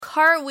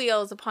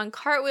cartwheels upon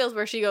cartwheels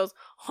where she goes,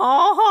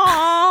 ha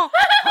ha,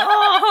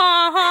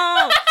 ha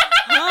ha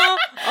ha,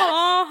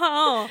 ha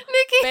ha,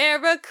 Nikki,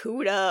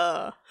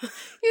 barracuda.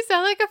 you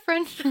sound like a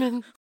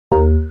Frenchman.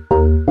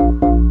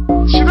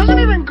 She doesn't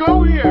even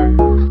go here.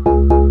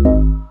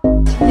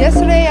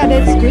 Yesterday I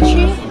did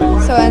Gucci,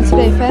 and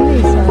today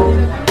Fendi,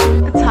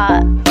 so It's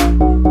hot.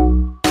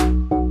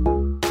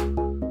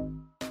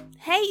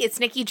 Hey, it's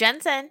Nikki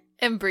Jensen.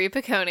 And Brie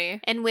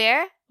Piccone. And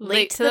we're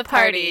Late to the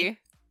party.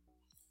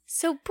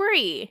 So,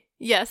 Brie,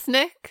 Yes,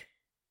 Nick?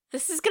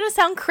 this is going to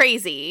sound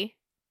crazy,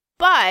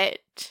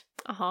 but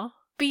Uh-huh.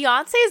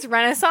 Beyonce's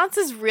Renaissance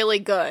is really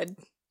good.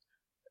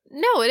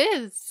 No, it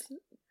is.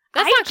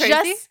 That's I not crazy.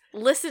 just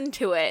listened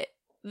to it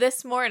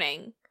this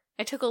morning.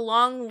 I took a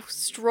long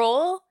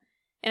stroll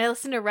and I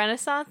listened to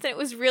Renaissance and it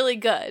was really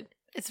good.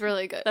 It's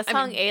really good. The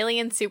song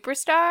Alien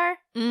Superstar.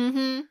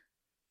 Mm-hmm.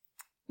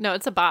 No,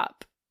 it's a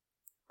bop.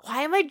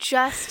 Why am I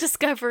just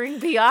discovering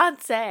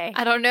Beyonce?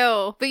 I don't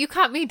know, but you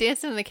caught me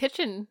dancing in the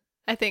kitchen,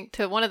 I think,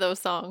 to one of those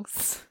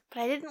songs. But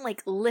I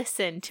didn't,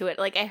 listen to it.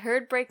 I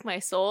heard Break My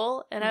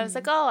Soul, and I was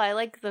like, oh, I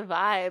like the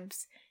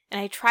vibes.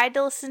 And I tried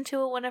to listen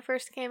to it when it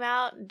first came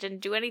out. It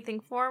didn't do anything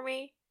for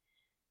me.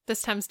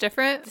 This time's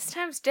different? This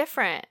time's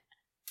different.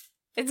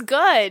 It's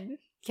good.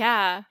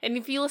 Yeah. And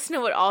if you listen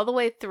to it all the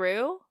way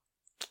through...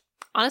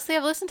 Honestly,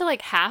 I've listened to,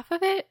 half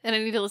of it, and I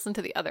need to listen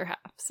to the other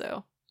half,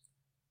 so...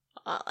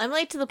 I'm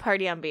late to the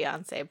party on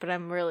Beyonce, but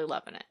I'm really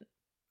loving it.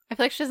 I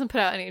feel like she doesn't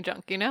put out any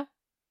junk, you know?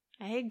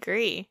 I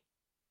agree.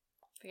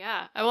 But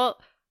yeah.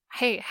 Well,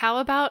 hey, how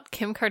about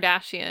Kim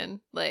Kardashian?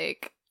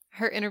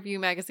 Her interview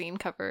magazine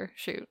cover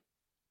shoot.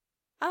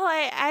 Oh,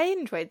 I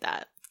enjoyed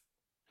that.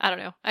 I don't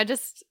know.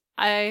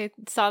 I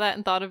saw that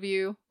and thought of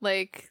you.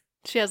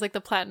 She has, the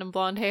platinum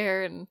blonde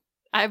hair and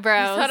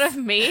eyebrows. You thought of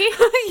me?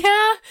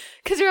 Yeah,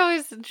 because you're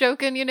always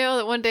joking,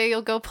 that one day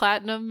you'll go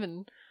platinum,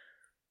 and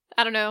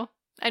I don't know.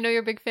 I know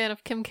you're a big fan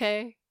of Kim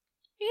K.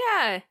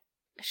 Yeah.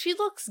 She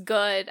looks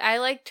good. I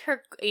liked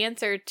her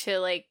answer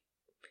to,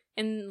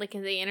 in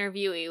the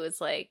interview, he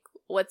was like,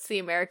 what's the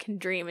American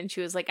dream? And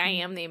she was like, I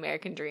am the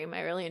American dream.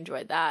 I really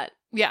enjoyed that.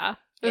 Yeah.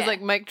 It was Yeah.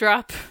 mic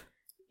drop.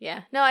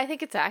 Yeah. No, I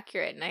think it's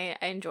accurate, and I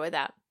enjoy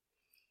that.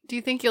 Do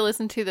you think you'll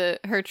listen to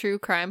her true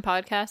crime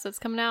podcast that's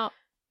coming out?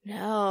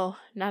 No,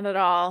 not at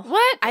all.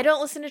 What? I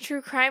don't listen to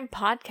true crime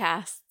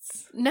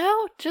podcasts.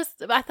 No,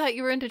 I thought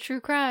you were into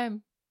true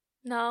crime.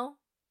 No,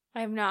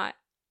 I'm not.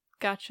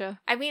 Gotcha.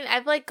 I mean,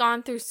 I've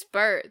gone through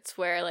spurts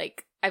where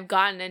I've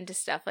gotten into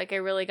stuff. I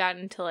really got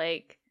into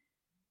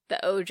the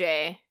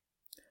OJ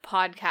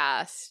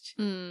podcast.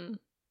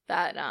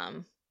 That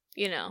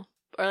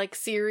or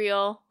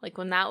Serial,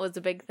 when that was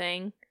a big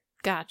thing.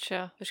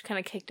 Gotcha. Which kind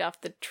of kicked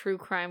off the true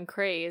crime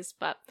craze.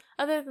 But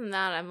other than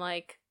that, I'm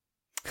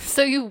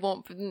so you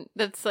won't,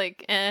 that's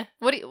eh.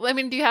 What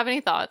do you have any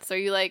thoughts? Are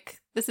you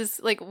this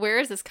is where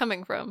is this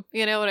coming from?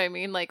 You know what I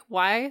mean?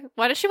 Why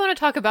does she want to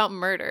talk about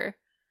murder?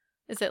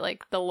 Is it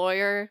the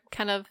lawyer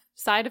kind of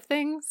side of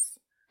things?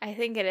 I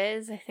think it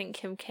is. I think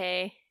Kim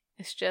K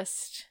is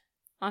just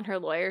on her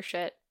lawyer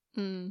shit.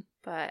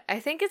 But I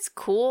think it's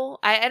cool.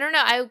 I don't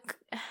know.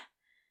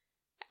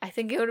 I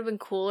think it would have been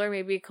cooler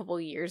maybe a couple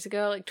years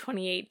ago,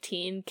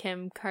 2018,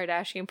 Kim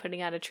Kardashian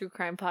putting out a true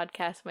crime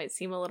podcast might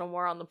seem a little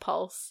more on the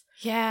pulse.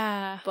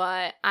 Yeah.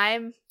 But I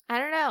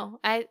don't know.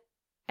 I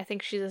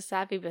think she's a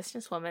savvy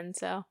businesswoman,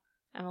 so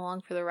I'm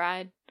along for the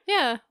ride.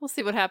 Yeah, we'll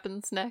see what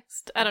happens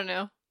next. I don't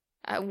know.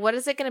 What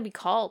is it going to be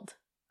called?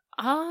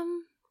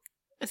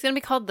 It's going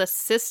to be called The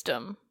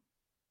System.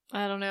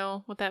 I don't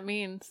know what that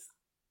means.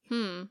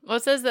 Well,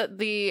 it says that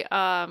the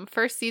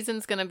first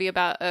season's going to be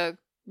about a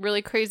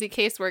really crazy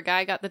case where a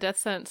guy got the death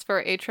sentence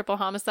for a triple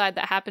homicide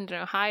that happened in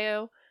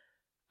Ohio.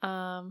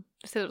 It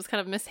said it was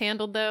kind of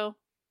mishandled, though.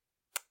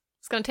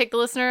 It's going to take the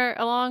listener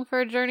along for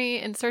a journey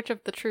in search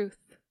of the truth.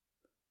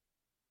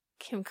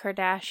 Kim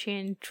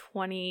Kardashian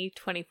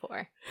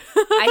 2024.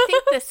 I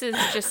think this is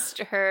just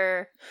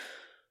her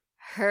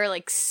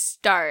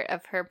start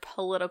of her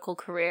political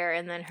career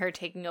and then her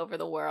taking over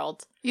the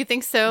world. You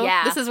think so?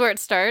 Yeah. This is where it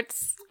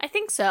starts? I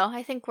think so.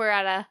 I think we're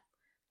at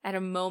a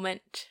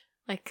moment,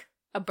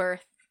 a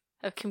birth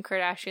of Kim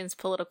Kardashian's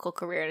political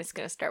career, and it's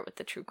going to start with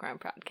the True Crime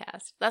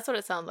podcast. That's what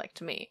it sounds like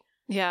to me.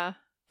 Yeah.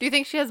 Do you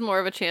think she has more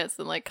of a chance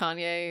than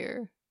Kanye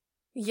or?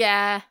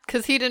 Yeah.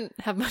 Because he didn't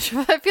have much of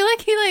it. I feel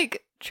like he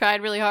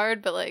tried really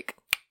hard, but I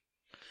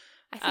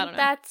don't think know.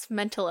 that's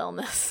mental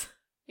illness.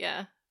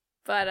 Yeah.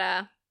 But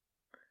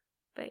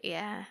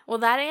yeah. Well,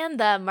 that and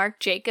the Marc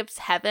Jacobs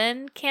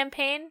Heaven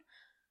campaign.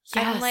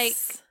 Yes. I'm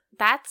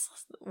that's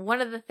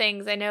one of the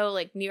things I know,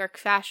 New York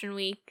Fashion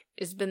Week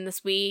has been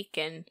this week,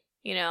 and,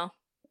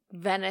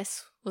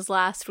 Venice was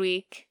last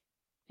week,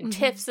 and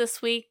TIFF's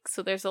this week,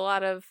 so there's a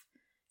lot of,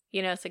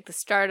 it's the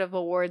start of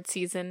award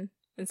season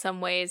in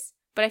some ways.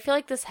 But I feel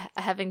like this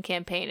Heaven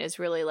campaign is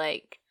really,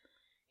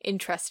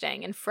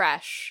 interesting and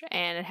fresh,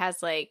 and it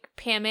has,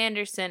 Pam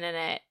Anderson in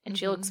it, and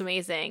she looks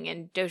amazing,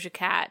 and Doja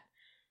Cat,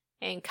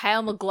 and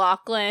Kyle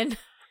MacLachlan.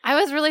 I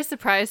was really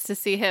surprised to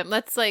see him.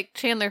 That's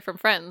Chandler from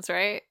Friends,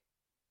 right?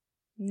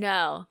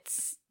 No,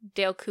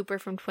 Dale Cooper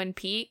from Twin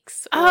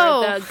Peaks, or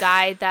Oh. the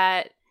guy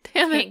that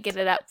Damn can't it. get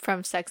it up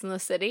from Sex and the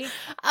City.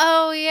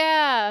 Oh,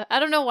 yeah. I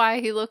don't know why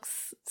he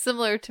looks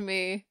similar to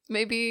me.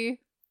 Maybe,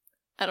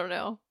 I don't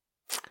know.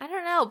 I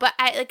don't know, but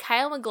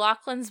Kyle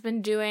MacLachlan's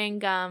been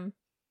doing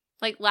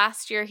like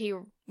last year he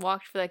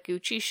walked for that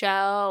Gucci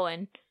show,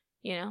 and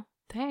you know,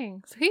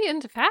 Dang. So he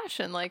into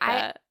fashion like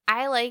that.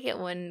 I like it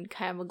when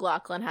Kyle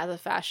MacLachlan has a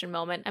fashion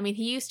moment. I mean,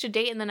 he used to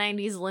date in the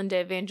 90s Linda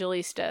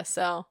Evangelista,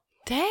 so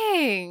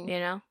Dang. you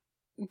know.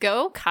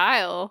 Go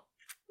Kyle.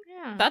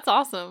 Yeah. That's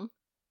awesome.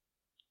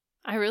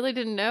 I really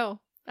didn't know.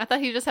 I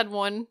thought he just had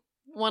one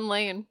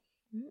lane.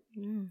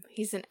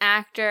 He's an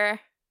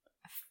actor,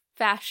 a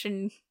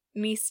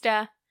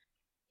fashionista.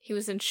 He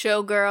was in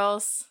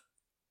Showgirls.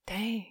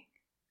 Dang.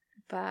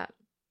 But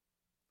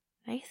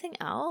anything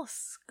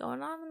else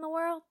going on in the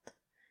world?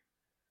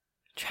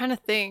 Trying to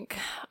think.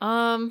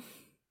 In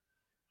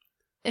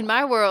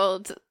my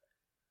world,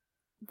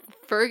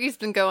 Fergie's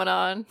been going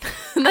on.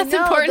 And that's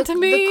important to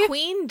me. The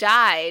Queen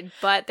died,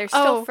 but there's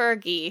still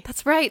Fergie.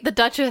 That's right, the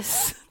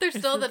Duchess. There's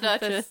still the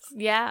Duchess.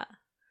 Yeah.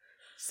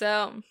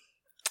 So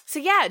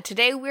yeah,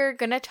 today we're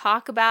gonna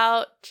talk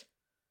about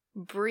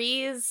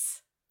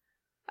Bree's.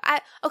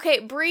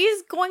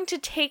 Bree's going to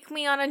take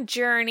me on a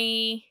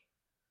journey,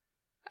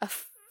 a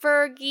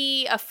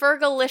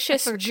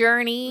Fergalicious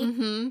journey.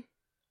 Mm-hmm.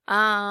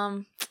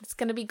 It's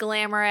gonna be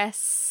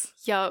glamorous.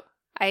 Yup.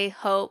 I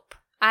hope.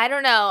 I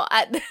don't know.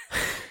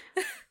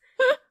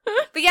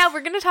 But yeah,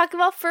 we're gonna talk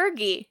about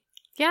Fergie.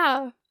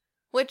 Yeah.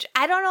 Which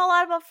I don't know a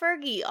lot about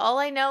Fergie. All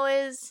I know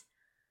is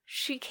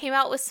she came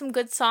out with some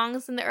good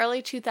songs in the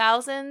early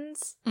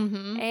 2000s.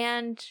 Mm-hmm.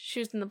 And she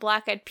was in the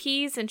Black Eyed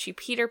Peas, and she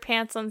peed her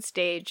pants on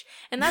stage.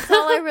 And that's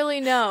all I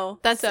really know.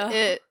 That's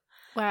it.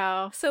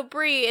 Wow. So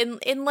Bree,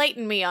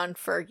 enlighten me on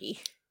Fergie.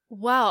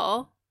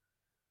 Well,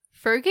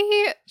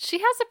 Fergie, she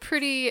has a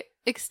pretty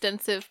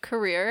extensive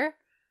career.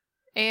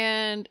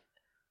 And,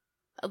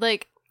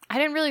 like, I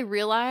didn't really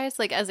realize,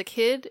 like, as a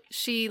kid,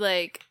 she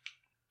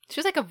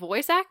was, like, a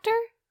voice actor.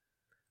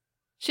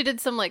 She did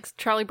some, like,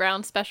 Charlie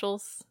Brown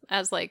specials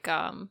as, like,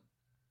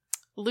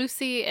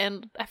 Lucy,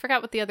 and I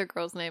forgot what the other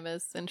girl's name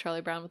is in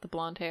Charlie Brown with the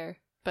blonde hair.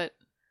 But,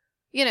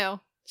 you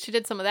know, she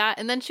did some of that.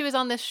 And then she was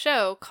on this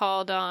show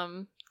called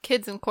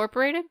Kids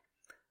Incorporated.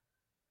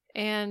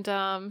 And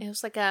it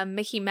was like a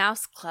Mickey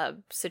Mouse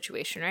Club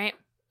situation, right?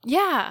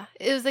 Yeah,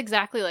 it was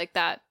exactly like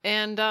that.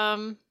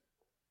 And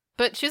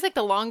but she was like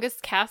the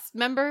longest cast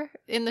member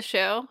in the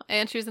show,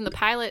 and she was in the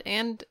pilot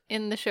and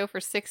in the show for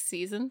 6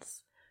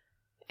 seasons.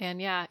 And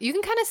yeah, you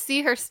can kind of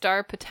see her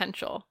star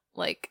potential.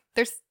 Like,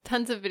 there's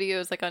tons of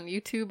videos like on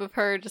YouTube of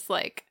her just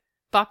like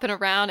bopping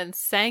around and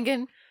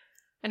singing,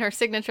 and her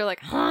signature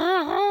like,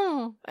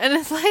 and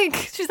it's like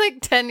she's like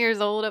 10 years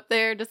old up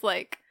there, just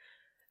like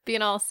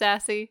being all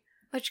sassy.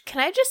 Which, can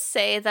I just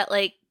say that,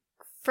 like,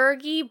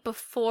 Fergie,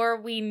 before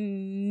we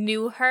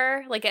knew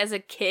her, like, as a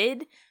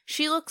kid,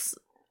 she looks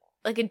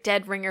like a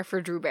dead ringer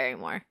for Drew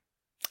Barrymore.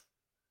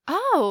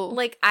 Oh.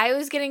 Like, I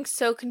was getting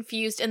so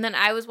confused, and then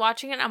I was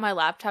watching it on my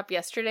laptop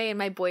yesterday, and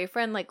my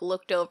boyfriend, like,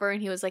 looked over,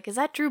 and he was like, is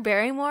that Drew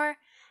Barrymore?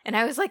 And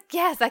I was like,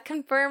 yes, that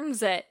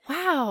confirms it.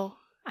 Wow.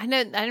 I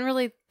didn't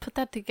really put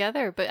that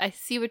together, but I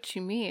see what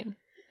you mean.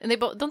 And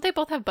don't they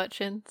both have butt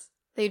chins?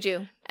 They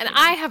do. And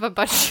I have a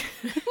butt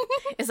chin.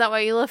 Is that why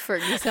you love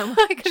Fergie so much?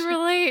 I can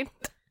relate.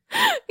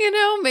 You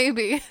know,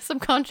 maybe.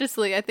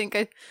 Subconsciously, I think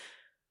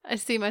I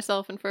see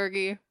myself in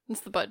Fergie.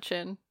 It's the butt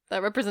chin.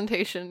 That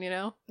representation, you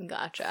know?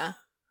 Gotcha.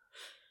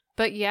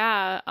 But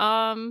yeah,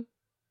 I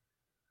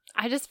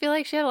just feel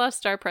like she had a lot of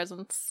star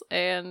presence.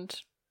 And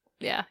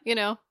yeah, you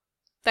know,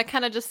 that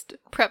kind of just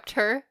prepped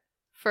her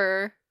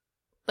for,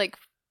 like,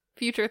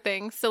 future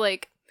things. So,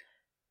 like,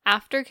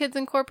 after Kids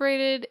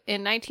Incorporated,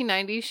 in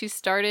 1990, she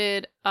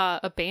started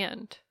a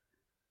band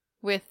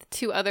with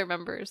 2 other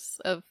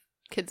members of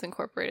Kids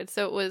Incorporated.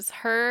 So it was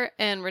her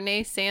and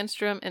Renee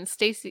Sandstrom and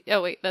Stacy.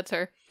 Oh, wait, that's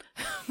her.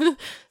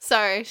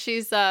 Sorry, she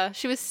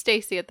was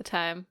Stacy at the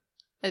time,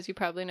 as you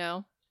probably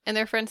know. And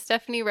their friend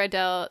Stephanie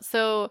Rydell.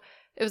 So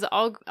it was an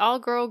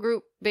all-girl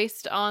group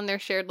based on their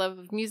shared love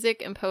of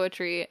music and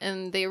poetry.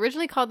 And they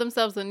originally called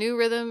themselves the New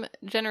Rhythm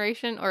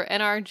Generation, or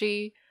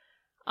NRG.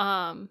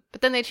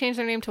 But then they changed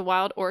their name to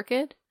Wild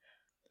Orchid.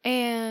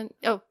 And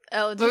what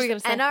were we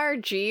gonna say?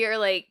 NRG, or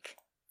like,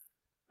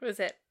 what was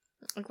it?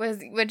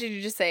 What did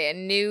you just say? A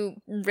New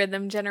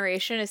Rhythm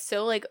Generation is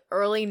so like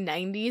early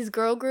 90s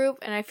girl group,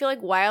 and I feel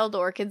like Wild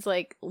Orchid's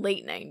like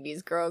late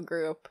 90s girl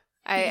group.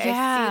 I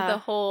see the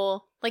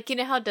whole, like, you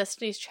know how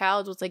Destiny's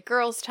Child was like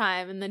Girls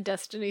Time and then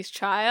Destiny's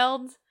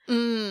Child?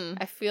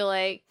 I feel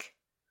like,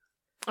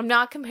 I'm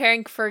not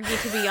comparing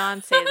Fergie to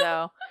Beyonce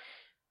though,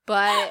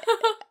 but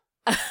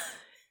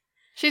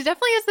she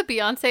definitely is the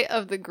Beyonce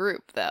of the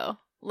group though.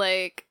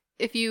 Like,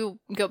 if you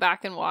go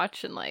back and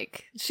watch, and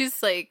like,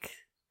 she's like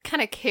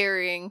kind of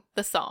carrying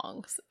the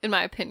songs, in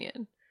my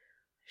opinion.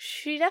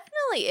 She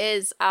definitely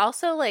is. I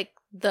also like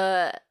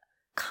the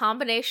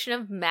combination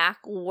of MAC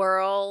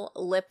Whirl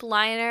lip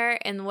liner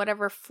and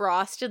whatever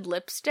frosted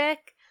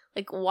lipstick.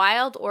 like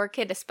Wild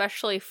Orchid,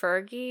 especially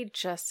Fergie,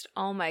 just,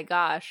 oh my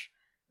gosh,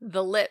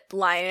 the lip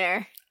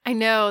liner. I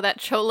know, that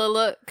chola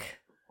look.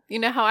 You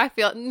know how I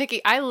feel.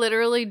 Nikki, I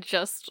literally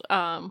just,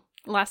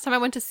 last time I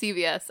went to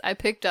CVS, I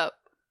picked up,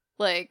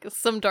 like,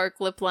 some dark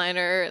lip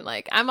liner, and,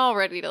 like, I'm all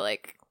ready to,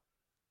 like,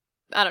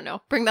 I don't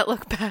know, bring that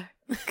look back.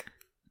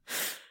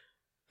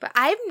 But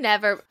I've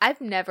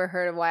never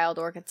heard a Wild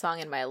Orchid song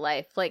in my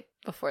life, like,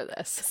 before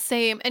this.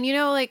 Same. And, you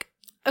know, like,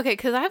 okay,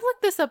 because I've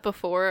looked this up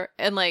before,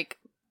 and, like,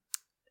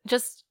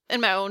 just in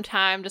my own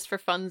time, just for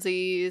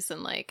funsies,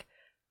 and, like,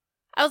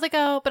 I was like,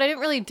 oh, but I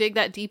didn't really dig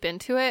that deep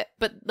into it.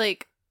 But,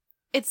 like,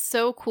 it's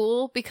so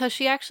cool because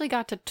she actually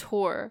got to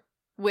tour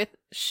with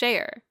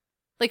Cher.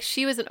 Like,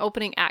 she was an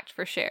opening act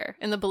for Cher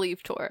in the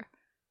Believe tour,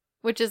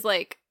 which is,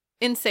 like,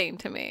 insane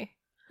to me.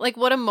 Like,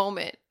 what a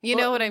moment. You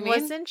know what I mean?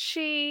 Wasn't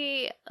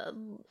she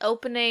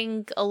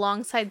opening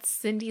alongside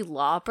Cyndi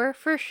Lauper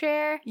for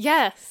Cher?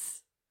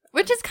 Yes.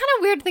 Which is kind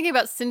of weird thinking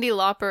about Cyndi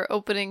Lauper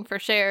opening for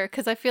Cher,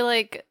 because I feel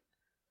like,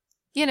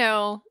 you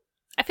know,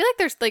 I feel like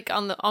there's, like,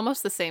 on the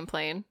almost the same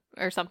plane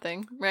or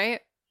something,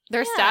 right?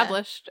 They're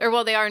established. Or,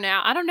 well, they are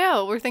now. I don't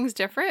know. Were things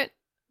different?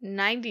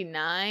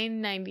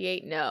 99,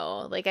 98,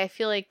 no. Like, I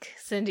feel like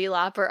Cyndi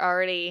Lauper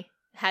already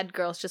had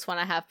Girls Just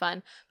Want to Have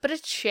Fun. But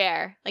it's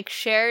Cher. Like,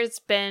 Cher's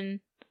been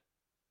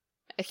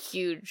a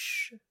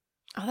huge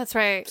that's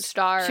right,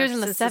 star. She was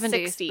in the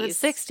 70s. The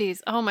 60s.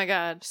 Oh, my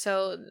God.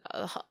 So,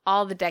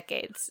 all the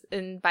decades.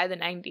 And by the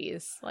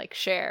 90s, like,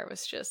 Cher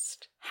was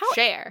just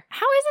Cher.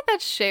 How is it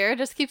that Cher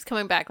just keeps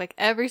coming back? Like,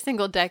 every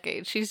single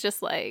decade, she's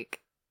just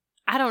like,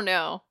 I don't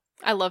know.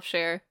 I love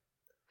Cher.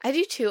 I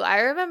do too. I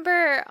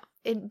remember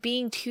it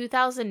being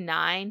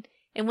 2009,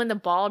 and when the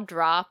ball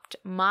dropped,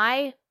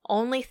 my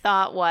only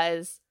thought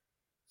was,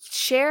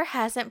 Cher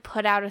hasn't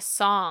put out a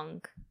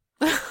song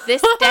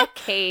this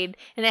decade,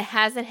 and it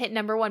hasn't hit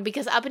number one,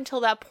 because up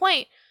until that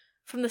point,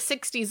 from the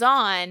 60s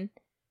on,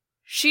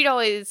 she'd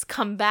always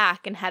come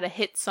back and had a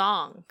hit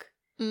song.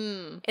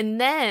 And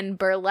then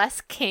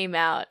Burlesque came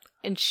out,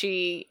 and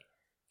she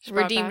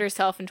redeemed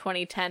herself in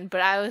 2010,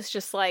 but I was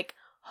just like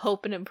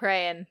hoping and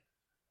praying.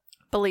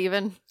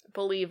 Believing.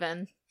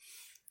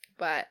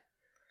 But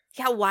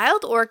yeah,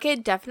 Wild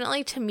Orchid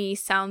definitely to me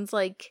sounds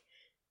like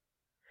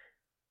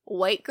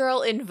White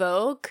Girl in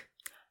Vogue.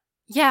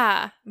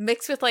 Yeah.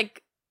 Mixed with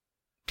like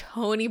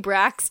Toni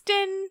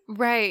Braxton.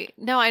 Right.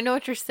 No, I know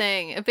what you're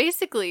saying. It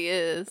basically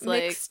is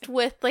like mixed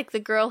with like the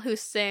girl who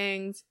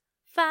sings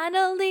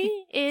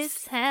 "Finally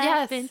It's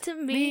Happened to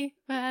Me."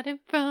 Right in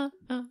front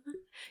of me.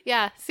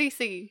 Yeah,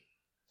 Cece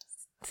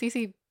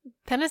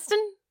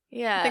Peniston?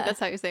 Yeah. I think that's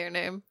how you say her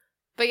name.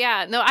 But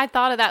yeah, no, I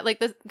thought of that, like,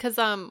 this, because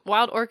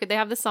Wild Orchid, they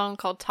have this song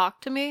called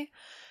 "Talk to Me,"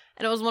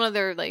 and it was one of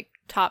their, like,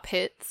 top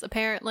hits,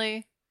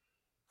 apparently.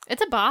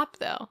 It's a bop,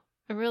 though.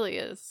 It really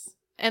is.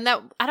 And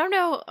that, I don't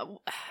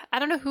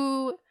know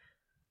who,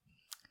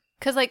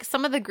 because, like,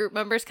 some of the group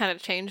members kind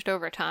of changed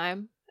over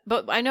time,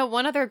 but I know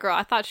one other girl,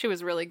 I thought she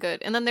was really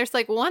good, and then there's,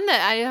 like, one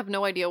that I have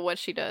no idea what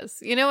she does.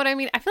 You know what I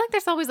mean? I feel like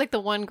there's always, like, the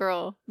one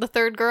girl, the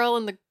third girl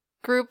in the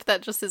group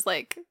that just is,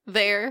 like,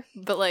 there,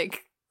 but,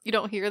 like, you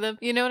don't hear them.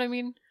 You know what I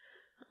mean?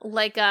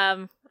 Like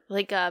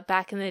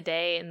back in the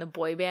day in the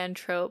boy band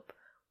trope,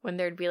 when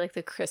there'd be like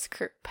the Chris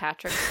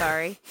Kirkpatrick.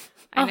 Sorry,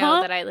 I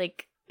know that I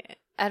like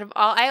out of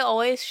all, I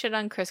always shit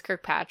on Chris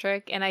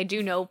Kirkpatrick, and I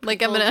do know people,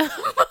 like I'm gonna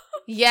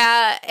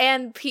yeah,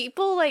 and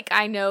people like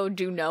I know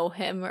do know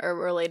him or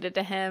related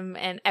to him,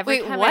 and every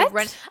time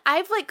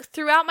I've like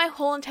throughout my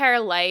whole entire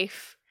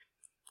life,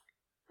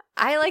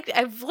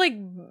 I've like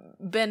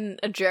been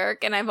a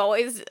jerk, and I've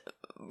always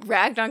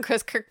ragged on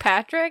Chris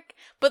Kirkpatrick,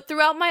 but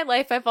throughout my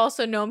life I've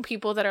also known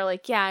people that are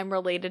like, yeah, I'm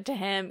related to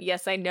him,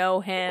 yes, I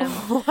know him.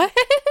 What?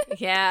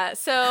 Yeah,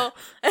 so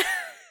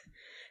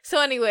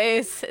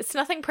anyways, it's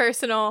nothing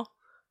personal,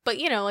 but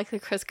you know, like the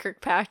Chris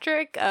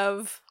Kirkpatrick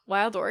of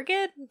Wild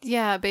Orchid.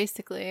 Yeah,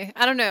 basically.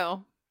 I don't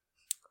know,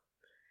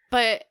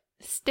 but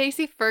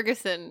Stacey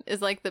Ferguson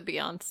is like the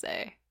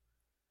Beyonce.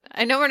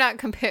 I know we're not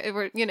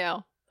comparing, you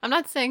know, I'm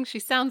not saying she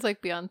sounds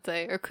like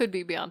Beyonce or could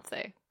be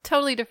Beyonce.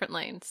 Totally different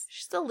lanes.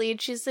 She's the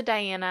lead. She's the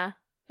Diana,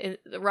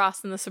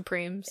 Ross and the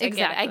Supremes.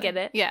 Exactly. I get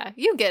it. Yeah,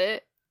 you get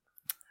it.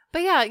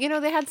 But yeah, you know,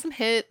 they had some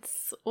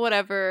hits,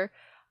 whatever.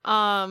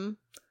 So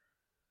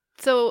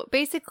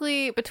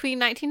basically between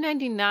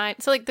 1999,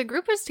 so like the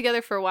group was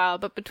together for a while,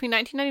 but between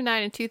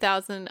 1999 and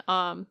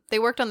 2000, they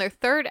worked on their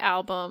third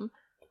album,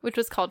 which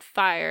was called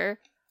Fire.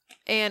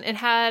 And it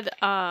had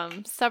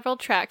several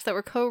tracks that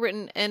were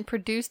co-written and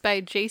produced by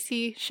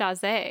JC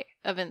Chasez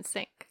of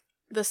NSYNC.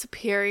 The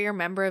superior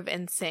member of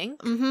NSYNC.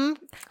 Mm-hmm.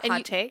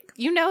 Hot take.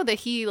 You know that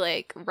he,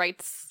 like,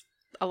 writes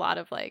a lot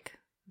of, like,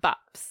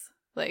 bops.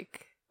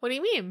 Like... What do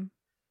you mean?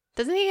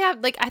 Doesn't he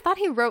have, like, I thought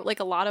he wrote, like,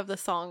 a lot of the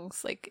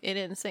songs, like, in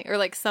NSYNC. Or,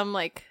 like, some,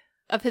 like,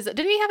 of his...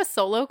 Didn't he have a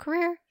solo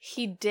career?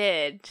 He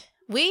did.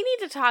 We need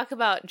to talk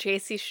about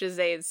JC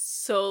Chasez's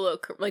solo,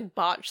 like,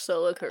 botched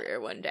solo career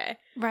one day.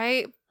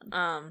 Right.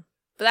 But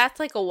that's,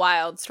 like, a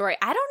wild story.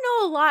 I don't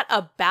know a lot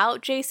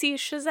about JC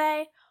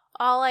Chasez.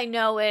 All I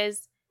know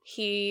is...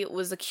 he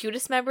was the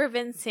cutest member of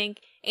NSYNC,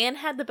 and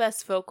had the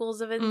best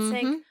vocals of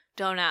NSYNC, Mhm.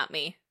 don't at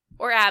me.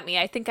 Or at me.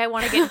 I think I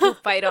want to get into a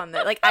fight on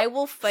that. Like, I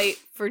will fight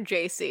for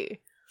JC.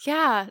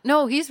 Yeah.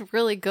 No, he's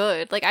really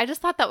good. Like, I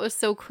just thought that was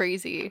so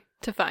crazy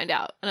to find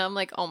out. And I'm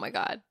like, oh my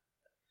God.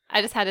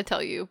 I just had to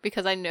tell you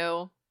because I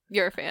know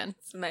you're a fan.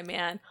 It's my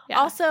man. Yeah.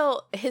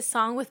 Also, his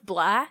song with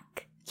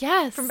Black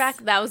Yes. from back,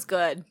 that was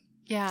good.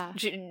 Yeah.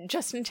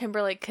 Justin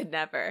Timberlake could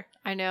never.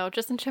 I know.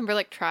 Justin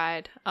Timberlake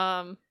tried.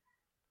 Oh,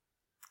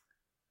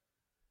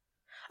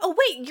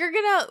 wait, you're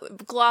gonna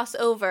gloss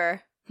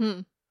over.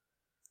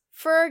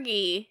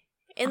 Fergie,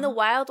 in the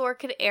Wild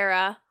Orchid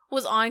era,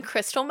 was on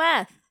crystal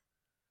meth.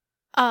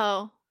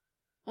 Oh.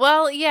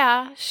 Well,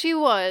 yeah, she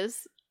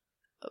was.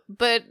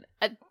 But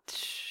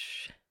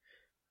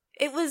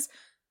It was,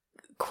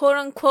 quote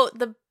unquote,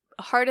 the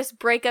hardest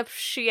breakup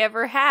she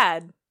ever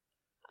had.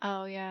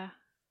 oh yeah.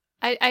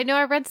 I know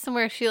I read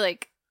somewhere she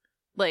like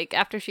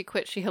after she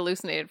quit she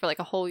hallucinated for like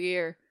a whole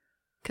year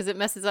cuz it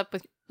messes up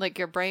with like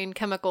your brain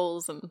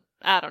chemicals and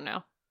I don't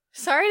know.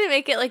 Sorry to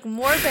make it like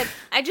morbid.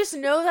 I just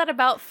know that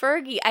about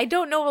Fergie. I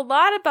don't know a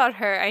lot about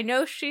her. I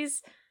know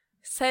she's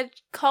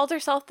called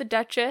herself the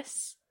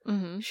Duchess.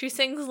 Mm-hmm. She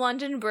sings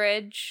London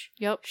Bridge.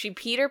 Yep. She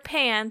peed her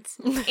pants.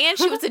 And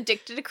she was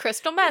addicted to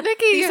crystal meth.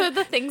 Nikki, These are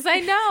the things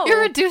I know.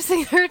 You're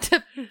reducing her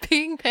to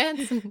peeing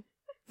pants and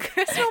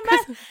crystal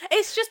meth.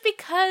 It's just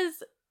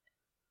because...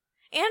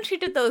 And she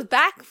did those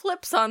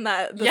backflips on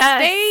the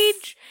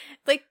stage.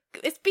 Like,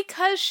 it's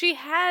because she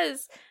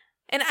has...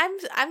 And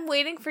I'm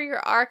waiting for your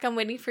arc. I'm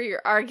waiting for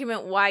your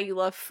argument why you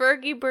love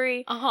Fergie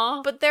Brie.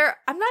 Uh-huh. But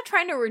I'm not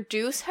trying to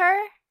reduce her.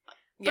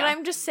 But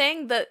I'm just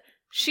saying that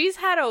she's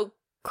had a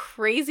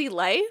crazy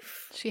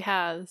life. She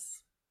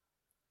has.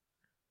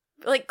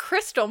 Like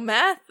crystal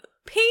meth,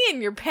 pee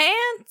in your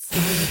pants.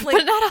 Like,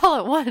 but not all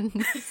at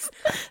once.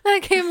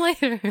 That came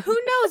later. Who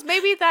knows?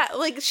 Maybe that,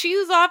 like, she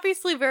was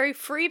obviously very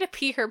free to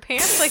pee her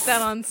pants like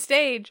that on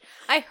stage.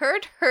 I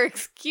heard her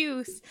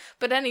excuse.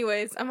 But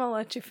anyways, I'm gonna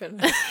let you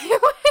finish.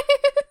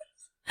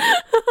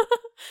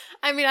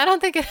 I mean, I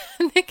don't think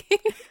Nikki.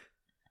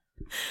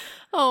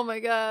 Oh my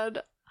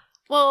God.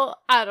 Well,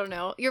 I don't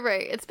know. You're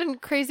right. It's been a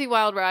crazy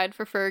wild ride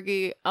for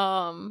Fergie.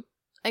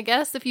 I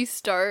guess if you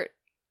start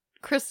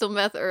crystal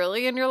meth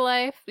early in your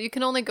life, you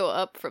can only go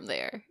up from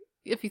there.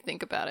 If you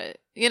think about it,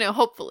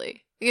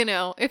 hopefully,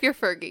 if you're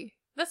Fergie.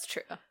 That's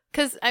true.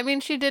 Because, I mean,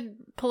 she did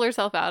pull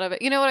herself out of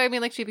it. You know what I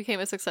mean? Like, she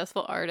became a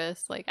successful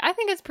artist. Like, I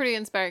think it's pretty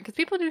inspiring because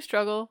people do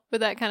struggle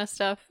with that kind of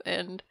stuff.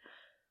 And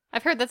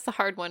I've heard that's the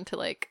hard one to,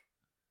 like,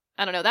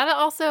 I don't know. That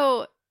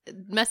also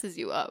messes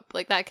you up.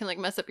 Like, that can, like,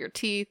 mess up your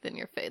teeth and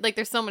your face. Like,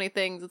 there's so many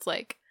things. It's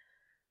like,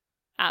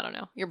 I don't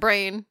know. Your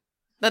brain.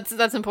 That's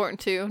important,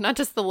 too. Not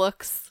just the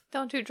looks.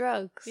 Don't do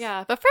drugs.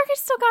 Yeah. But Fergie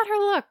still got her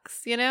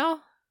looks,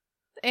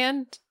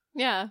 And,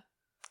 yeah.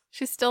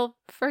 She's still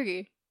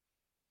Fergie.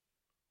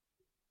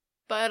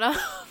 But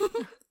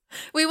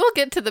we will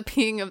get to the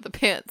peeing of the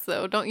pants,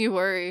 though. Don't you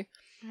worry.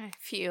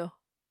 Phew.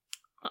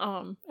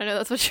 I know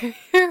that's what you're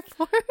here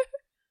for.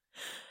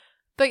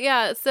 But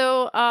yeah,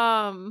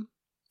 so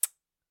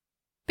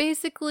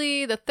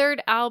basically the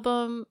third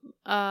album,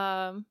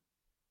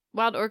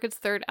 Wild Orchid's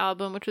third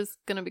album, which was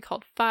gonna be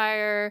called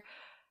Fire,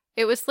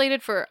 it was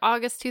slated for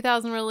August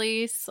 2000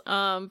 release.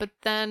 But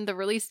then the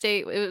release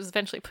date it was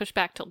eventually pushed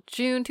back till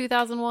June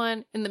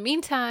 2001. In the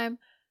meantime,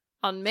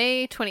 on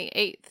May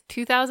 28th,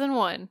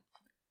 2001,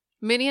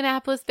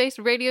 Minneapolis-based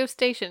radio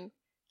station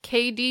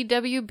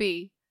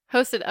KDWB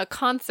hosted a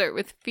concert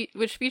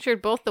which featured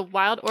both the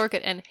Wild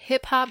Orchid and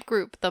hip-hop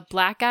group the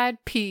Black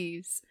Eyed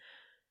Peas.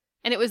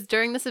 And it was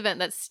during this event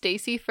that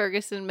Stacey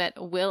Ferguson met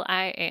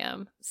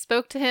will.i.am,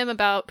 spoke to him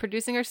about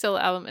producing her solo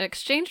album, and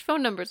exchanged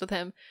phone numbers with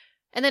him.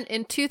 And then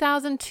in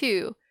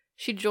 2002,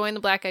 she joined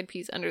the Black Eyed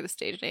Peas under the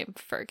stage name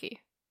Fergie.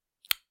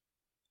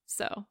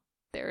 So,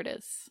 there it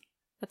is.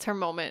 That's her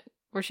moment.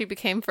 Where she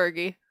became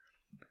Fergie.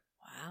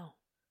 Wow.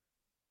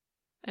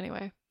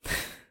 Anyway.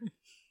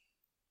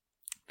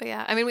 But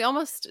yeah, I mean, we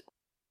almost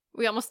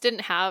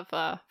didn't have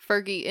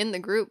Fergie in the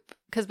group.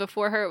 Because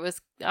before her, it was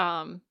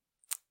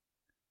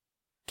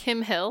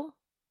Kim Hill.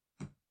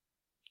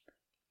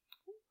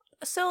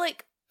 So,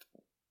 like,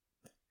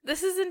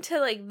 this is into,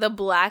 like, the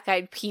Black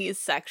Eyed Peas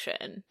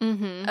section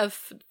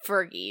of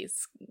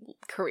Fergie's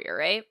career,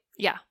 right?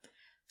 Yeah.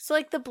 So,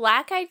 like, the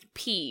Black Eyed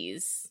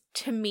Peas,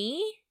 to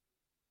me...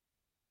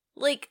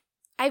 Like,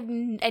 I'd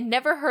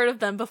never heard of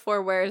them before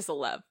Where's the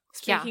Love?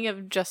 Speaking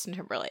of Justin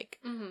Timberlake.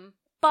 Mm-hmm.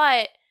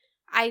 But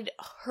I'd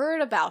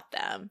heard about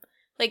them.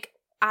 Like,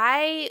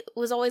 I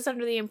was always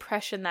under the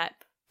impression that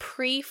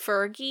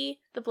pre-Fergie,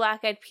 the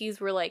Black Eyed Peas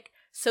were, like,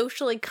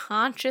 socially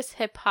conscious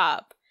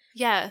hip-hop.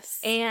 Yes.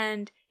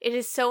 And it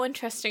is so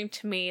interesting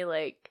to me,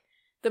 like,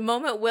 the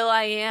moment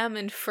will.i.am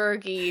and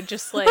Fergie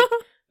just, like,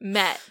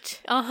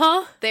 met.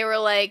 Uh-huh. They were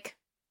like,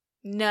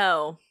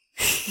 no.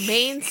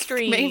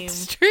 Mainstream.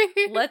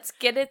 Let's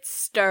get it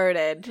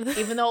started.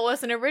 Even though it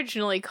wasn't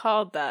originally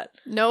called that.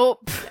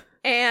 Nope.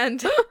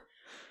 And,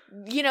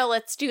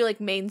 let's do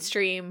like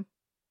mainstream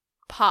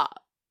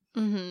pop.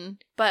 Mm-hmm.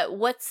 But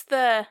what's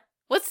the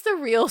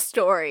real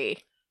story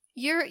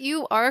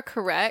You are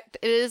correct.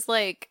 It is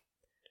like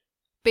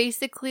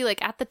basically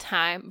like at the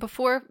time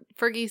before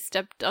Fergie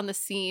stepped on the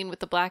scene with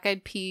the Black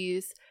Eyed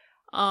Peas,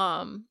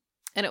 and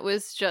it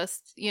was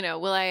just, you know,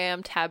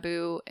 will.i.am,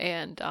 Taboo,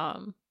 and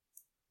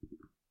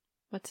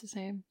what's his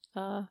name?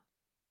 Oh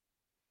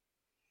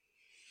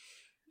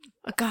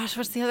gosh,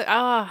 what's the other?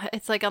 Oh,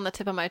 it's like on the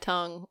tip of my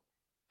tongue.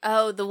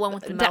 Oh, the one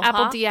with the mohawk?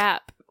 Apple Diap.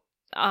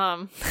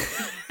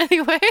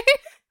 Anyway.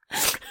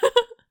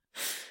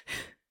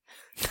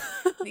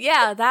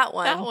 Yeah, that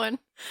one. That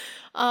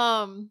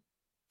one.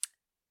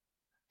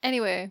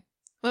 Anyway,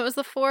 when it was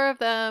the four of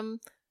them,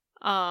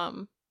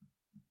 yeah,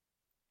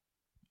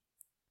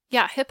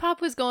 hip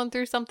hop was going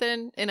through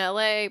something in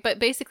LA, but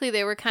basically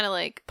they were kind of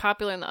like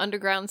popular in the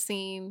underground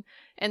scene,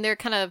 and their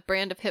kind of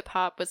brand of hip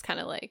hop was kind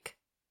of like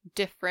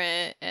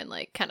different and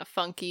like kind of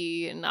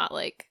funky and not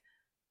like,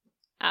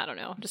 I don't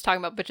know, just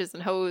talking about bitches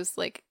and hoes,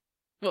 like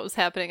what was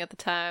happening at the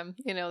time.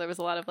 You know, there was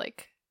a lot of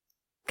like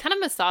kind of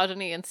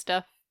misogyny and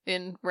stuff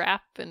in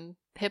rap and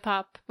hip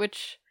hop,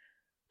 which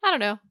I don't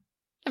know.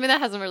 I mean,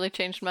 that hasn't really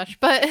changed much,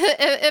 but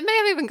it may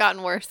have even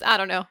gotten worse. I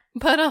don't know.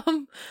 But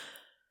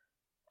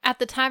at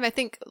the time, I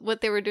think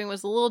what they were doing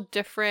was a little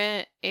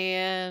different,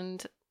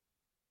 and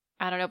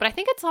I don't know. But I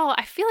think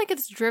I feel like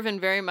it's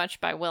driven very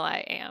much by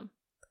will.i.am.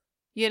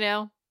 You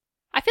know?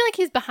 I feel like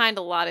he's behind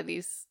a lot of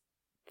these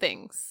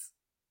things.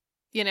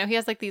 You know, he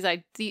has like he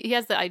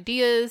has the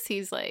ideas.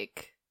 He's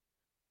like,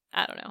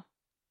 I don't know.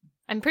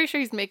 I'm pretty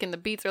sure he's making the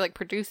beats or like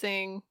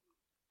producing.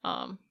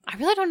 I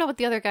really don't know what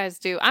the other guys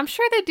do. I'm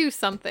sure they do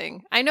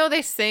something. I know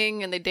they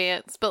sing and they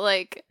dance, but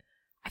like,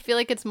 I feel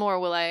like it's more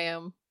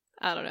will.i.am.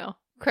 I don't know.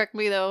 Correct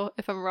me though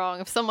if I'm wrong.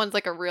 If someone's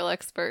like a real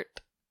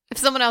expert, if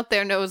someone out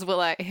there knows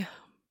will.i.am.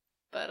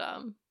 But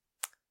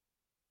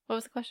what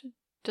was the question?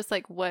 Just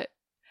like what?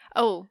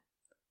 Oh,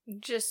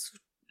 just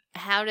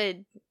how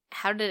did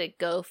it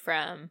go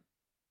from?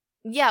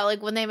 Yeah,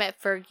 like when they met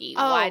Fergie,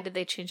 why did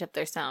they change up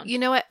their sound? You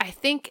know what? I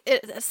think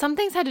some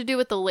things had to do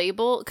with the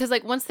label, because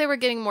like once they were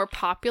getting more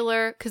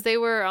popular, because they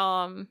were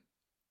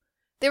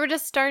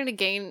just starting to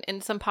gain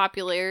in some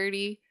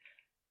popularity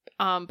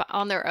on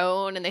their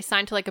own, and they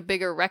signed to like a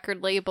bigger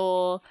record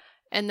label,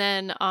 and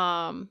then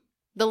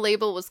the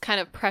label was kind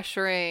of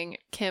pressuring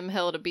Kim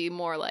Hill to be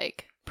more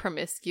like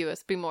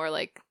promiscuous, be more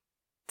like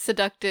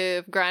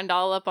seductive, grind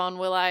all up on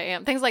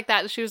will.i.am, things like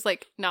that she was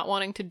like not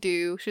wanting to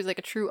do. She was like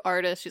a true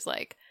artist. She's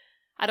like,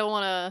 I don't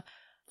want to,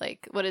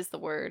 like, what is the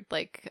word?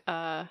 Like,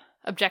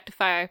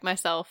 objectify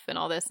myself and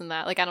all this and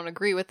that. Like, I don't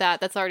agree with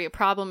that. That's already a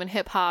problem in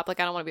hip hop. Like,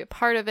 I don't want to be a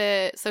part of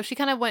it. So she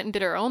kind of went and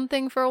did her own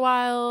thing for a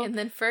while. And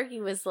then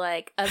Fergie was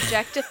like,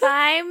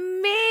 objectify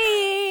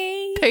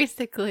me.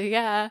 Basically,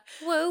 yeah.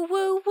 Woo,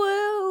 woo,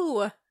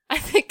 woo. I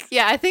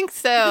think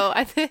so.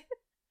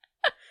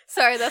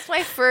 Sorry, that's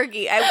why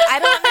Fergie. I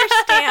don't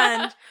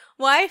understand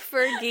why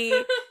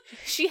Fergie.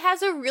 She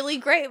has a really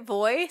great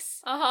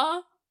voice.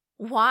 Uh-huh.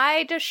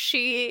 Why does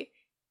she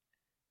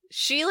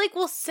like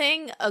will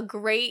sing a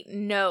great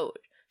note.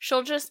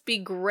 She'll just be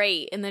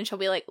great, and then she'll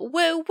be like, woo,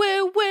 woo,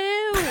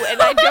 woo, and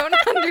I don't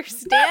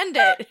understand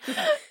it.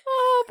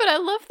 Oh, but I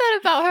love that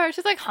about her.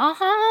 She's like, ha,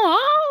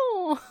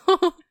 ha,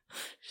 ha.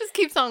 She just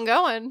keeps on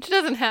going. She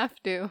doesn't have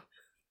to.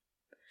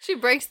 She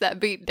breaks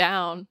that beat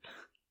down.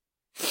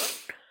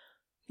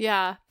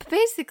 Yeah, but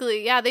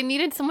basically, yeah, they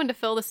needed someone to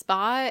fill the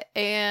spot,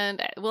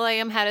 and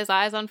will.i.am had his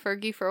eyes on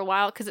Fergie for a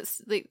while,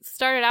 because they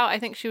started out, I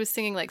think she was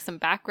singing like some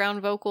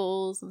background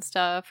vocals and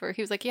stuff, or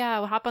he was like, yeah,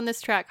 well, hop on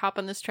this track,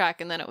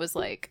 and then it was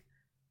like,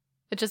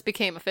 it just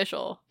became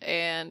official,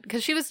 and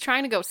because she was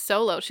trying to go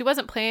solo, she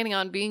wasn't planning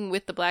on being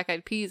with the Black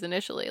Eyed Peas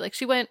initially, like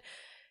she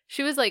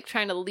was like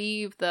trying to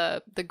leave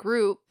the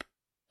group,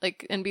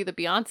 like, and be the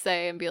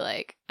Beyonce, and be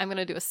like, I'm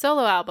gonna do a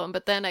solo album,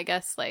 but then I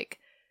guess like,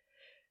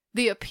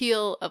 the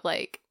appeal of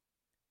like,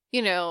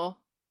 you know,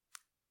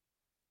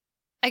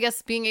 I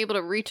guess being able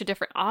to reach a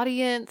different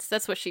audience.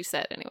 That's what she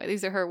said anyway.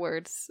 These are her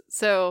words.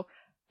 So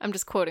I'm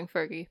just quoting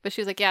Fergie. But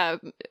she was like, yeah,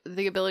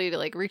 the ability to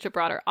like reach a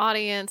broader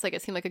audience. Like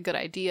it seemed like a good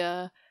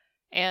idea.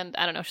 And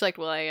I don't know. She liked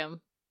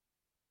will.i.am.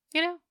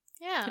 You know?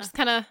 Yeah. Just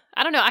kind of,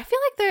 I don't know. I feel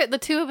like the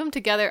two of them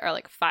together are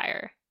like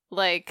fire.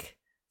 Like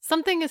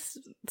something is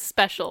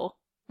special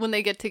when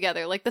they get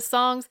together. Like the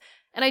songs.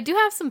 And I do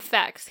have some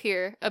facts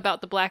here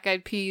about the Black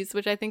Eyed Peas,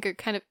 which I think are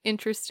kind of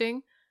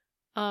interesting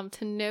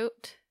to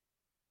note.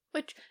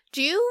 Which,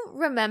 do you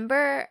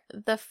remember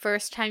the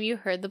first time you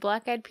heard the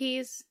Black Eyed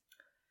Peas?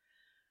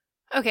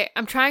 Okay,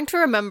 I'm trying to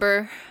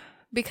remember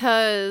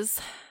because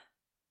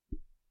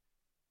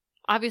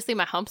obviously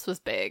My Humps was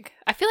big.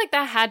 I feel like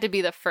that had to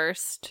be the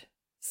first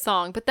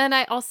song. But then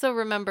I also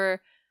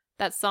remember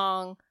that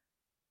song.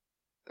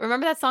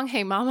 Remember that song,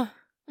 Hey Mama?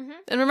 Mm-hmm.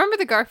 And remember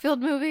the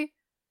Garfield movie?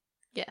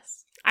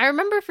 Yes. I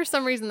remember for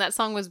some reason that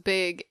song was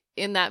big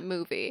in that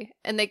movie,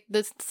 and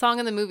the song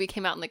in the movie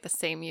came out in like the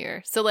same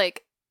year. So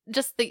like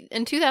just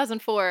in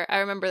 2004, I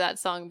remember that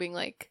song being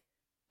like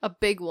a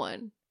big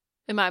one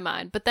in my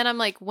mind. But then I'm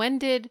like, when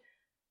did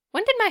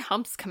My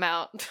Humps come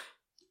out?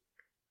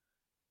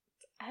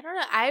 I don't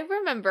know. I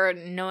remember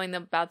knowing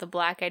about the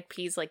Black Eyed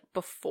Peas like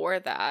before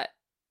that.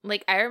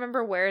 like, I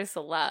remember Where's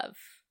the Love?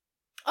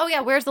 Oh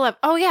yeah, Where's the Love?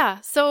 Oh yeah.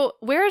 So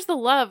Where's the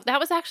Love? That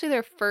was actually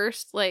their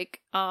first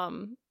like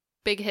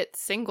big hit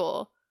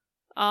single.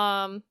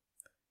 Yeah.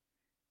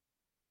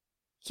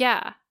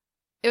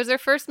 It was their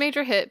first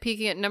major hit,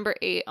 peaking at number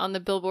 8 on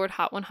the Billboard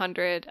Hot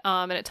 100,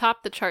 and it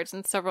topped the charts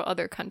in several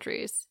other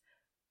countries.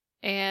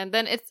 And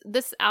then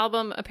this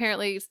album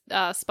apparently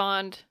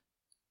spawned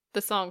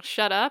the song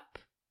 "Shut Up,"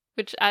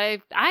 which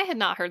I had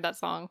not heard that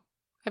song.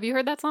 Have you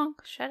heard that song?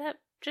 Shut up,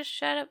 just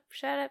shut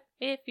up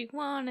if you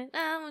want it.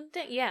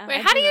 Yeah.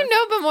 Wait, how do you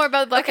know more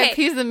about Black Eyed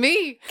Peas than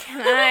me?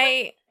 Can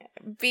I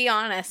be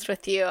honest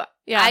with you?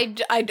 Yeah.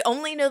 I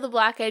only know the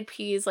Black Eyed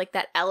Peas, like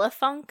that Ella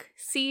Funk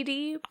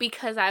CD,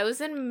 because I was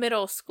in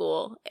middle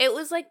school. It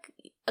was like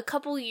a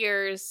couple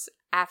years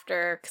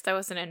after, because I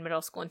wasn't in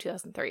middle school in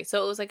 2003,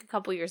 so it was like a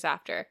couple years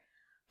after.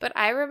 But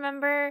I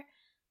remember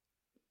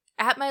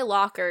at my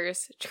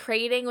lockers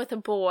trading with a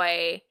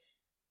boy.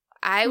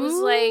 I was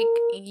like,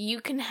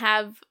 you can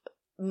have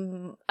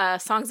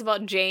songs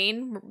about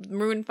Jane,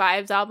 Maroon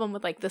 5's album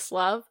with like This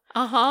Love.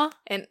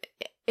 And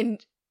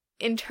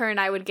in turn,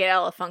 I would get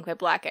Ella Funk by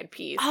Black Eyed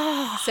Peas.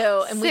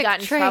 Oh, and we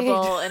got in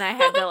trouble, and I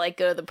had to like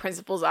go to the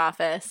principal's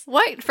office.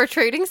 What, for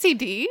trading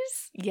CDs?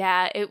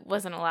 Yeah, it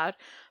wasn't allowed.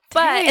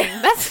 Dang,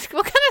 But that's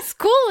what kind of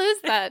school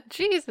is that?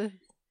 Jesus.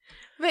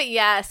 But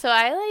yeah, so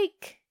I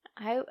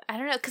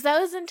don't know, because I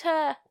was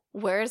into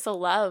Where's the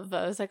Love?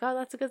 I was like, oh,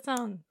 that's a good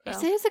song. So.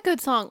 It is a good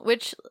song,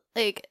 which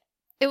like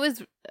it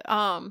was.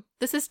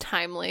 This is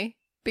timely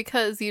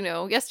because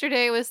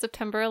yesterday was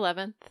September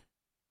 11th.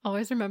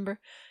 Always remember.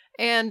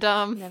 And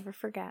never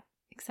forget.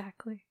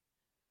 Exactly.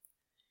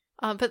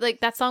 But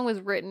like that song was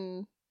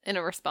written in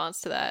a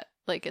response to that.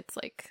 Like it's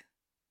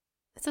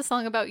a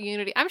song about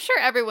unity. I'm sure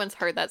everyone's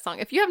heard that song.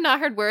 If you have not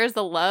heard Where's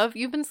the Love,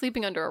 you've been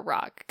sleeping under a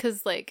rock,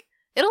 because like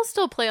it'll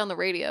still play on the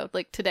radio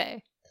like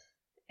today.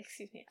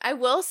 Excuse me. I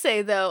will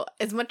say though,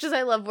 as much as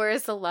I love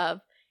Where's the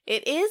Love,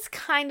 it is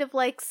kind of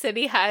like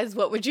City High's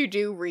What Would You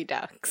Do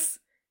Redux.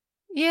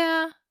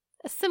 Yeah,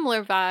 a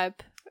similar vibe.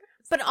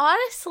 But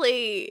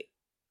honestly,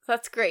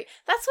 that's great.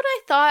 That's what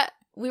I thought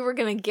we were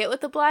going to get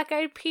with the Black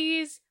Eyed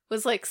Peas,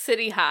 was like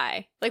City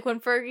High. Like when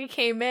Fergie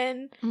came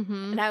in,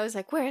 and I was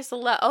like, Where's the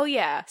Love? Oh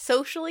yeah,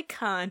 socially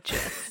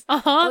conscious.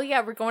 Oh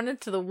yeah, we're going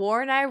into the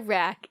war in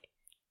Iraq.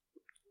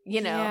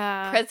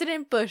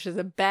 President Bush is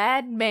a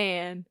bad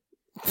man.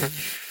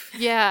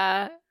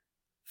 Yeah.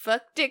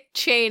 Fuck Dick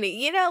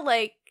Cheney.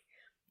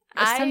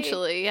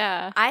 Essentially,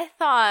 yeah. I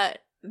thought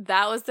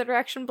that was the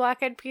direction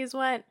Black Eyed Peas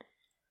went,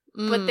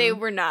 but they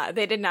were not.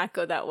 They did not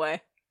go that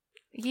way.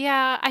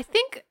 Yeah, I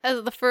think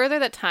as the further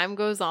that time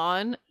goes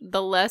on,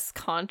 the less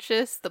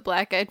conscious the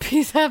Black Eyed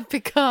Peas have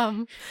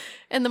become,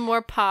 and the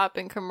more pop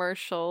and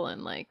commercial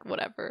and like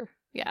whatever.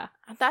 Yeah.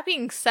 That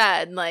being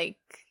said,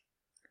 like,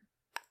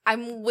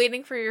 I'm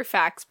waiting for your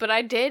facts, but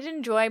I did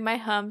enjoy My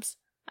Humps.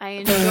 I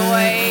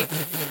enjoy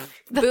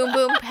Boom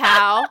Boom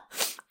Pow.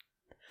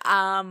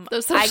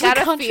 I got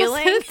a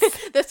feeling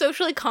the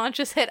socially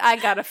conscious hit. I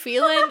got a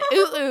feeling,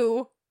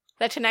 ooh,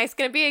 that tonight's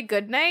gonna be a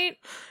good night.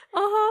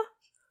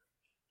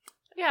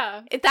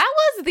 Yeah, that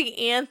was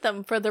the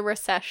anthem for the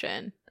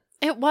recession.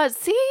 It was.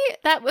 See,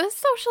 that was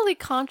socially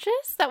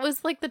conscious. That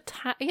was like the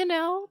time.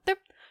 They're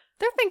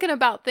thinking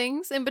about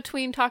things in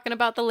between talking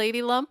about the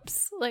lady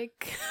lumps.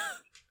 Like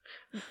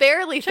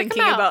barely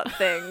thinking about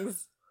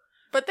things.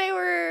 But they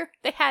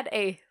had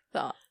a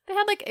thought. They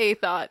had like a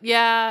thought.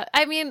 Yeah.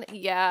 I mean,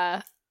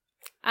 yeah.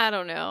 I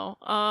don't know.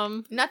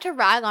 Not to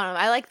rag on them.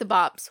 I like the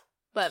bops.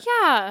 But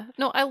yeah.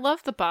 No, I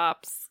love the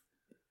bops.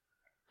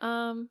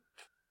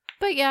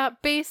 But yeah,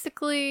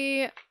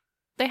 basically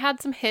they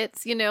had some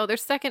hits, their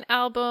second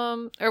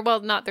album, or well,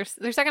 not their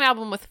second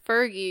album with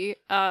Fergie,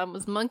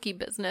 was Monkey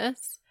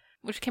Business,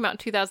 which came out in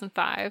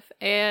 2005,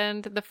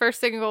 and the first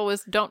single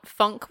was Don't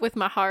Funk With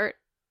My Heart,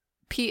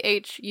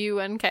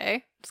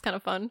 PHUNK. It's kind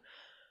of fun.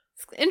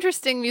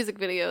 Interesting music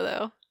video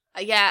though.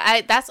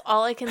 Yeah, that's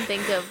all I can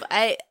think of.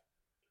 I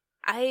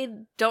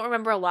don't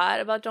remember a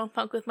lot about Don't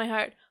Funk With My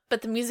Heart,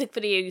 but the music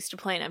video used to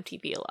play on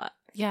MTV a lot.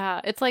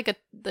 Yeah, it's like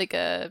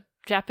a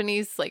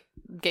Japanese like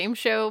game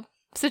show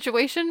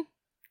situation.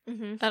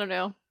 I don't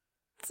know.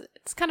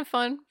 It's kind of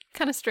fun,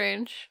 kind of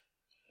strange.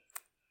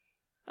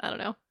 I don't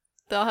know.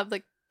 They all have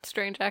like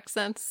strange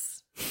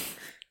accents.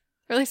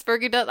 Or at least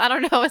Fergie does. I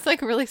don't know. It's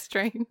like really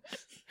strange.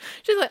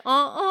 She's like,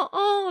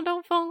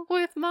 don't funk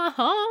with my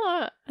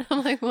heart.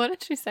 I'm like, what is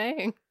she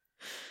saying?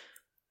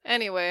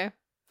 Anyway,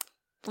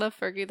 love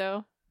Fergie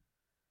though.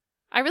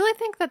 I really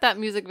think that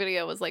music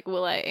video was like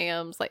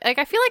will.i.am's. Like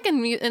I feel like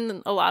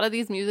in a lot of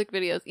these music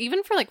videos,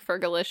 even for like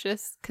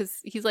Fergalicious, because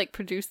he's like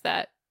produced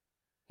that,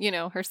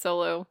 her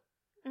solo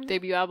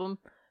debut album.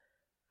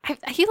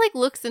 He like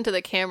looks into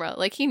the camera,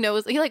 like he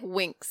knows. He like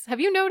winks. Have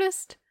you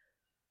noticed?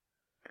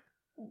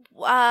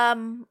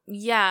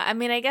 Yeah, I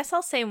mean, I guess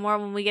I'll say more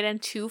when we get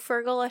into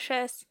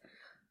Fergalicious,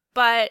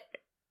 but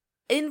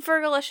in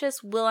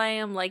Fergalicious,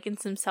 will.i.am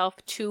likens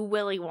himself to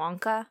Willy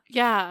Wonka.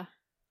 Yeah.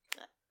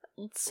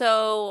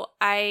 So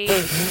I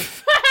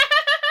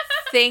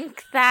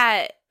think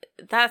that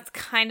that's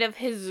kind of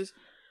his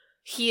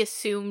he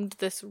assumed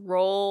this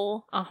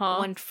role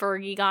when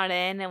Fergie got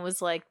in and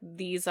was like,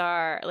 these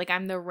are, like,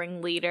 I'm the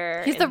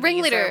ringleader. He's the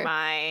ringleader.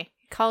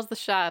 He calls the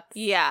shots.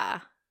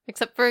 Yeah.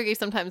 Except Fergie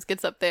sometimes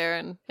gets up there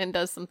and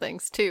does some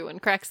things too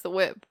and cracks the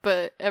whip.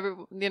 But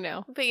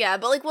But yeah,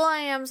 but like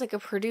Will.i.am's like a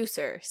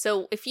producer.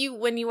 So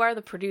when you are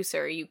the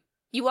producer,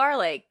 you are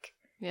like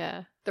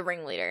the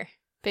ringleader.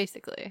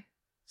 Basically.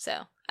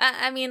 So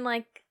I mean,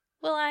 like,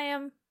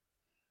 Will.i.am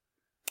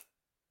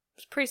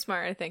is pretty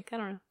smart, I think. I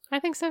don't know. I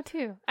think so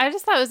too. I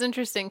just thought it was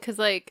interesting because,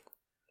 like,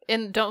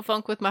 in Don't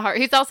Funk With My Heart,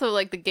 he's also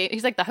like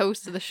he's like the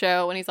host of the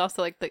show, and he's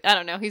also like I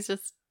don't know, he's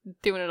just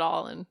doing it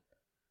all and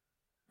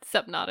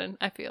except nodding,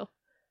 I feel.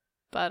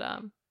 But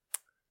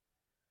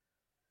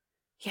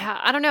yeah,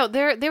 I don't know.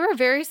 They were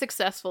very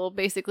successful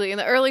basically in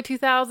the early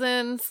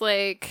 2000s.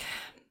 Like,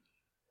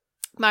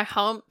 My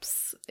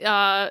Humps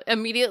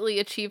immediately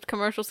achieved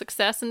commercial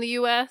success in the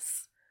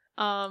US.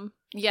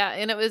 Yeah,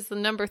 and it was the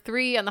number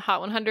 3 on the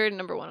Hot 100,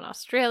 number 1 in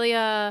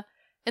Australia.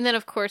 And then,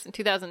 of course, in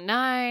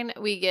 2009,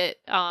 we get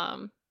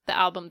the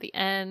album The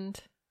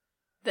End.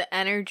 The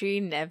energy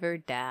never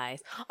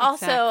dies.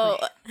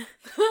 Exactly.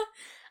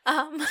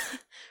 Also,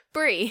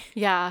 Brie.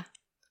 Yeah.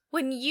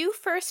 When you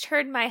first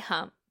heard My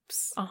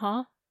Humps,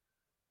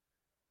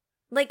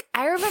 like,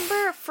 I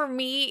remember for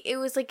me, it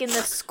was like in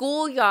the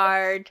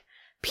schoolyard,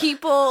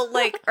 people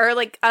like, or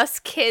like us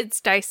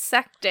kids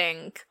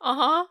dissecting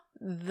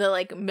the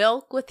like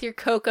milk with your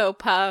Cocoa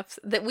Puffs,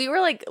 that we were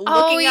like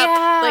looking up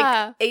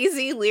like AZ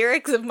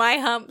lyrics of My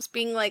Humps,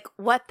 being like,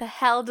 what the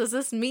hell does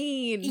this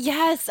mean?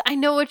 Yes, I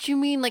know what you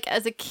mean. Like,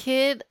 as a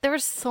kid, there were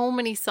so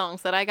many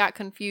songs that I got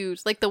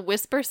confused. Like the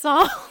Whisper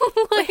song.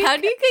 Like, how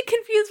do you get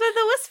confused by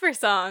the Whisper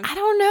song? I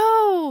don't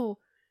know.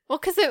 Well,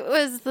 because it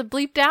was the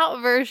bleeped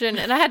out version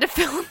and I had to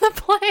fill in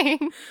the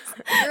blanks.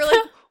 You're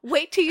like,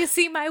 wait till you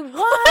see my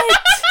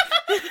what?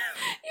 Yeah,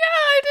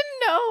 I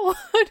didn't know.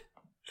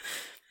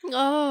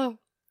 Oh,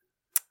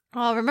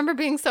 I remember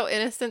being so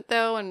innocent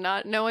though, and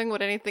not knowing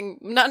what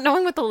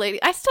the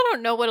lady. I still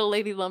don't know what a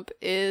lady lump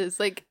is.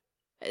 Like,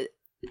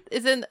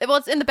 it's in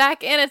the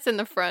back and it's in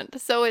the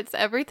front, so it's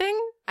everything.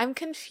 I'm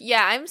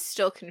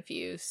still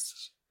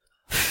confused.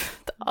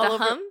 The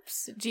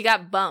humps? You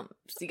got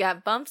bumps. You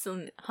got bumps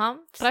and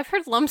humps. But I've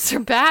heard lumps are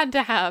bad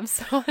to have,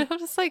 so I'm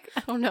just like,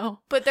 I don't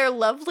know. But they're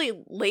lovely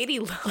lady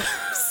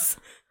lumps.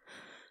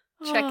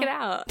 Check it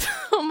out.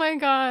 Oh my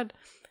god.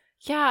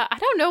 Yeah, I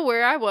don't know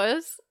where I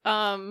was.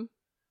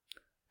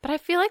 But I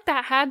feel like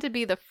that had to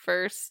be the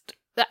first.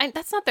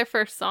 That's not their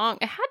first song.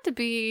 It had to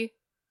be.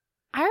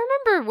 I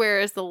remember Where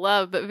Is the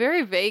Love, but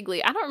very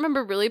vaguely. I don't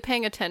remember really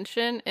paying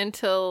attention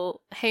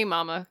until Hey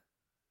Mama,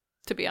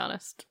 to be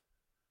honest.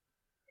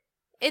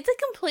 It's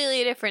a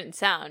completely different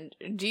sound.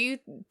 Do you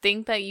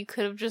think that you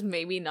could have just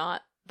maybe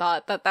not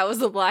thought that was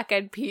the Black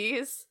Eyed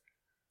Peas?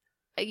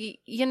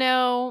 You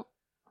know,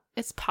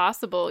 it's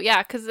possible.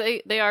 Yeah, because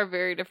they are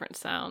very different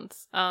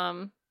sounds.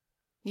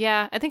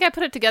 Yeah, I think I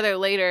put it together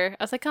later.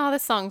 I was like, oh,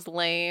 this song's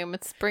lame.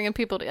 It's bringing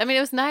people to... I mean,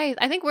 it was nice.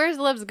 I think Where's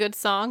the Love's a good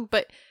song,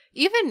 but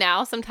even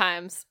now,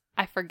 sometimes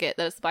I forget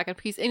that it's the Black Eyed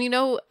Peas. And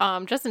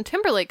Justin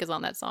Timberlake is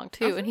on that song,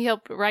 too, and he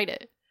helped write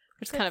it,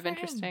 which is kind of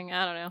interesting.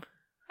 I don't know.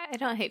 I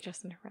don't hate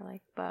Justin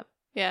Timberlake, but...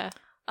 Yeah.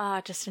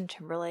 Justin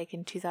Timberlake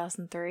in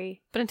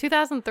 2003. But in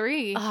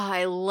 2003...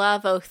 I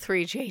love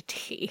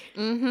 03JT.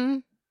 Mm-hmm.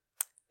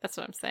 That's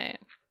what I'm saying.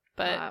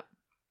 But,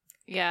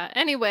 yeah,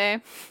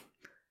 anyway...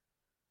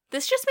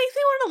 This just makes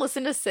me want to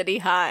listen to City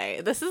High.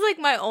 This is like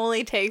my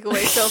only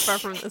takeaway so far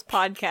from this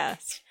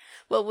podcast.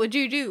 What would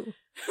you do?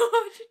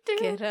 What would you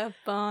do? Get up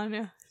on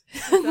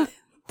it.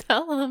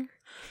 Tell them.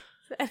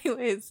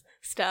 Anyways,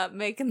 stop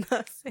making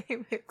the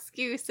same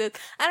excuses.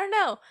 I don't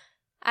know.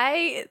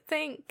 I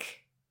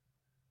think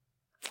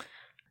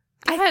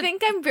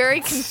I'm very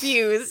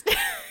confused.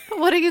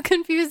 What are you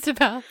confused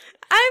about?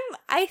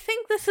 I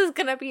think this is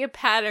going to be a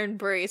pattern,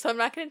 Brie, so I'm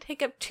not going to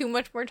take up too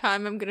much more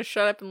time. I'm going to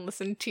shut up and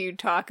listen to you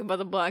talk about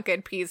the Black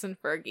Eyed Peas and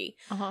Fergie.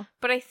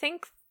 But I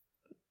think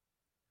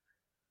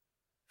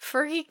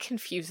Fergie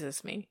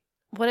confuses me.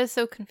 What is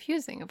so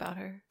confusing about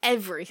her?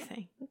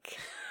 Everything.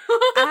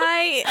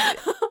 I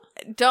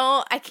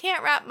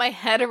can't wrap my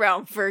head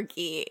around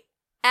Fergie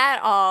at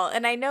all.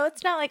 And I know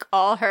it's not like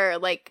all her,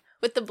 like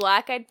with the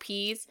Black Eyed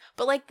Peas,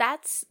 but like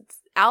that's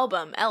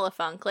album,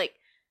 Elefunk, like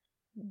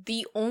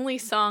the only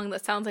song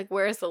that sounds like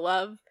Where's the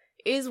Love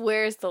is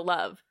Where's the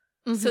Love.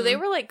 Mm-hmm. So they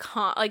were like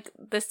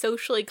the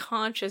socially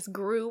conscious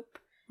group,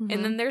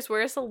 and then there's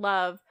Where's the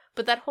Love,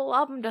 but that whole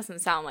album doesn't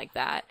sound like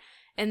that.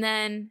 And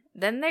then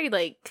they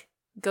like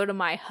go to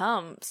My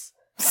Humps.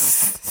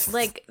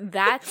 Like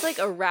that's like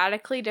a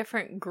radically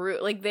different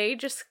group. Like they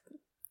just,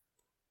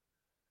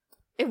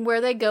 and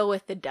where they go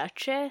with the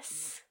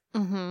Duchess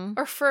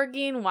or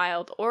Fergie and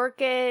Wild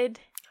Orchid.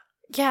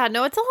 Yeah,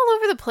 no, it's all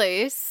over the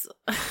place.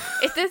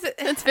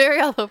 It's very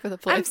all over the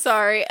place. I'm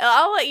sorry.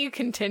 I'll let you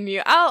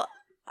continue. I'll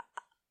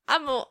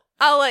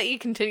let you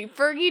continue.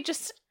 Fergie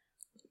just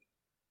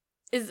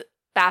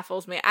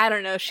baffles me. I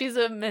don't know. She's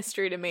a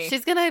mystery to me.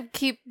 She's gonna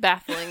keep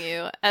baffling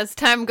you as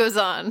time goes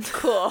on.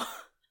 Cool.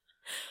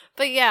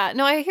 But yeah,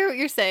 no, I hear what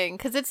you're saying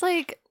because it's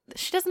like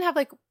she doesn't have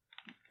like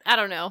I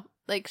don't know,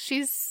 like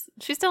she's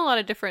done a lot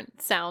of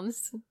different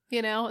sounds,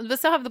 but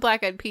still have the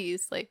Black Eyed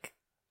Peas. Like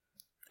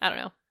I don't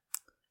know.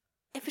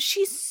 If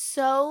she's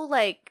so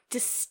like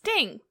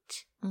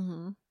distinct,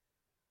 Mm-hmm.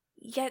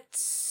 yet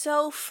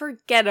so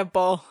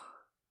forgettable.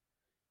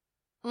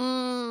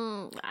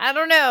 I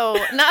don't know,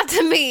 not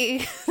to me.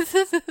 Or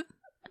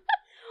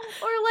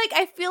like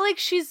I feel like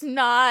she's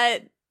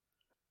not.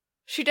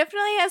 She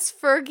definitely has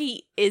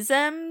Fergie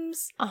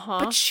isms,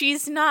 but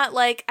she's not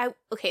like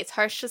okay, it's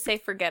harsh to say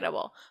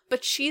forgettable,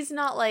 but she's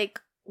not like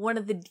one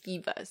of the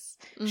divas.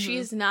 Mm-hmm.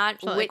 She's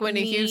not Whitney, like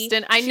Whitney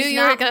Houston. I knew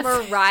you were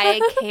gonna Mariah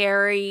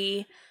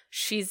Carey.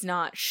 She's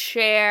not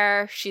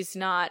Cher. She's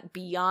not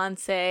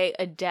Beyonce,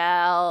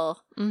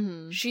 Adele.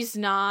 Mm-hmm. She's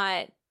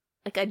not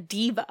like a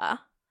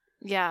diva.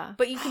 Yeah,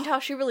 but you can tell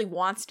she really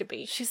wants to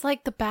be. She's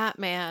like the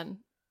Batman,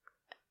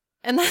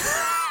 and then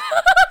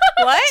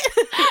what?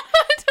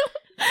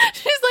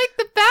 She's like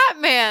the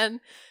Batman.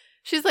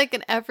 She's like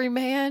an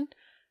everyman,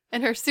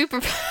 and her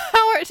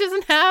superpower, she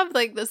doesn't have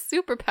like the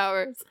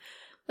superpowers.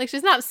 Like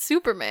she's not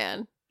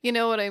Superman. You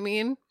know what I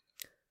mean?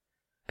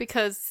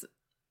 Because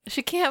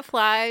she can't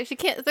fly. She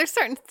can't. There's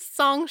certain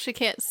songs she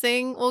can't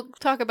sing. We'll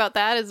talk about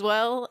that as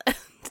well.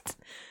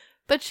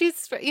 But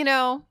she's,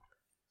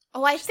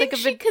 Oh, I think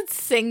she could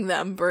sing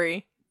them,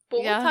 Brie.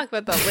 But we'll talk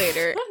about that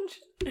later.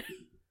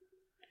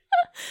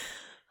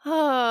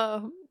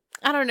 Oh.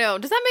 I don't know.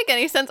 Does that make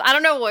any sense? I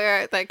don't know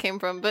where that came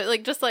from, but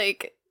like, just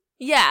like,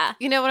 yeah.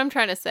 You know what I'm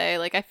trying to say?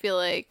 Like, I feel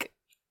like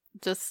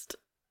just,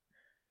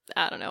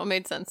 I don't know. It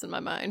made sense in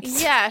my mind.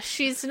 Yeah,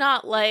 she's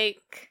not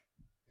like.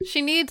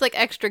 She needs like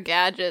extra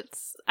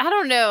gadgets. I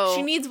don't know.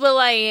 She needs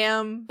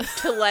will.i.am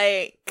to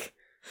like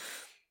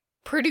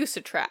produce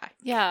a track.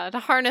 Yeah, to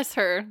harness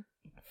her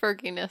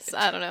Fergie-ness.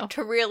 I don't know.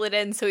 To reel it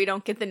in so we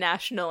don't get the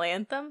national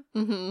anthem.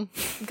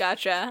 Mm-hmm.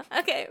 Gotcha.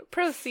 Okay,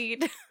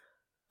 proceed.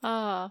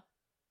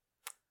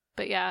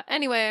 But yeah,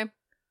 anyway,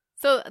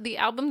 so the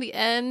album The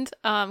End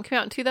came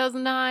out in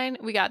 2009.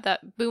 We got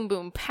that Boom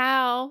Boom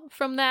Pow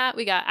from that.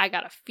 We got I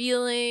Got a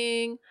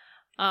Feeling,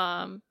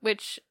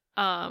 which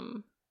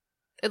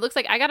it looks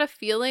like I Got a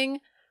Feeling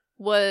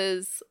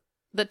was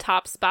the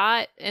top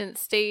spot and it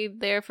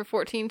stayed there for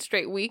 14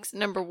 straight weeks,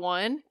 number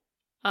 1.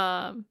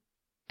 And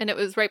it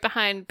was right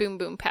behind Boom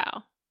Boom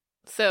Pow.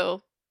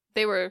 So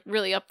they were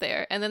really up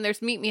there. And then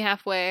there's Meet Me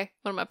Halfway,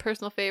 one of my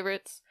personal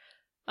favorites.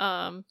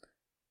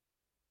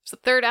 It's the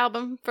third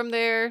album from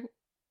there.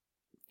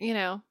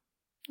 It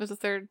was the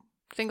third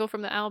single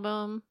from the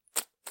album.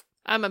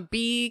 I'm a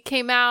Bee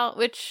came out,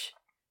 which,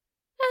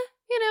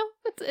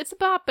 it's a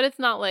bop, but it's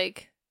not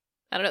like,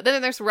 I don't know. Then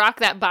there's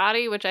Rock That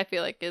Body, which I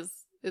feel like is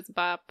a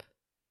bop.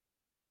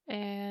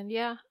 And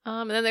yeah,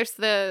 and then there's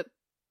I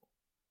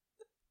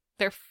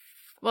don't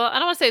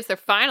want to say it's their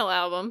final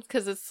album,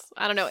 because it's,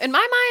 I don't know. In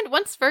my mind,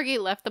 once Fergie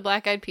left the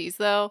Black Eyed Peas,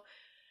 though,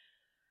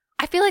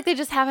 I feel like they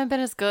just haven't been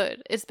as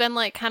good. It's been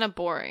like kind of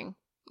boring.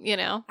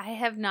 I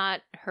have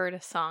not heard a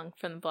song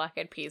from the Black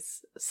Eyed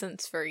Peas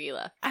since Fergie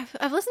left.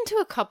 I've listened to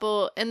a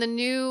couple, and the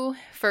new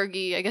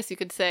Fergie, I guess you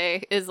could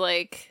say, is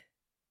like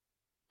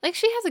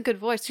she has a good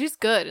voice. She's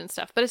good and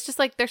stuff, but it's just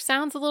like their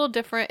sound's a little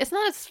different. It's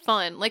not as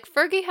fun. Like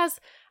Fergie has,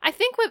 I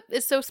think what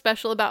is so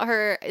special about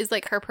her is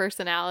like her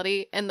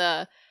personality and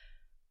the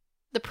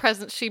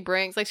presence she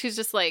brings. Like she's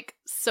just like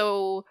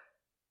so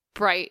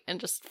bright and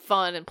just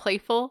fun and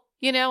playful,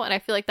 and I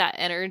feel like that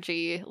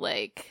energy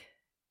like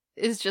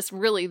is just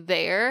really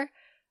there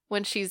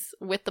when she's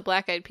with the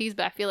Black Eyed Peas,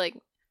 but I feel like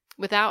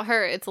without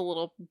her it's a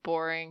little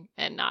boring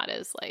and not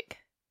as like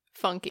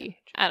funky.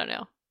 I don't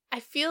know. I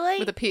feel like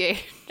with a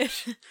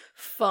PH.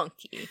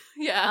 Funky.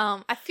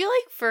 Yeah. I feel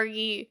like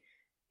Fergie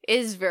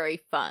is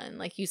very fun.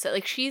 Like you said,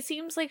 like she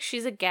seems like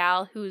she's a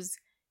gal who's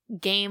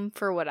game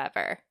for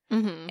whatever.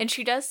 Mm-hmm. And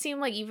she does seem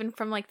like even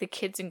from like the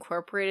Kids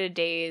Incorporated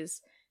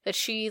days that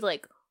she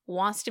like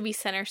wants to be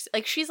center.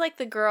 Like she's like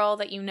the girl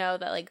that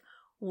that like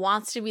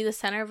wants to be the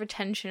center of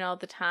attention all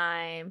the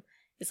time,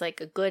 is like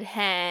a good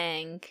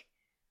hang,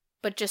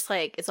 but just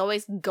like is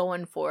always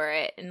going for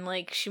it. And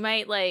like she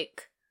might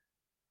like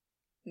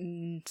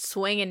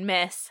swing and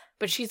miss,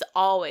 but she's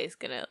always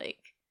gonna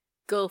like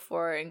go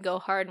for it and go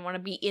hard and want to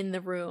be in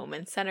the room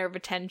and center of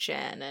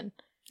attention and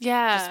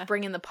just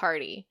bring in the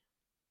party.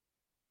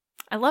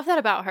 I love that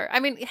about her. I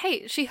mean,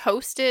 hey, she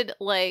hosted,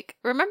 like,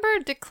 remember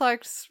Dick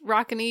Clark's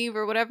Rockin' Eve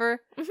or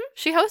whatever? Mm-hmm.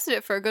 She hosted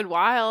it for a good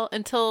while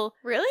until...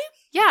 Really?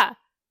 Yeah.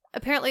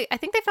 Apparently, I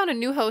think they found a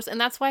new host, and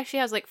that's why she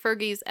has, like,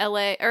 Fergie's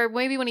LA, or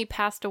maybe when he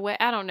passed away,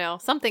 I don't know.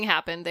 Something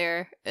happened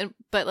there.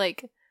 But,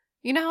 like,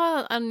 you know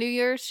how on New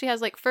Year's she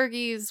has, like,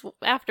 Fergie's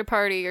after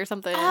party or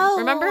something? Oh,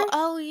 remember?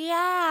 Oh,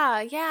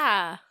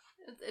 yeah.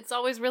 It's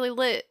always really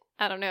lit.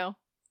 I don't know.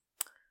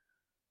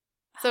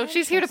 So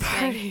she's here to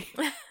party.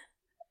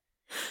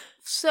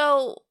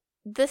 So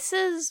this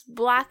is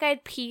Black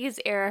Eyed Peas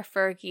era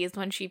Fergie is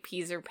when she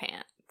pees her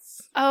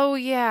pants. Oh,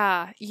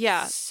 yeah.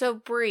 Yeah. So,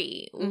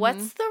 Brie,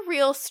 what's the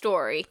real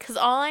story? Because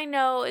all I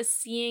know is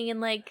seeing in,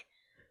 like,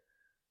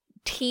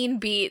 Teen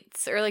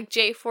Beats or, like,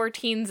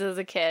 J14s as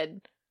a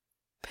kid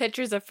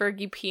pictures of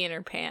Fergie peeing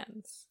her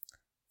pants.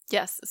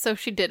 Yes, so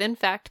she did in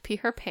fact pee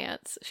her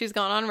pants. She's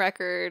gone on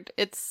record.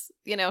 It's,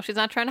 she's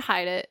not trying to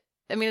hide it.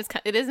 I mean,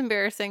 it is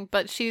embarrassing,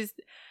 but she's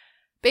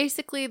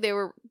basically, they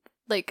were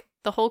like,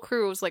 the whole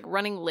crew was like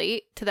running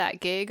late to that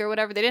gig or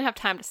whatever. They didn't have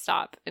time to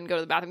stop and go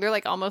to the bathroom. They were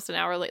like almost an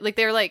hour late. Like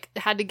they were like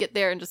had to get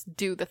there and just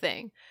do the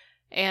thing.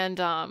 And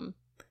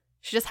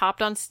she just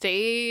hopped on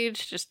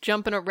stage, just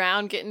jumping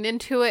around, getting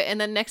into it,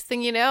 and then next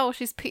thing you know,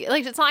 she's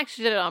like, it's not like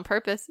she did it on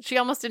purpose. She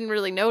almost didn't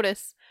really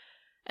notice.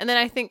 And then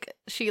I think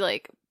she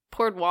like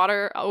poured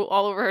water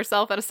all over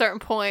herself at a certain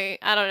point.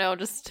 I don't know,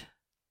 just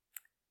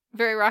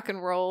very rock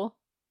and roll.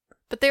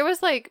 But there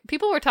was like,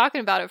 people were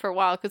talking about it for a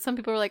while because some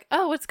people were like,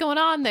 oh, what's going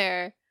on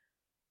there?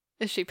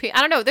 Is she peeing?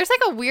 I don't know. There's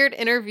like a weird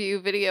interview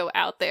video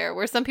out there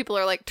where some people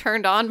are like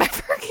turned on by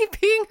Fergie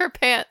peeing her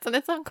pants and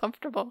it's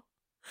uncomfortable.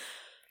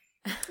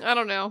 I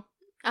don't know.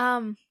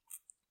 I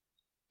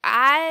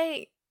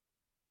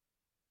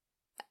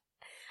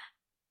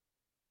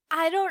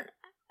don't,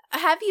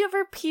 have you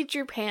ever peed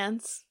your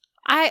pants?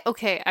 I've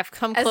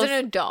come close. As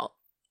an adult.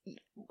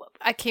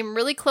 I came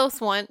really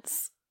close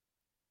once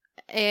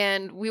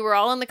and we were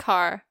all in the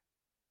car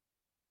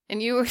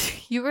and you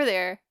were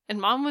there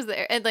and Mom was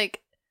there and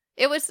like,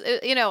 it was,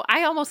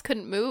 I almost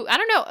couldn't move. I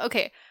don't know.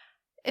 Okay.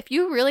 If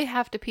you really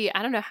have to pee,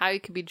 I don't know how you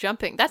could be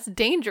jumping. That's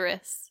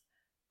dangerous.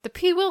 The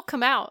pee will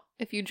come out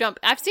if you jump.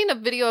 I've seen a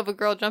video of a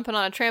girl jumping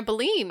on a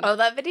trampoline. Oh,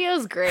 that video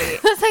is great.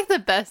 That's like the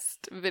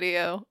best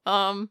video.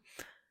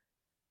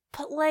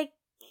 But like,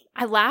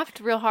 I laughed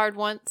real hard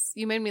once.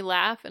 You made me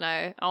laugh and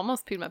I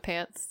almost peed my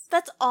pants.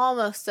 That's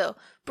almost so.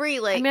 Brie,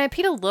 like, I mean, I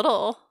peed a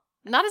little.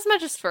 Not as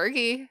much as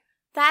Fergie.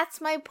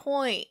 That's my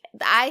point.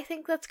 I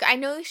think I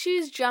know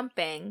she's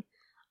jumping,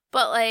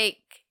 but like,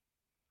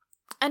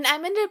 and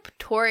I'm a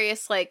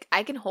notorious, like,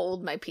 I can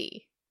hold my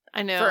pee.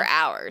 I know. For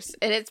hours.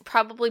 And it's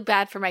probably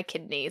bad for my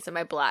kidneys and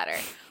my bladder.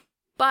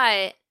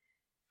 But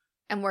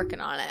I'm working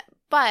on it.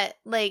 But,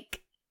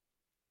 like,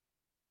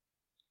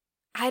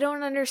 I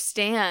don't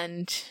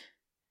understand.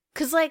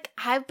 Because, like,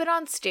 I've been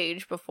on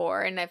stage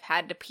before and I've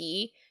had to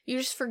pee. You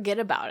just forget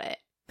about it.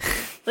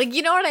 Like,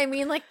 you know what I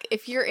mean? Like,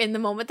 if you're in the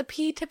moment, the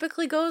pee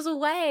typically goes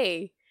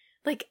away.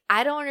 Like,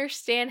 I don't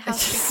understand how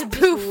she could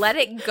just let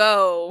it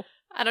go.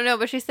 I don't know,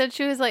 but she said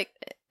she was, like,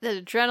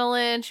 the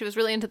adrenaline. She was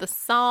really into the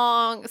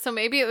song. So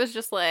maybe it was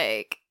just,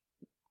 like,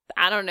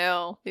 I don't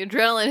know. The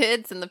adrenaline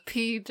hits and the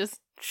pee just...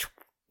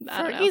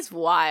 Fergie's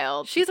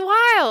wild. She's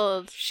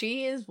wild.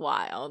 She is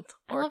wild.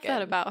 I love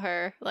that about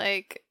her.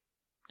 Like,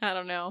 I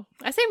don't know.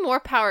 I say more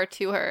power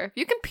to her. If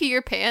you can pee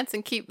your pants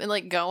and keep,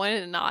 like, going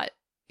and not...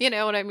 You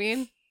know what I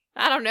mean?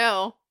 I don't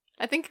know.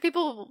 I think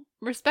people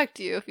respect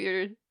you if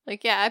you're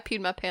like, yeah, I peed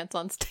my pants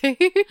on stage.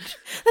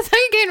 That's how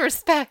you gain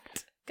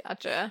respect.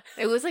 Gotcha.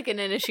 It was like an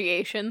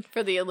initiation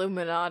for the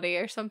Illuminati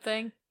or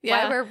something.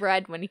 Yeah. Why wear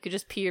red when you could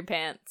just pee your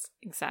pants?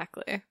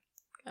 Exactly.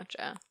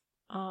 Gotcha.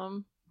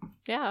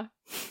 Yeah.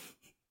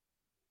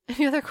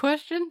 Any other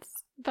questions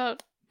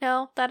about?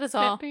 No, that is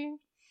all. Yeah,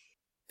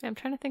 I'm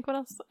trying to think what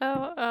else.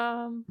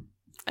 I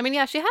mean,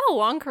 yeah, she had a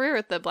long career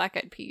with the Black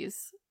Eyed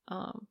Peas.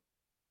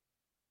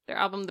 Their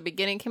album The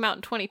Beginning came out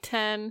in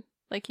 2010,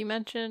 like you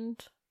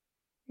mentioned.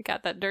 We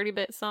got that Dirty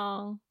Bit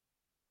song.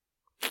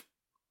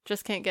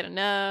 Just Can't Get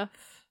Enough.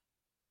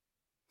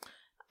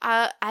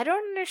 I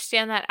don't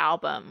understand that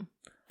album.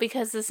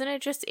 Because isn't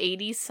it just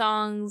 80s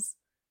songs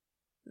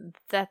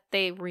that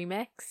they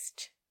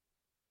remixed?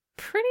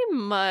 Pretty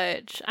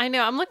much. I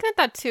know. I'm looking at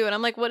that too, and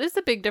I'm like, what is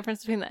the big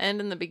difference between the end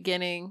and the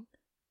beginning?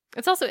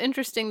 It's also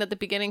interesting that the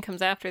beginning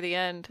comes after the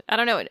end. I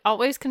don't know. It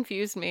always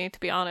confused me, to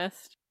be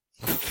honest.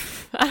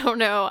 I don't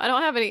know. I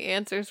don't have any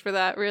answers for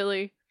that,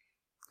 really.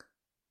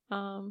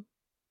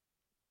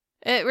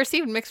 It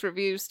received mixed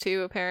reviews,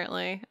 too,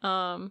 apparently.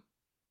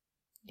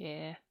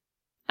 Yeah.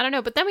 I don't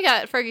know. But then we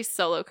got Fergie's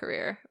solo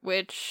career,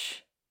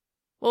 which,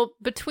 well,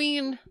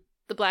 between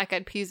the Black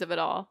Eyed Peas of it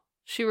all,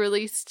 she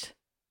released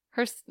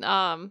her,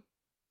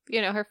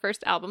 her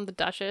first album, The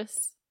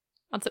Duchess,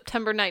 on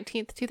September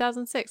 19th,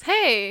 2006.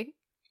 Hey!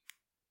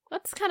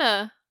 That's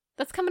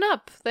coming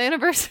up. The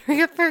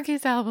anniversary of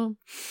Fergie's album.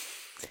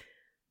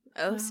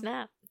 Oh,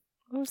 snap.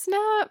 Oh,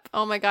 snap.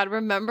 Oh, my God.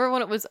 Remember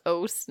when it was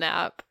Oh,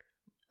 snap?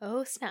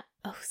 Oh, snap.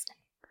 Oh, snap.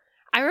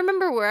 I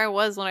remember where I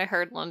was when I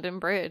heard London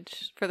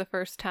Bridge for the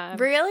first time.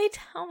 Really?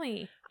 Tell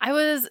me. I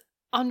was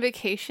on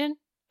vacation.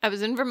 I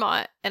was in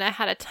Vermont, and I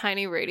had a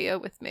tiny radio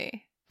with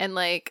me. And,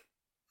 like,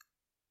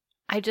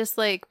 I just,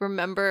 like,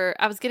 remember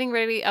I was getting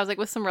ready. I was, like,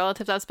 with some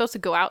relatives. I was supposed to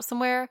go out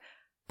somewhere,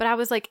 but I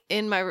was, like,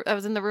 I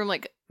was in the room,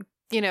 like,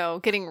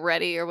 getting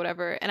ready or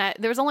whatever. And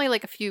there was only,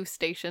 like, a few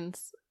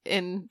stations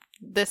in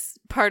this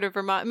part of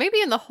Vermont, maybe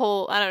in the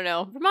whole, I don't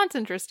know. Vermont's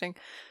interesting,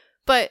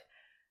 but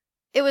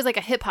it was like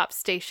a hip hop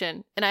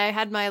station, and I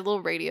had my little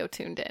radio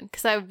tuned in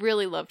because I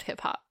really loved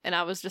hip hop, and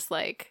I was just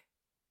like,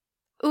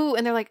 ooh,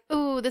 and they're like,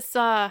 ooh, this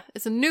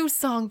is a new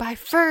song by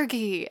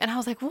Fergie, and I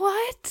was like,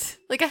 what?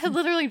 Like I had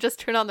literally just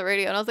turned on the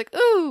radio, and I was like,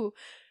 ooh,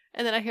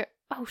 and then I hear,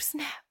 oh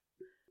snap,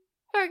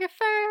 Fergie.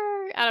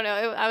 I don't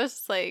know, I was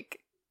just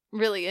like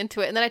really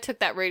into it. And then I took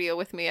that radio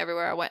with me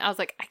everywhere I went. I was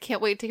like, I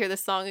can't wait to hear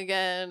this song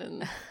again.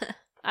 And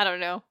I don't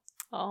know.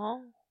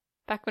 Oh.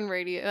 Back when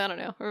I don't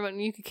know, or when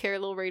you could carry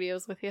little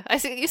radios with you. I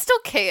see you still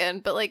can,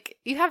 but like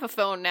you have a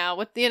phone now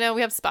with, we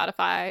have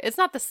Spotify. It's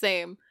not the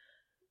same.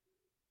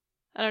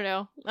 I don't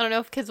know. I don't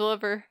know if kids will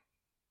ever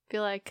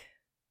feel like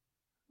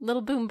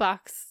little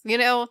boombox.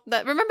 Remember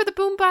the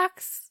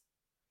boombox?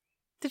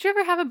 Did you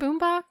ever have a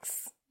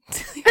boombox?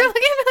 You're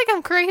looking at me like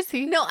I'm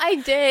crazy. No, I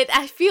did.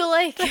 I feel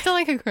like I feel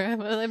like a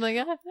grandma. I'm like,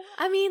 ah.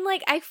 I mean,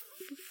 like, I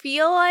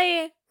feel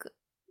like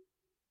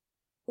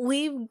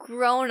we've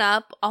grown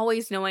up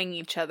always knowing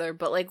each other,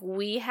 but, like,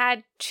 we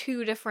had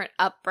two different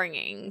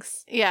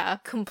upbringings. Yeah.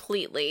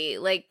 Completely.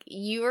 Like,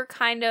 you were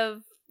kind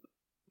of,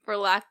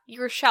 you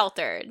were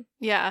sheltered.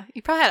 Yeah.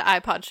 You probably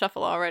had iPod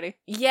Shuffle already.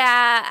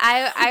 Yeah,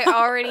 I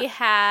already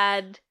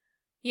had,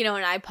 an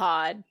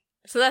iPod.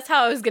 So that's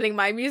how I was getting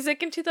my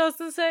music in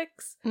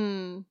 2006.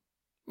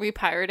 Were you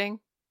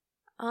pirating?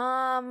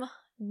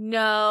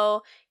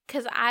 No.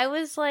 Because I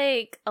was,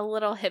 like, a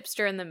little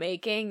hipster in the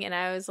making, and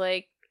I was,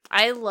 like,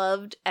 I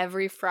loved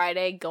every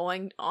Friday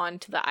going on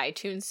to the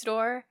iTunes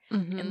store,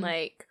 and,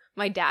 like,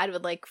 my dad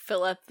would, like,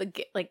 fill up the,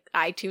 like,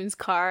 iTunes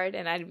card,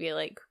 and I'd be,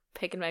 like,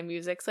 picking my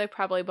music. So I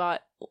probably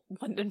bought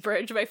London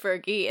Bridge by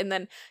Fergie, and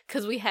then,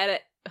 because we had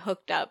it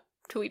hooked up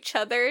to each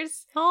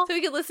other's, so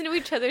we could listen to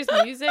each other's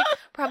music,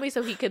 probably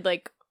so he could,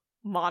 like,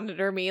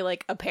 monitor me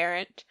like a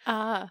parent.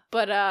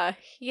 But I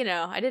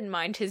didn't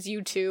mind his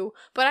U2,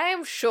 but I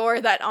am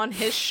sure that on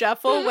his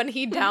shuffle when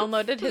he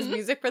downloaded his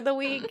music for the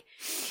week,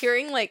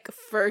 hearing like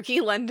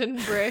Fergie London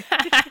Bridge,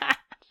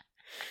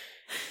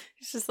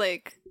 it's just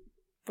like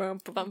bum,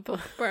 bum,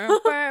 bum, bum,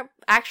 bum.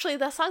 Actually,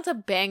 that song's a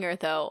banger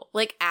though.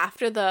 Like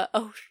after the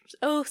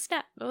oh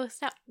snap,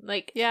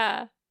 like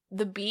yeah,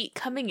 the beat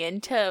coming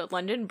into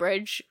London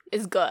Bridge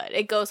is good.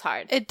 It goes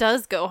hard. It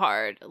does go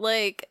hard.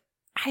 Like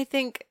I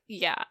think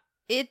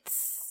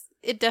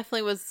it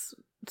definitely was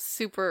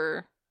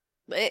super.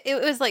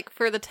 It was like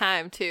for the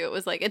time too. It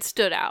was like it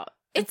stood out.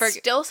 It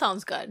still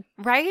sounds good,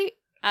 right?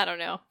 I don't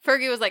know.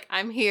 Fergie was like,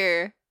 "I'm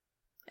here,"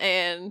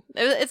 and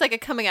it's like a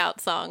coming out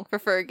song for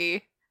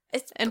Fergie.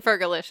 And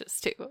Fergalicious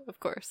too,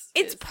 of course.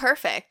 It's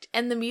perfect.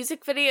 And the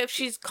music video,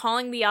 she's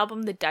calling the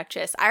album The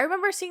Duchess. I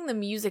remember seeing the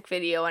music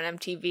video on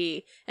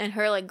MTV and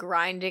her like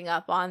grinding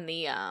up on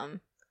the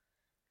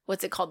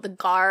what's it called? The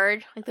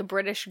Guard, like the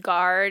British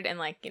Guard, and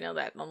like,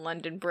 that on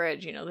London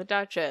Bridge, the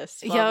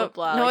Duchess, blah, blah,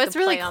 blah. No, like, it's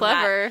really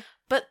clever.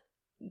 But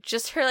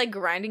just her like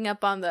grinding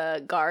up on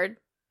the Guard,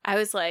 I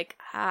was like,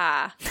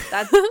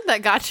 that's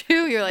that got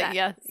you? You're like,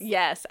 yes.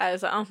 Yes. I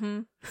was like,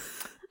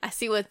 I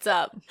see what's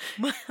up.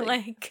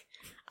 Like,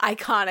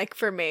 iconic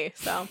for me.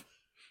 So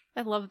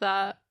I love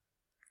that.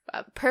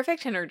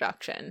 Perfect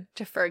introduction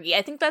to Fergie.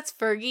 I think that's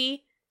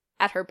Fergie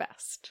at her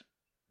best.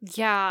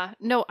 Yeah.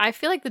 No, I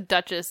feel like the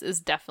Duchess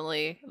is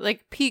definitely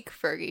like peak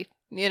Fergie,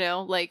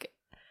 like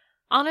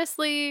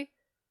honestly,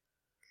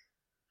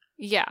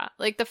 yeah,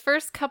 like the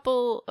first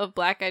couple of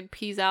Black Eyed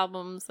Peas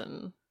albums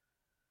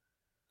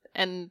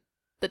and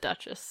the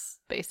Duchess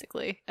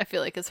basically, I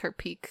feel like is her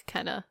peak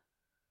kind of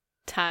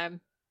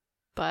time.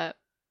 But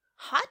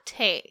hot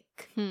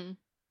take.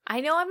 I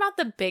know I'm not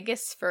the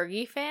biggest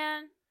Fergie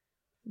fan,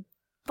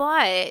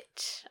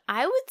 but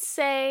I would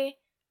say,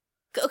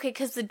 okay,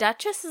 because the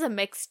Duchess is a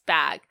mixed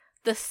bag.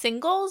 The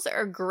singles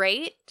are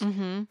great.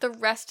 The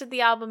rest of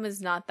the album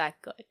is not that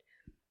good.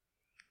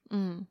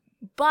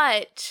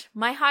 But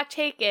my hot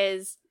take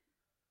is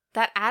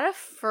that out of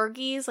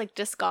Fergie's like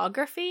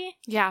discography,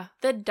 yeah,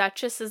 the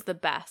Duchess is the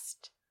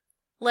best.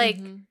 Like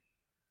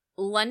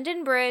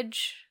London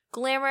Bridge,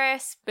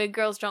 Glamorous, Big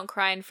Girls Don't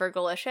Cry, and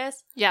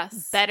Fergalicious.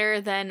 Yes. Better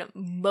than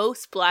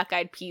most Black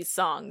Eyed Peas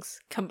songs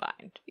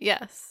combined.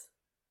 Yes.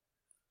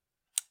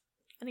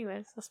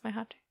 Anyways, that's my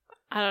hot take.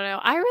 I don't know.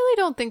 I really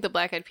don't think the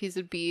Black Eyed Peas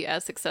would be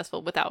as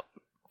successful without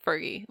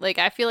Fergie. Like,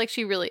 I feel like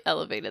she really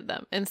elevated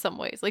them in some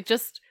ways. Like,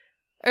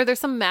 there's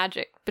some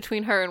magic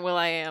between her and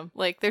will.i.am.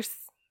 Like, there's,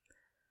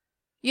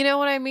 you know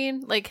what I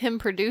mean? Like, him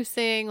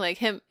producing,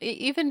 like,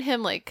 even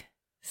him, like,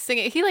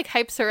 singing. He, like,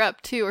 hypes her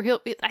up, too. Or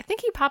I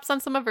think he pops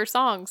on some of her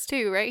songs,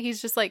 too, right?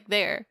 He's just, like,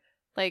 there.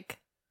 Like,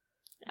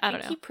 I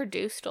don't know. He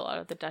produced a lot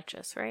of the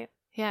Duchess, right?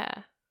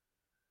 Yeah.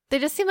 They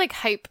just seem like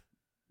hype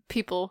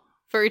people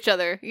for each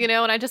other, and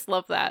I just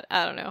love that.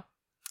 I don't know.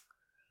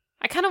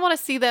 I kind of want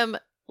to see them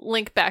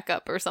link back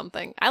up or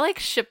something. I like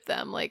ship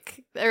them,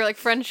 or like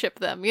friendship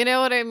them. You know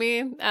what I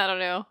mean? I don't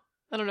know.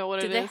 I don't know what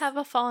it is. Did they have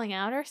a falling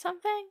out or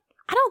something?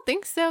 I don't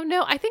think so.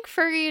 No, I think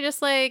Fergie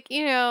just like,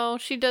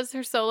 she does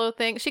her solo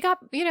thing. She got,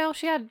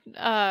 she had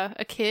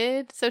a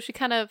kid, so she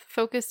kind of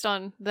focused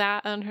on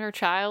that, on her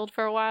child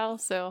for a while.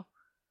 So,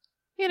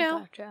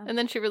 Gotcha. And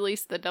then she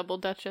released the Double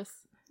Duchess.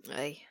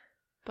 Aye.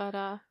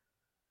 But,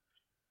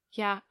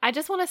 yeah, I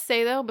just want to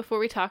say, though, before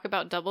we talk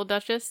about Double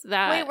Duchess,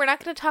 that... Wait, we're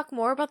not going to talk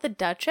more about the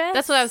Duchess?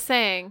 That's what I was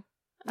saying.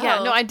 Yeah,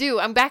 Oh. no, I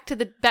do. I'm back to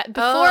the...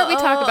 before we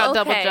talk about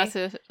Double okay.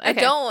 Duchess... Okay. I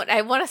don't.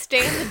 I want to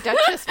stay in the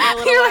Duchess for a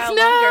little You're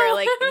while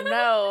like, no.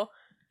 longer.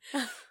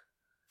 Like,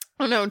 no.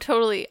 Oh, no,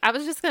 totally. I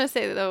was just going to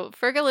say, though,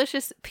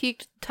 Fergalicious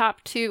peaked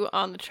top 2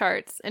 on the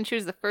charts, and she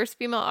was the first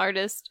female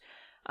artist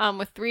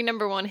with 3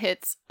 #1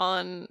 hits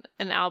on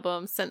an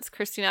album since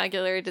Christina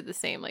Aguilera did the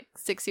same, like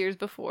 6 years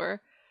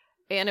before.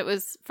 And it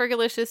was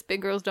Fergalicious,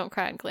 Big Girls Don't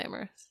Cry, and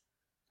Glamorous.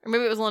 Or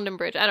maybe it was London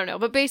Bridge. I don't know.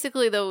 But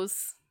basically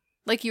those,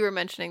 like you were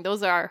mentioning,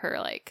 those are her,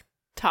 like,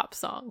 top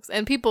songs.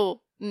 And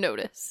people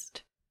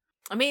noticed.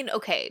 I mean,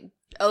 okay,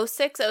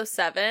 06,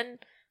 07,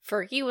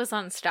 Fergie was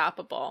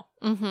unstoppable.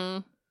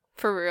 Mm-hmm.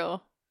 For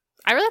real.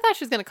 I really thought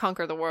she was going to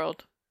conquer the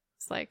world.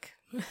 It's like,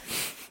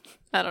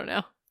 I don't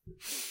know.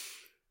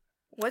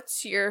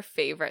 What's your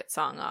favorite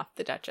song off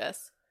The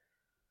Duchess?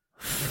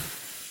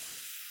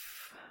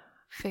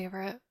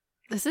 Favorite?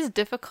 This is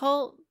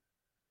difficult.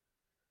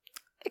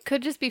 It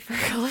could just be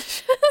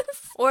Fergalicious.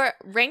 Or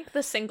rank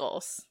the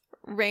singles.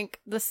 Rank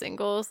the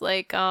singles,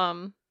 like,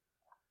 from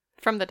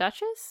The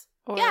Duchess?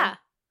 Or... Yeah.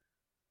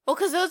 Well,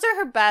 because those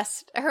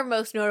are her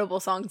most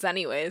notable songs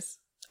anyways.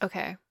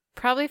 Okay.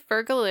 Probably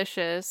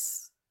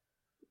Fergalicious.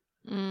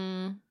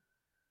 I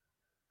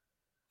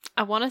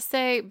want to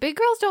say Big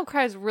Girls Don't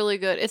Cry is really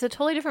good. It's a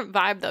totally different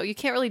vibe, though. You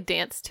can't really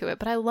dance to it,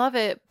 but I love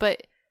it.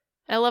 But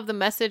I love the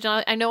message.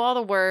 And I know all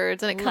the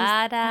words, and it comes.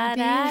 La da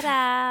da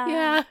da.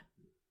 Yeah.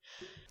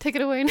 Take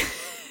it away.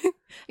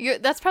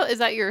 Is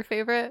that your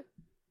favorite?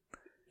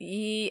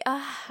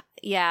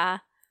 Yeah.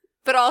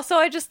 But also,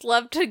 I just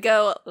love to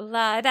go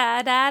la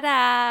da da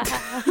da.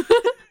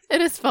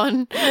 It is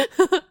fun.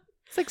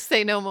 It's like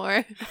Say No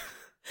More.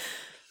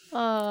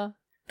 That's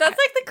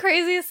like the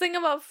craziest thing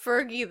about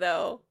Fergie,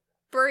 though.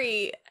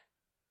 Brie,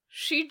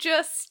 she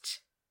just,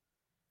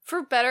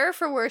 for better or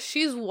for worse,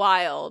 she's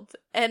wild.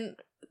 And,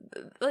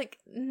 like,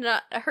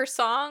 not her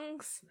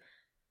songs,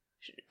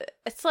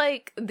 it's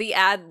like the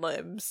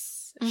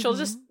ad-libs. Mm-hmm. She'll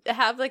just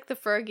have, like, the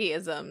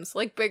Fergie-isms.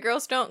 Like, Big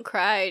Girls Don't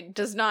Cry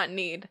does not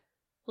need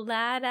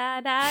la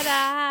da da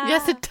da.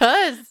 Yes, it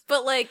does.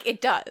 But, like,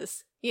 it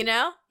does, you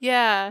know?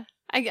 Yeah.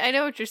 I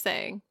know what you're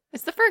saying.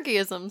 It's the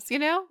Fergie-isms, you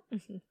know?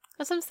 Mm-hmm.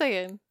 That's what I'm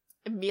saying.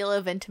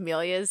 Mila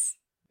Ventimiglia's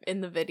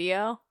in the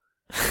video.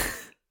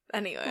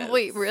 Anyway.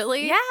 Wait,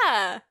 really?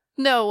 Yeah.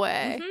 No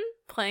way. Mm-hmm.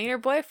 Playing her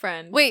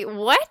boyfriend. Wait,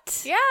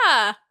 what? Yeah.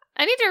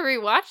 I need to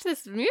rewatch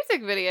this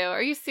music video.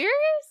 Are you serious?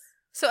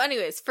 So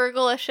anyways,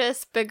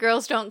 Fergalicious, Big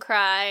Girls Don't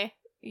Cry.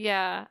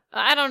 Yeah.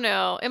 I don't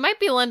know. It might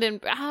be London.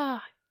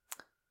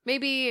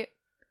 Maybe.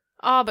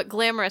 Oh, but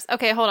Glamorous.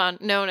 Okay, hold on.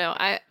 No.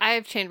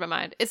 I've changed my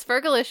mind. It's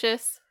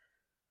Fergalicious,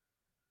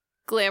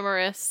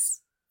 Glamorous,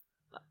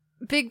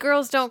 Big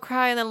Girls Don't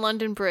Cry, and then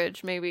London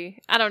Bridge, maybe.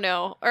 I don't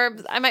know. Or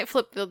I might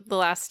flip the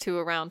last two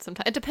around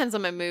sometime. It depends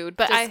on my mood.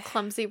 But Does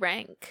Clumsy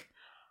rank?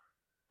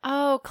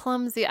 Oh,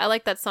 Clumsy. I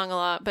like that song a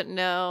lot, but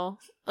no.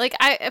 Like,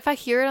 if I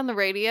hear it on the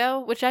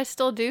radio, which I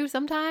still do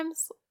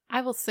sometimes,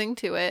 I will sing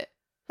to it.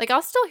 Like,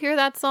 I'll still hear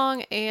that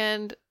song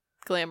and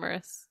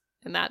Glamorous.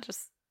 And that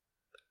just,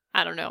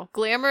 I don't know.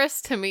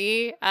 Glamorous to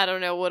me, I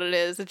don't know what it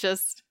is. It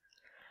just...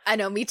 I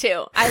know, me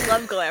too. I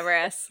love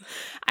Glamorous.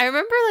 I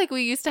remember, like,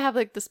 we used to have,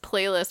 like, this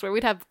playlist where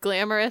we'd have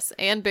Glamorous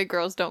and Big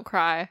Girls Don't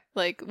Cry.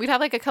 Like, we'd have,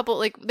 like, a couple,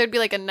 like, there'd be,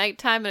 like, a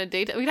nighttime and a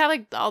daytime. We'd have,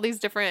 like, all these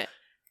different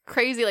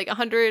crazy, like,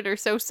 100 or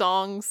so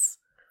songs.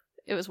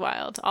 It was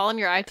wild. All in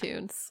your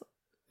iTunes.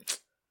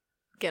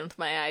 Again with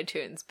my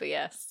iTunes, but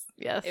yes.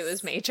 Yes. It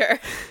was major.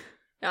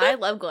 No, I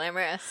love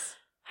Glamorous.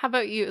 How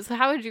about you? So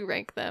how would you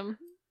rank them?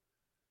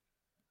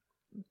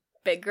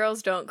 Big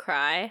Girls Don't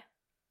Cry.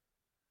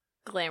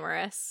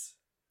 Glamorous.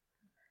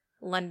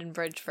 London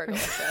Bridge,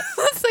 Fergalicious.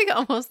 That's like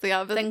almost the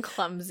opposite. Then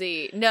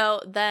Clumsy.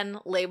 No, then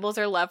Labels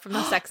Are Love from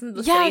the Sex and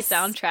the Yes!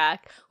 City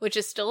soundtrack, which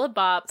is still a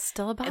bop.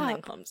 Still a bop. And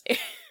then Clumsy.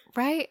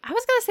 Right? I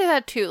was gonna say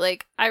that too.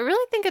 Like, I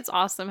really think it's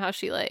awesome how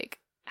she, like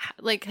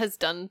has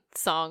done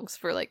songs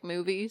for, like,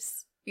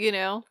 movies, you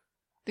know?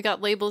 They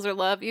got Labels Are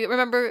Love. You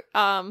remember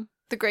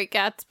The Great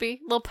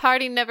Gatsby? Little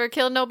Party Never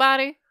Killed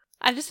Nobody?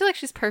 I just feel like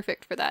she's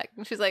perfect for that.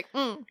 And she's like,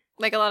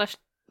 like a lot of...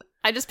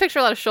 I just picture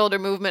a lot of shoulder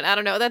movement. I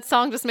don't know. That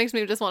song just makes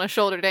me just want to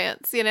shoulder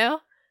dance, you know?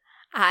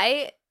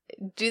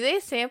 Do they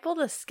sample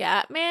the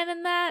Scat Man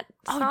in that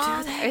song? Oh,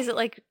 do they? Or is it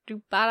like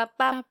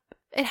do-ba-da-ba?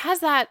 It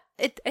has that...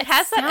 It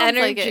has that sounds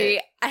like energy.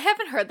 it. I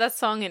haven't heard that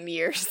song in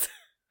years.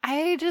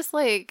 I just,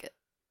 like...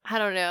 I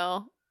don't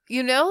know.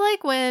 You know,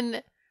 like,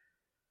 when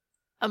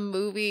a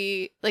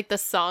movie, like, the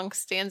song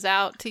stands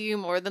out to you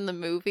more than the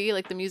movie?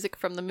 Like, the music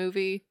from the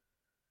movie?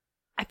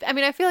 I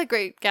mean, I feel like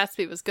Great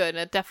Gatsby was good, and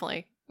it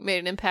definitely made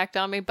an impact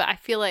on me, but I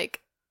feel like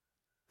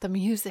the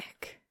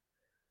music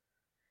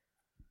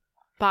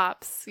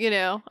bops, you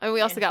know? I mean,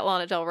 we also got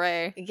Lana Del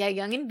Rey. Yeah,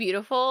 Young and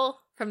Beautiful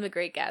from the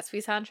Great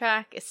Gatsby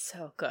soundtrack is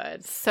so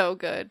good. So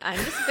good. I'm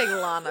just a big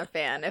Lana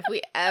fan. If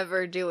we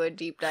ever do a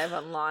deep dive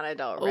on Lana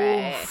Del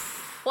Rey.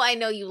 Well, I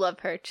know you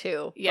love her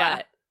too.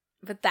 Yeah.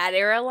 But that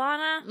era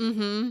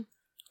Lana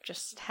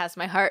just has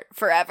my heart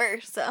forever,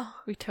 so.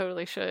 We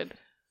totally should.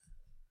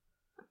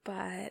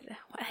 But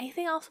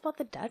anything else about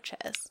the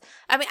Duchess?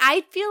 I mean,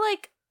 I feel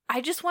like I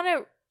just want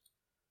to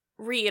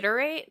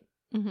reiterate,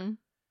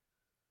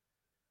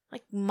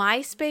 like,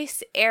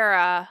 MySpace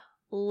era,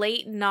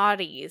 late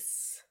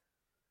noughties,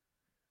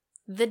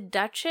 the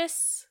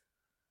Duchess,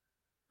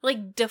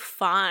 like,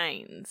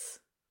 defines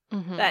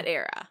that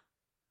era.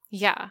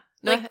 Yeah.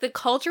 Like, the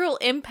cultural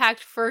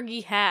impact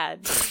Fergie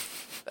had.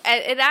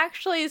 It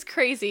actually is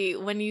crazy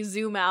when you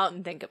zoom out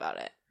and think about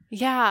it.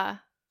 Yeah.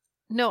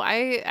 No, I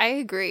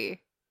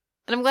agree.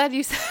 And I'm glad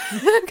you said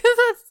it, because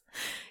that's,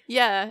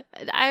 yeah,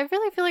 I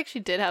really feel like she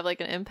did have,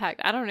 like, an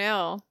impact. I don't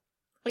know.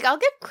 Like, I'll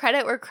give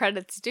credit where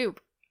credit's due.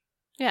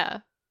 Yeah.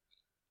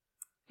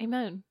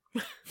 Amen.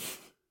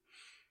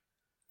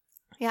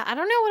 Yeah, I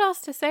don't know what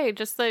else to say.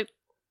 Just, like,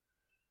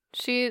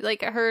 she,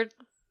 like, her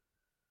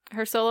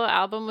solo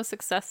album was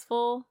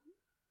successful,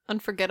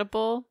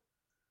 unforgettable.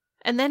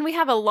 And then we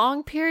have a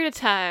long period of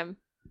time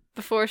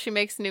before she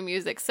makes new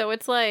music. So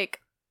it's, like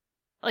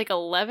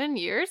 11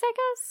 years, I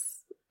guess?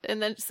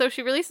 And then, so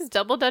she releases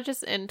Double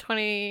Duchess in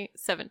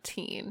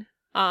 2017.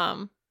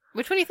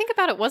 Which, when you think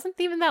about it, wasn't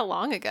even that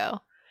long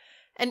ago.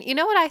 And you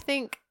know what I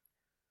think?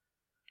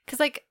 Because,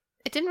 like,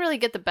 it didn't really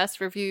get the best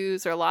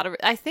reviews or a lot of...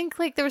 I think,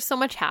 like, there was so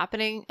much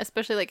happening,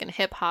 especially, like, in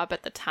hip-hop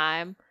at the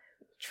time.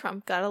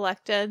 Trump got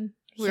elected.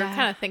 We were Yeah.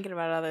 kind of thinking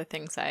about other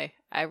things, I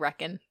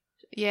reckon.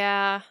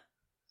 Yeah,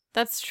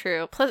 that's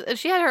true. Plus,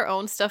 she had her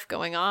own stuff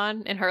going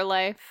on in her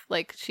life.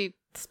 Like, she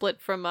split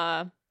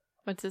from,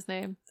 what's his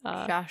name?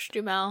 Josh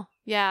Duhamel.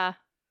 Yeah.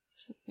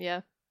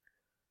 Yeah.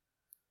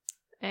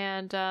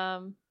 And,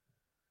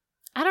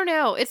 I don't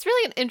know. It's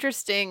really an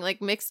interesting,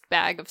 like, mixed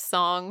bag of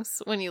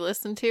songs when you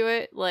listen to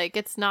it. Like,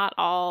 it's not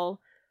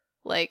all,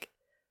 like,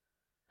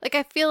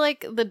 I feel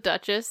like the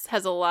Duchess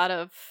has a lot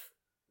of,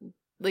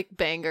 like,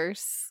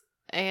 bangers.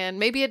 And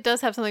maybe it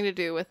does have something to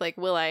do with, like,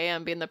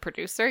 will.i.am being the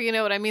producer. You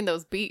know what I mean?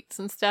 Those beats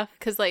and stuff.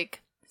 Because,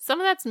 like, some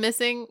of that's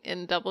missing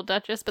in Double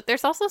Duchess. But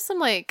there's also some,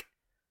 like,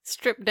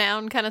 stripped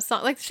down kind of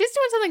song. Like, she's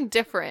doing something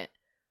different,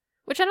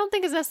 which I don't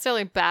think is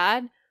necessarily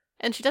bad.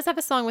 And she does have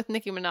a song with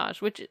Nicki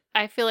Minaj, which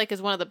I feel like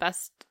is one of the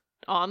best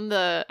on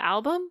the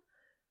album.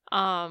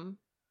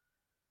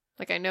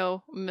 Like, I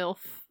know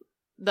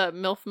the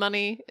MILF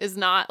Money is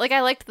not, like, I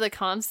liked the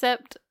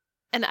concept,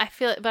 and I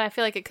feel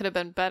like it could have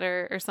been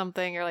better or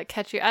something, or, like,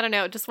 catchy. I don't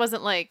know. It just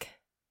wasn't like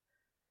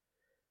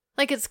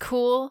it's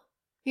cool.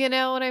 You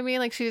know what I mean?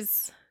 Like,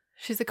 she's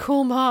a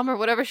cool mom or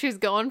whatever she's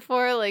going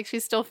for. Like,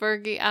 she's still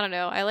Fergie. I don't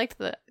know. I liked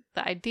the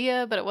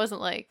idea, but it wasn't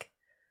like,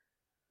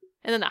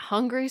 and then the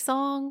Hungry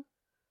song.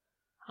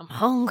 I'm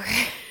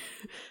hungry.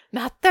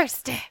 Not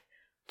thirsty.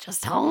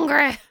 Just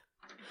hungry.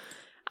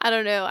 I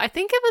don't know. I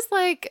think it was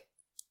like,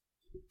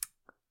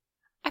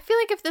 I feel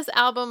like if this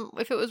album,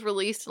 if it was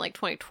released in like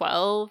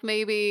 2012,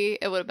 maybe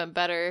it would have been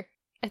better.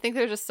 I think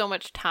there's just so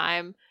much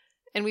time,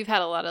 and we've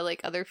had a lot of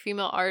like other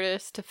female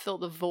artists to fill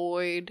the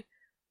void,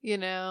 you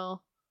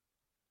know?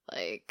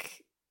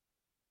 Like,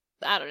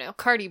 I don't know.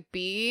 Cardi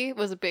B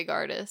was a big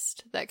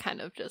artist that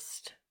kind of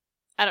just,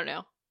 I don't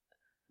know.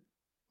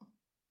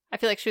 I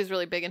feel like she was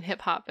really big in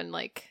hip hop and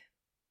like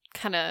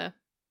kind of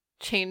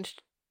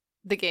changed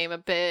the game a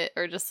bit,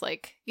 or just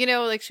like, you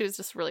know, like she was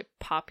just really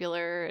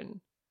popular.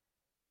 And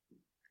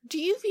do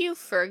you view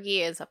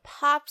Fergie as a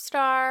pop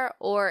star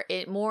or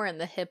more in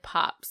the hip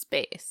hop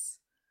space?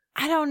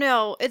 I don't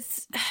know.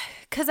 It's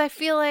because I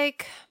feel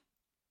like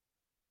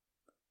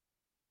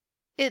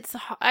it's,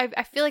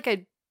 I feel like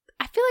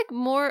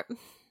more,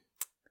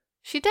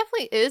 she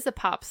definitely is a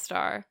pop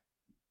star,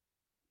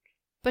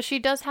 but she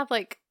does have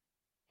like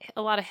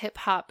a lot of hip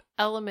hop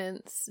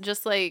elements,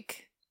 just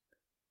like,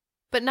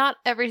 but not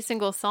every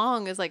single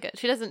song is like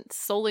she doesn't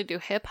solely do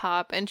hip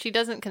hop, and she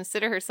doesn't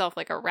consider herself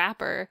like a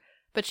rapper,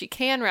 but she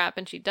can rap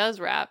and she does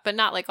rap, but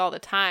not like all the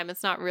time.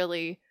 It's not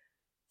really,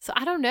 so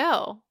I don't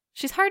know.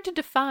 She's hard to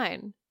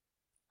define.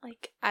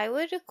 Like, I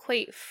would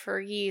equate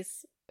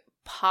Fergie's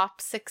pop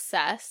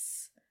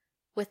success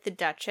with the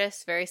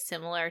Duchess very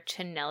similar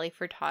to Nelly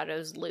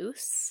Furtado's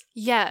Loose.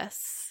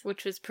 Yes.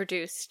 Which was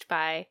produced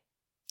by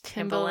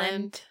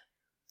Timbaland.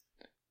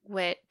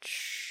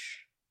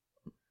 Which,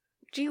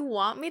 do you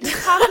want me to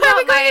talk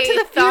about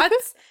my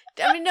thoughts?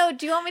 I mean, no,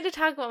 do you want me to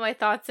talk about my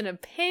thoughts and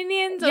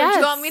opinions? Or yes. Do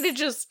you want me to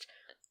just...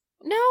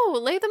 No,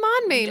 lay them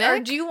on me, Nick. Or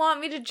do you want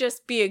me to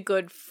just be a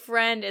good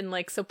friend and,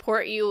 like,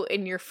 support you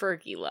in your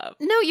Fergie love?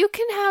 No, you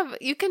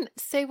can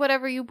say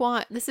whatever you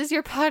want. This is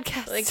your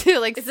podcast, like, too.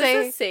 Like, is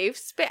this a safe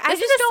space?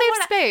 This is a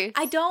safe space.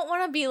 I don't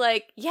want to be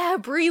like, yeah,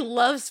 Brie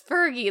loves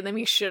Fergie, and then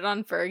we shit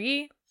on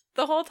Fergie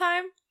the whole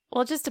time.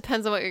 Well, it just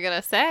depends on what you're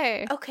gonna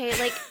say. Okay,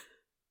 like,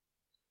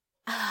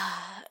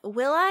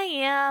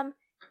 will.i.am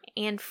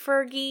and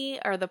Fergie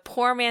are the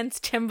poor man's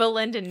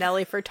Timbaland and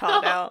Nelly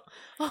Furtado.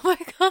 Oh my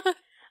god.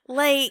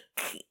 Like,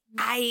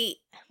 I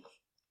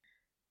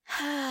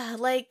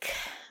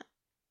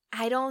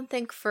don't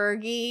think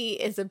Fergie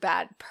is a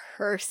bad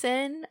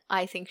person.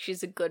 I think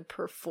she's a good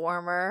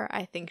performer.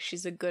 I think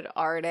she's a good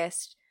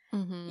artist.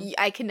 Mm-hmm.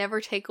 I can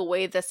never take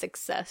away the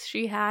success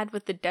she had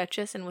with the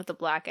Duchess and with the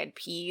Black Eyed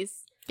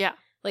Peas. Yeah.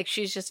 Like,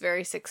 she's just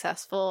very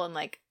successful, and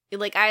like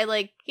I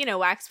like, you know,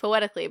 wax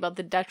poetically about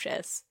the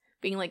Duchess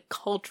being like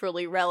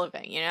culturally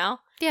relevant, you know?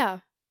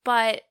 Yeah.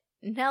 But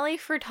Nelly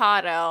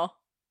Furtado,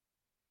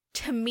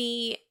 to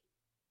me,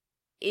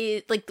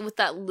 it, like, with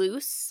that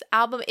Loose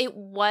album, it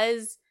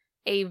was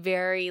a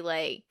very,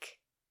 like...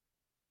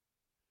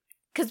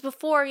 Because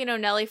before, you know,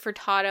 Nelly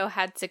Furtado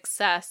had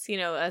success, you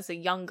know, as a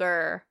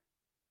younger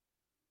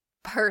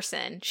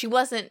person. She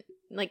wasn't,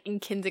 like, in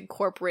Kids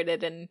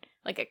Incorporated and,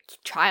 like, a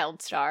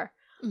child star.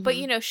 Mm-hmm. But,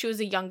 you know, she was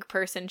a young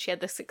person. She had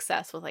the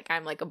success with, like,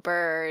 I'm Like a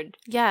Bird.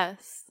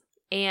 Yes.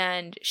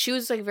 And she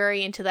was, like,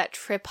 very into that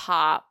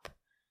trip-hop,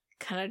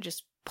 kind of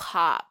just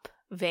pop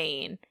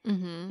vein.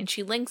 Mm-hmm. And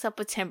she links up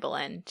with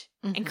Timbaland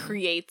and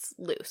creates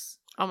Loose.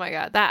 Oh my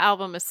god, that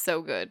album is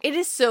so good. It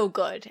is so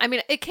good. I mean,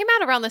 it came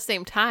out around the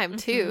same time,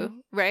 too,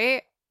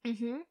 right?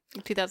 Mm-hmm.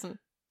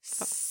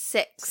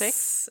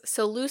 2006.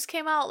 So Loose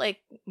came out, like,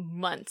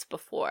 months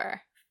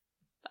before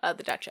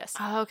The Duchess.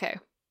 Oh, okay.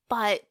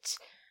 But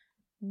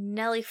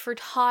Nelly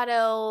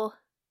Furtado,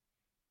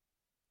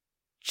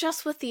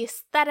 just with the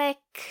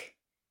aesthetic,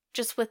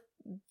 just with...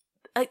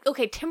 Like,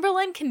 okay,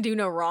 Timberland can do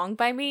no wrong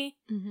by me.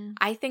 Mm-hmm.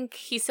 I think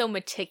he's so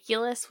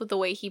meticulous with the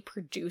way he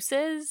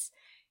produces,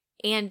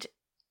 and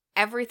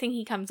everything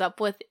he comes up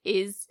with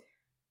is,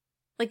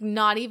 like,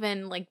 not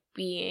even, like,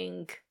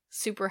 being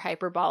super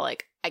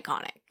hyperbolic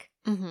iconic.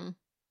 Mm-hmm.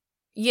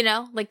 You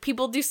know? Like,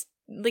 people do,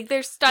 like,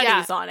 there's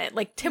studies on it.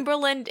 Like,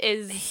 Timberland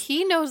is...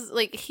 He knows,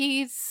 like,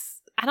 I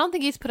don't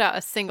think he's put out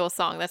a single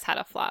song that's had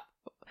a flop.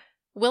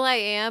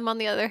 Will.i.am, on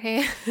the other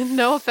hand,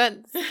 no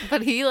offense,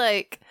 but he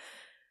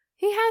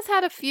has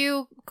had a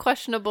few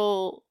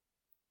questionable,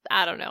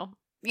 I don't know.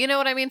 You know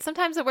what I mean?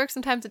 Sometimes it works,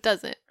 sometimes it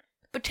doesn't.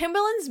 But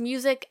Timbaland's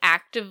music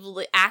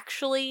actively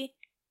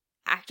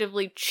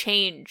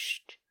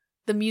changed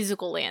the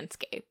musical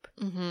landscape.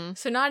 Mm-hmm.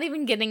 So not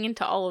even getting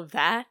into all of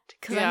that,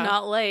 because I'm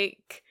not,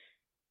 like,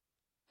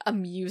 a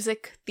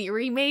music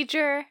theory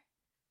major,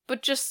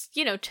 but just,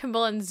 you know,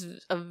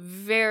 Timbaland's a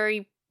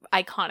very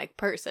iconic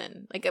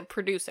person, like a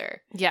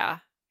producer. Yeah.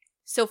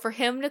 So for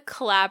him to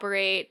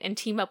collaborate and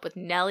team up with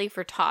Nelly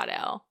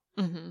Furtado,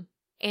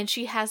 and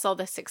she has all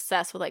this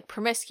success with, like,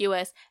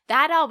 Promiscuous,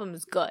 that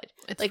album's good.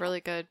 It's like,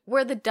 really good.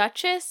 Where The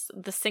Duchess,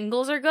 the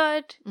singles are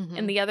good,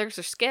 and the others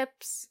are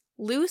skips.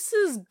 Loose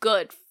is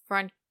good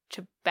front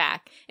to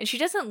back. And she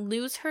doesn't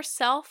lose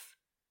herself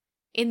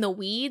in the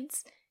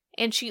weeds.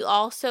 And she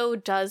also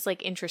does,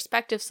 like,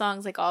 introspective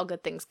songs, like All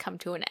Good Things Come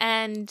to an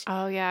End.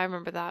 Oh, yeah, I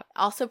remember that.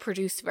 Also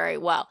produced very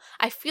well.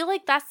 I feel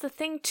like that's the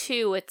thing,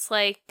 too. It's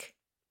like,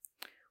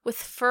 with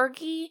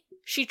Fergie,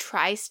 she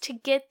tries to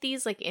get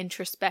these, like,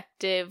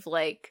 introspective,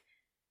 like,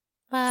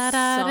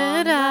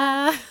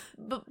 La-da-da-da.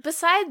 But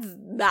besides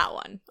that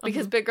one,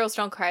 because Big Girls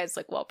Don't Cry is,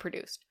 like, well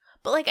produced.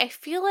 But, like, I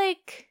feel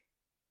like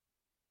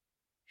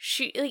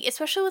she, like,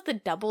 especially with the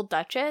Double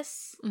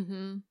Duchess,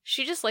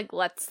 she just, like,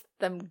 lets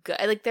them go.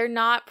 Like, they're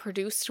not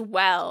produced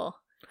well.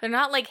 They're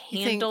not, like,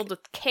 handled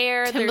with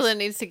care. Timbaland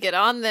needs to get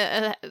on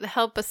the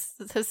help a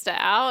sister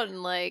out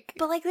and, like...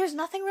 But, like, there's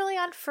nothing really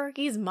on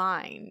Fergie's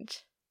mind.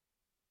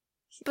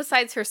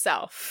 Besides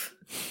herself.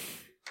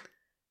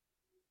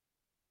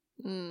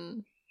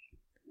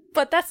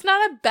 But that's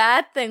not a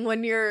bad thing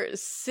when you're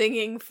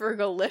singing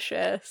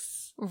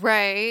Fergalicious.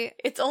 Right.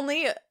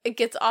 It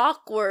gets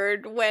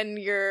awkward when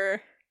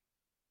you're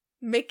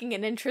making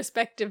an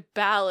introspective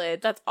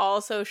ballad that's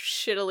also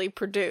shittily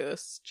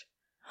produced.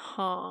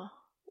 Huh.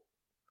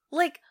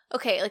 Like,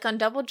 okay, like on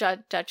Double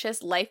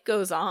Duchess, Life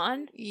Goes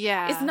On.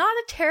 Yeah. It's not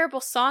a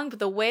terrible song, but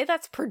the way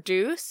that's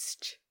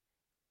produced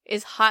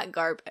is hot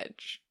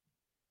garbage.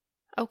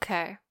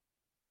 Okay.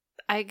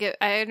 I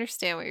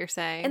understand what you're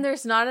saying. And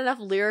there's not enough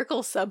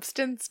lyrical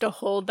substance to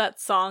hold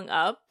that song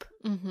up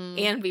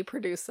and be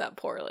produced that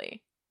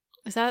poorly.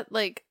 Is that,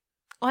 like...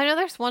 Well, I know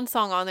there's one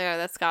song on there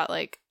that's got,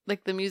 like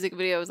the music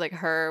video is, like,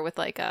 her with,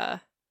 like,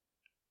 a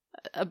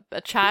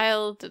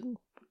child and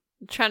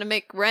trying to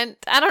make rent.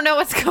 I don't know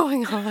what's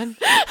going on.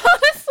 Honestly,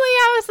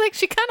 I was like,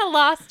 she kind of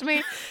lost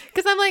me.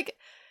 Because I'm like...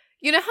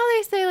 You know how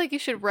they say, like, you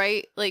should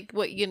write, like,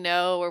 what you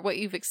know or what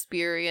you've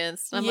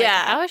experienced? And I'm like,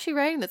 how is she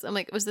writing this? I'm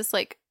like, was this,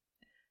 like...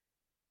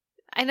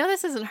 I know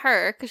this isn't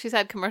her, because she's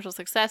had commercial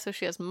success, so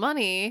she has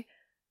money,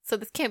 so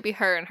this can't be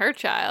her and her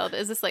child.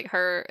 Is this, like,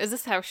 her... Is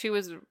this how she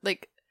was,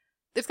 like...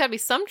 There's got to be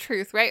some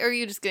truth, right? Or are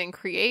you just getting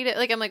creative?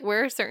 Like, I'm like,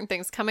 where are certain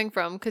things coming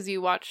from? Because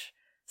you watch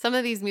some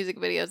of these music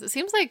videos, it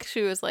seems like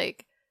she was,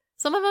 like...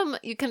 Some of them,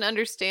 you can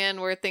understand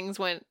where things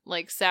went,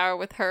 like, sour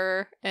with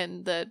her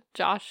and the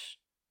Josh...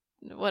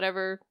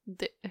 whatever,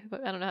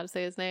 I don't know how to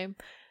say his name,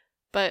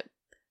 but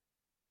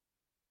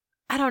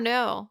I don't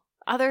know.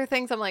 Other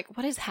things I'm like,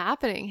 what is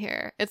happening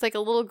here? It's like a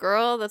little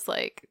girl that's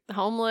like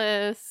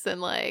homeless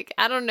and like,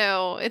 I don't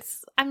know.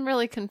 I'm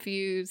really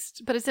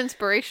confused, but it's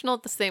inspirational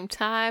at the same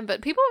time.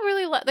 But people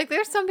really like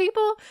there's some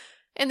people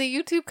in the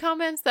YouTube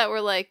comments that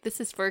were like,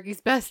 this is Fergie's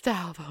best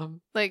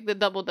album, like the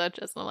Double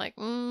Duchess. And I'm like,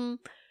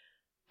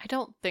 I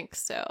don't think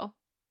so.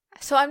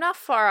 So I'm not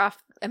far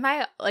off. Am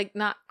I, like,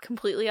 not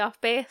completely off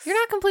base? You're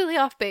not completely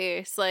off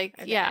base. Like,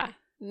 okay. Yeah.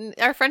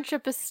 Our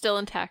friendship is still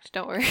intact.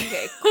 Don't worry.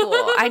 Okay, cool.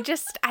 I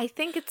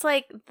think it's,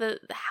 like,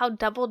 how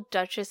Double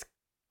Duchess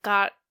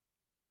got,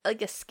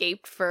 like,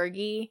 escaped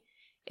Fergie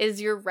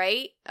is you're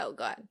right. Oh,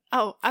 God.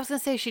 Oh, I was going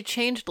to say she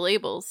changed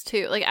labels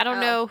too. Like, I don't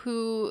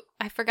know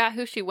I forgot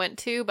who she went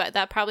to, but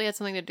that probably had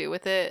something to do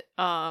with it.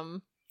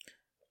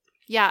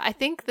 Yeah, I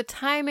think the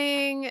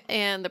timing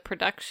and the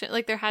production,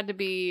 like there had to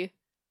be,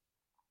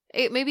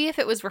 maybe if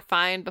it was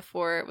refined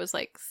before it was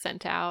like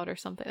sent out or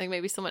something, like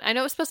maybe someone, I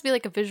know it was supposed to be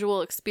like a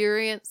visual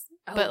experience,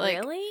 but like,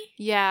 really?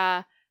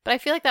 Yeah, but I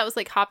feel like that was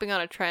like hopping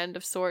on a trend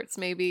of sorts,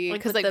 maybe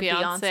because like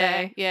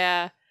Beyonce,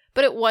 yeah.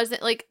 But it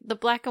wasn't like the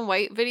black and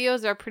white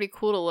videos are pretty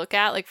cool to look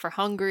at, like for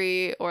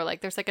Hungry, or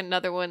like there's like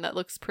another one that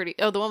looks pretty.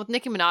 Oh, the one with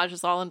Nicki Minaj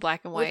is all in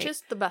black and white, which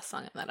is the best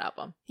song in that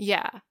album.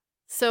 Yeah.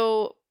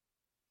 So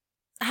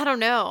I don't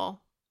know.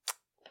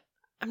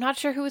 I'm not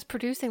sure who was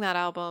producing that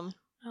album.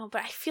 Oh,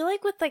 but I feel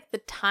like with like the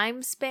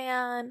time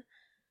span,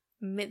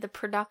 the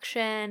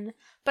production,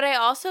 but I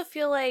also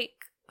feel like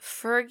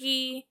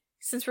Fergie,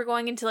 since we're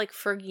going into like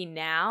Fergie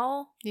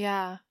now.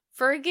 Yeah.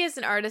 Fergie as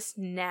an artist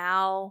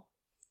now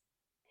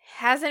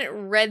hasn't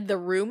read the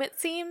room, it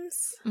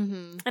seems.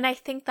 Mm-hmm. And I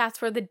think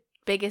that's where the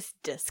biggest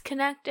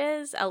disconnect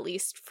is, at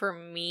least for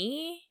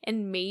me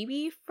and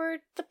maybe for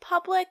the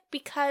public,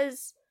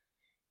 because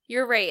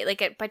you're right.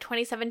 Like by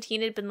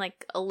 2017, it had been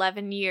like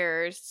 11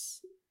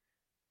 years.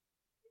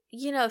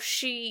 You know,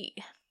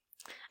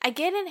 I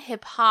get in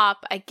hip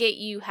hop, I get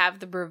you have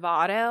the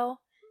bravado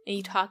and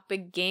you talk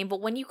big game, but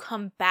when you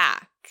come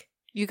back,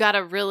 you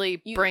gotta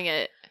really bring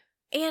it.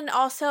 And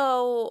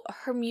also,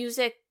 her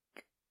music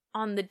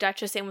on the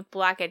Duchess and with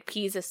Black Eyed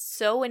Peas is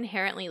so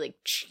inherently like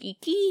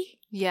cheeky.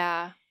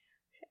 Yeah.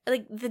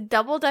 Like the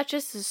Double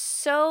Duchess is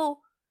so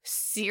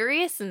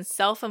serious and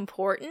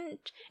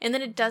self-important, and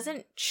then it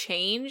doesn't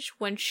change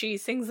when she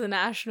sings the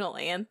national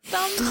anthem.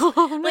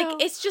 Oh, no.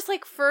 Like it's just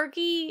like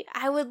Fergie.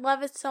 I would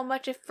love it so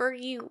much if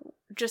Fergie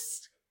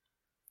just,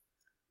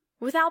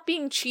 without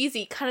being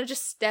cheesy, kind of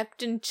just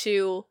stepped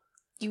into,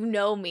 you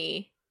know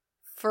me,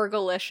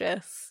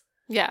 Fergalicious.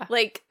 Yeah.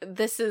 Like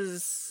this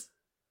is,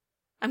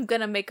 I'm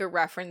gonna make a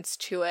reference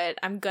to it.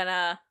 I'm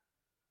gonna,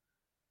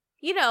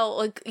 you know,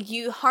 like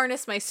you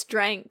harness my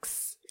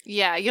strengths.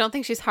 Yeah, you don't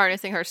think she's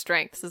harnessing her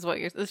strengths is what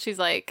she's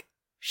like.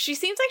 She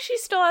seems like she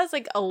still has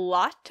like a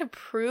lot to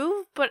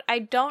prove, but I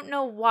don't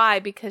know why,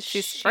 because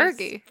she's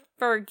Fergie.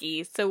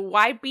 Fergie, so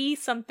why be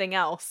something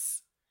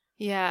else?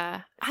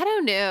 Yeah, I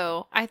don't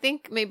know. I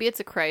think maybe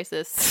it's a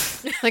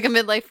crisis, like a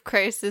midlife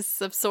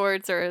crisis of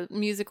sorts, or a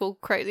musical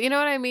crisis. You know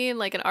what I mean?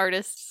 Like an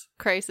artist's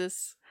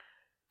crisis,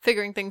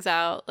 figuring things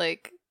out.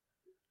 Like,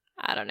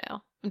 I don't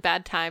know.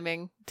 Bad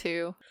timing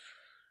too.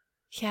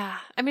 Yeah,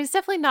 I mean, it's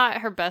definitely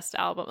not her best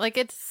album. Like,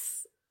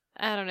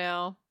 I don't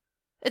know.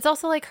 It's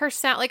also like her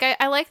sound. Like,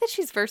 I like that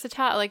she's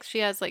versatile. Like, she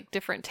has like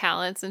different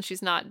talents, and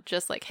she's not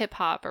just like hip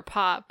hop or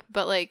pop.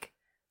 But like,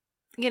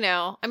 you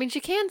know, I mean, she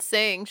can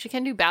sing, she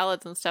can do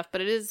ballads and stuff. But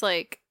it is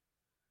like,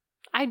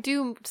 I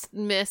do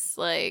miss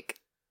like,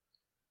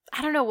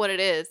 I don't know what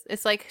it is.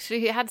 It's like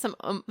she had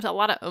a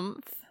lot of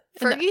oomph.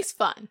 Fergie's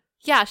fun.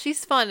 Yeah,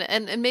 she's fun,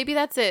 and maybe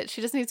that's it.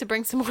 She just needs to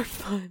bring some more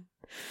fun.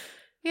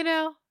 You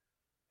know.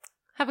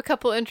 Have a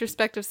couple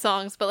introspective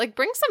songs, but like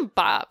bring some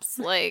bops,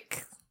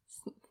 like,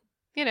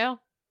 you know,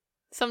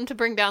 something to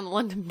bring down the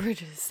London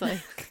bridges,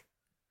 like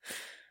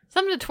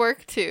something to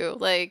twerk to.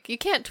 Like, you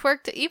can't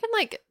twerk to even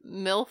like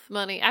MILF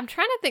Money. I'm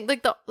trying to think,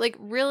 like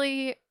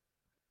really,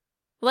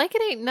 Like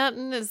It Ain't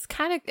Nothing is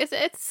kind of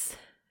it's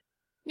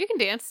you can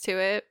dance to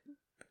it,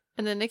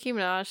 and the Nicki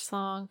Minaj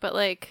song, but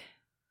like,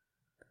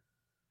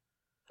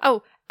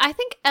 oh, I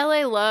think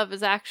LA Love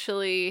is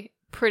actually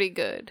pretty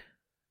good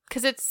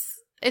because it's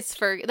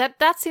Fergie.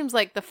 That seems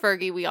like the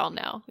Fergie we all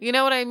know. You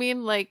know what I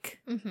mean? Like,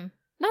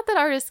 not that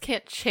artists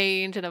can't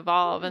change and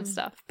evolve and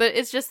stuff, but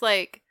it's just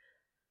like,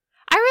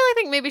 I really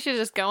think maybe she's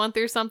just going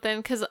through something,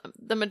 because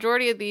the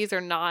majority of these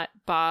are not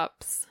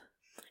bops.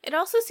 It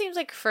also seems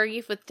like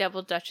Fergie with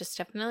Double Duchess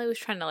definitely was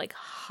trying to like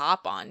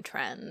hop on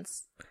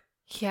trends.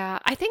 Yeah,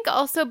 I think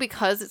also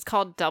because it's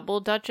called Double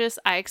Duchess,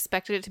 I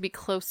expected it to be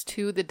close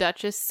to the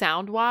Duchess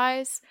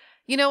sound-wise.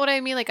 You know what I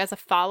mean? Like, as a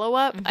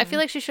follow-up. I feel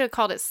like she should have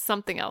called it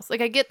something else.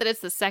 Like, I get that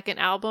it's the second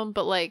album,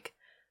 but, like,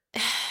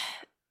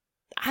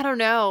 I don't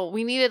know.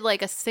 We needed,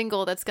 like, a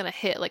single that's gonna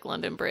hit, like,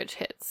 London Bridge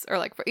hits. Or,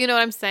 like, you know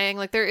what I'm saying?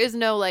 Like, there is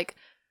no, like,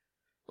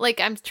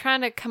 I'm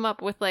trying to come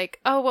up with, like,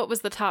 oh, what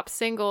was the top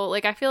single?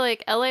 Like, I feel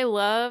like LA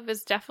Love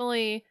is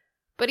definitely...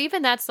 But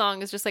even that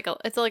song is just, like,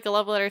 it's like a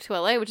love letter to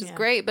LA, which is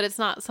great, but it's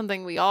not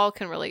something we all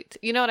can relate to.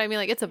 You know what I mean?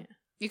 Like, it's a...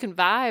 You can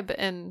vibe,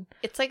 and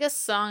it's like a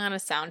song on a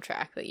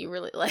soundtrack that you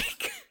really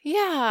like.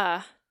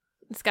 Yeah.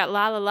 It's got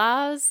la la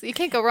la's. You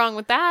can't go wrong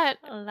with that.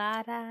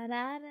 La da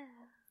da da.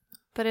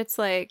 But it's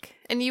like,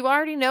 and you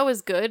already know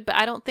is good, but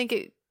I don't think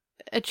it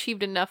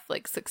achieved enough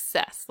like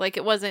success. Like,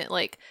 it wasn't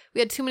like,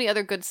 we had too many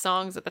other good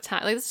songs at the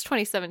time. Like, this is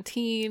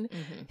 2017.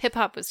 Hip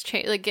hop was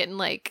like getting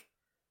like,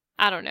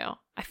 I don't know.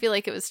 I feel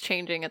like it was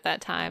changing at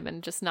that time,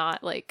 and just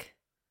not like,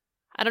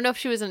 I don't know if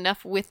she was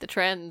enough with the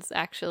trends,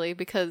 actually,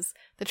 because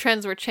the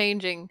trends were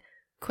changing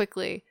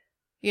quickly.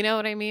 You know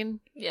what I mean?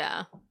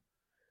 Yeah.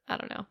 I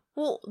don't know.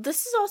 Well,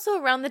 this is also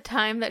around the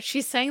time that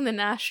she sang the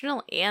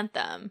national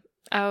anthem.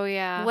 Oh,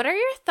 yeah. What are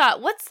your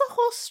thoughts? What's the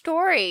whole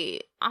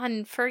story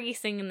on Fergie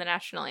singing the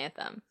national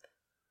anthem?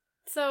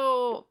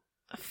 So,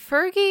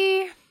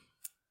 Fergie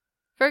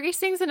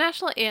sings the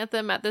national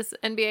anthem at this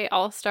NBA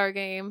All-Star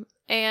game.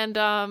 And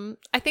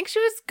I think she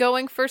was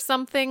going for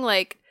something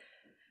like...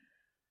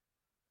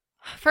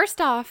 First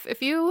off,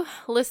 if you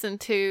listen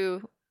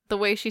to the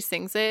way she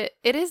sings it,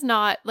 it is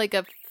not like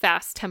a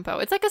fast tempo.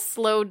 It's like a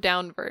slowed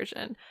down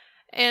version.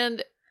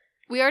 And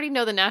we already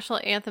know the national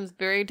anthem's a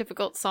very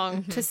difficult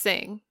song to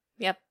sing.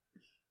 Yep.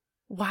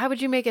 Why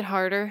would you make it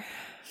harder?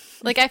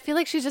 Like, I feel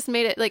like she just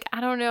made it, like, I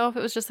don't know if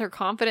it was just her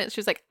confidence. She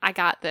was like, I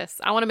got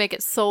this. I want to make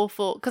it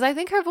soulful. Because I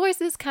think her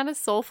voice is kind of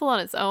soulful on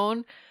its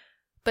own.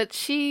 But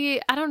I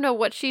don't know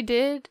what she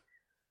did.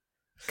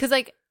 Because,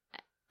 like,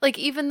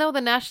 even though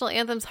the national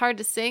anthem's hard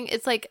to sing,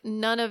 it's like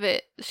none of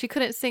it, she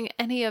couldn't sing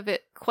any of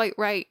it quite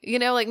right. You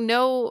know, like,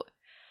 no,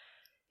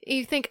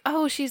 you think,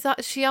 oh, she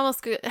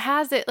almost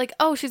has it. Like,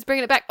 oh, she's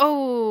bringing it back.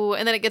 Oh,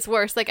 and then it gets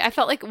worse. Like, I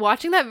felt like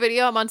watching that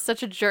video, I'm on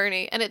such a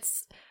journey. And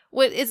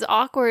what is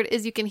awkward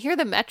is you can hear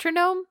the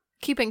metronome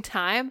keeping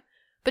time,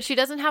 but she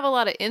doesn't have a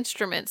lot of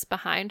instruments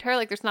behind her.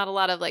 Like, there's not a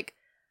lot of, like,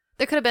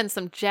 there could have been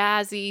some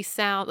jazzy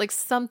sound, like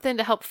something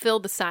to help fill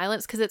the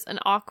silence, because it's an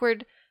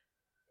awkward,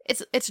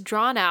 it's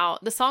drawn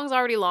out. The song's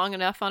already long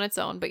enough on its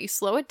own, but you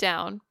slow it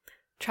down,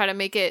 try to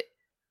make it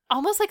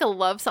almost like a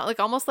love song, like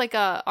almost like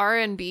a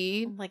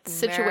R&B like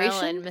situation.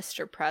 Marilyn,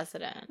 Mr.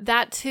 President.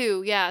 That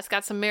too, yeah. It's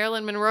got some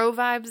Marilyn Monroe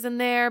vibes in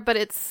there, but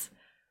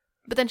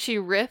then she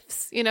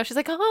riffs, you know, she's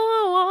like,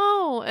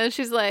 oh, and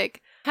she's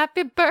like,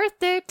 happy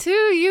birthday to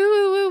you,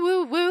 woo,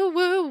 woo, woo,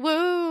 woo,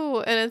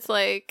 woo. And it's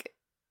like,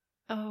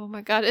 oh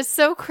my God, it's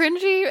so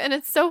cringy and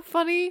it's so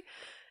funny.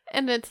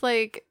 And it's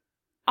like,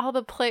 all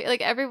the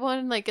like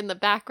everyone like in the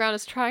background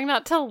is trying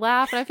not to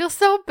laugh, and I feel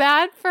so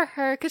bad for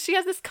her because she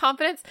has this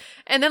confidence,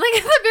 and then like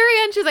at the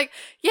very end she's like,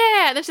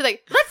 yeah, and then she's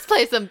like, let's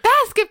play some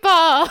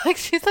basketball. Like,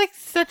 she's like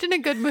such in a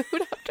good mood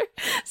after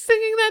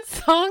singing that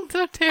song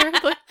so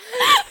terribly.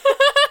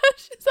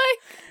 She's like,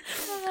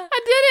 I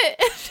did it.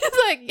 And she's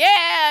like,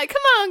 yeah,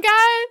 come on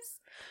guys,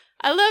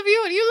 I love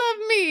you and you love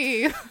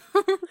me.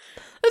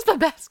 Let's play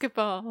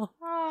basketball.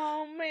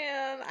 Oh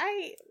man,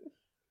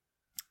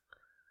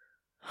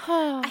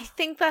 I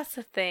think that's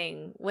the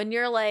thing. When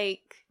you're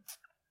like,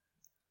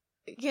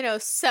 you know,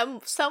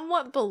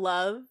 somewhat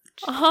beloved,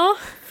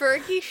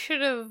 Fergie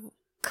should have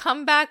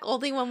come back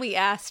only when we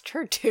asked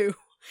her to.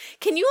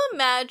 Can you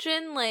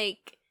imagine,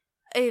 like,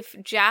 if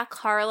Jack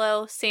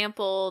Harlow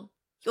sampled,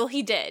 well,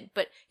 he did,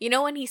 but you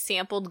know when he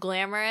sampled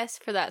Glamorous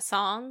for that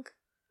song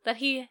that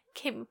he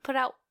put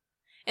out?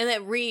 And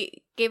that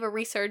gave a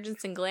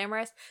resurgence in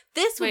Glamorous?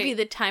 This would be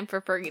the time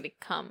for Fergie to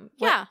come.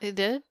 What? Yeah. It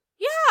did?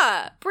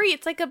 Yeah, Brie,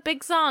 it's like a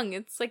big song.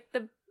 It's like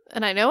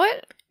And I know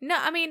it? No,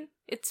 I mean,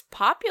 it's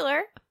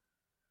popular.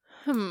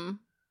 And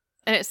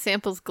it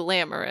samples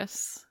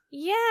Glamorous.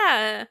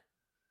 Yeah.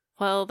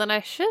 Well, then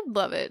I should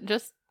love it,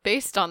 just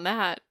based on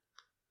that.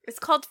 It's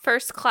called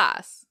First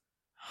Class.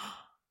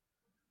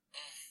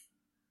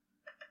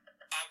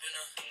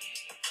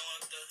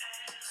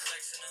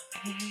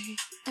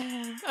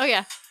 Oh,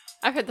 yeah.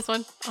 I've heard this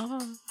one.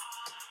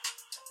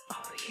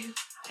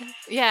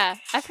 Yeah,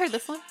 I've heard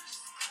this one.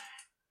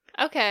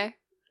 Okay.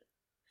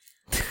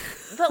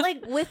 But,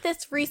 like, with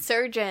this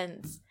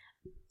resurgence,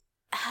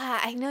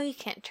 I know you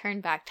can't turn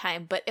back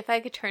time, but if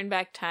I could turn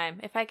back time,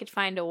 if I could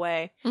find a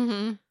way,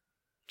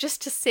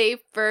 just to save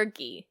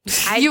Fergie,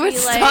 you would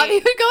stop? You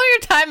would go in your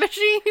time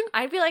machine?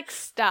 I'd be like,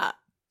 stop.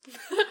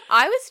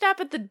 I would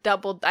stop at the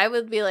double. I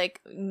would be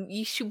like,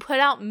 you should put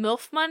out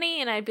MILF money,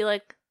 and I'd be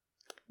like,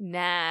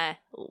 nah,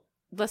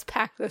 let's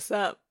pack this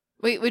up.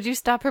 Wait, would you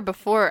stop her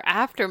before or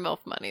after MILF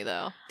Money,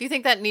 though? Do you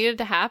think that needed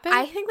to happen?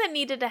 I think that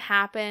needed to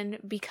happen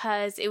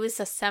because it was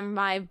a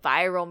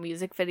semi-viral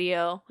music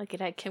video. Like, it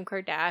had Kim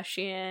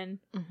Kardashian,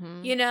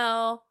 you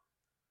know?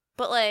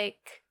 But,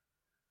 like,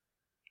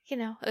 you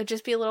know, it would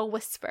just be a little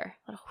whisper.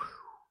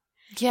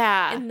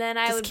 Yeah. And then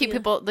I just would keep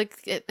people,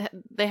 like,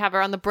 they have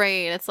her on the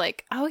brain. It's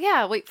like, oh,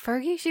 yeah, wait,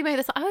 Fergie? She made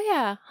this. Oh,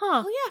 yeah,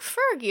 huh. Oh, yeah,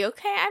 Fergie,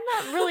 okay. I'm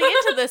not really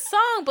into this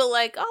song, but,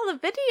 like, oh, the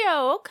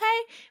video, okay.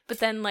 But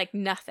then, like,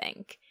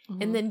 nothing.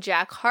 And then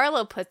Jack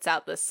Harlow puts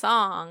out the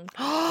song.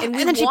 And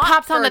then she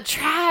pops on the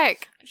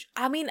track.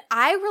 I mean,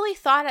 I really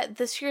thought at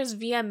this year's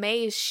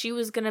VMAs she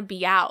was going to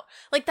be out.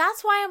 Like,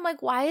 that's why I'm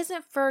like, why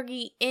isn't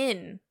Fergie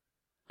in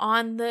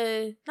on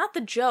the, not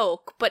the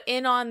joke, but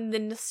in on the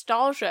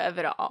nostalgia of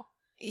it all?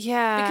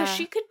 Yeah. Because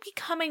she could be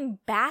coming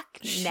back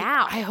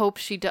now. I hope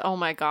she does. Oh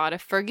my God.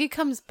 If Fergie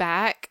comes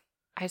back,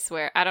 I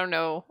swear, I don't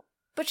know.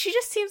 But she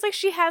just seems like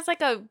she has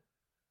like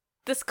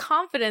this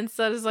confidence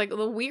that is like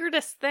the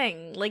weirdest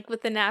thing, like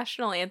with the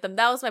national anthem.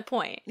 That was my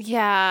point.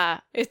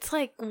 Yeah. It's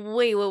like,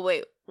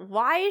 wait.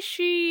 Why is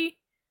she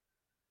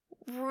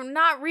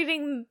not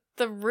reading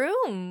the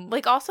room?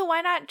 Like, also, why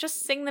not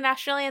just sing the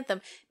national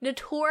anthem?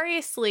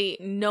 Notoriously,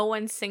 no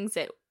one sings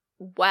it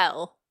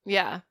well.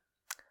 Yeah.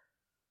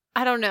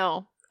 I don't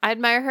know. I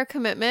admire her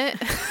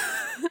commitment.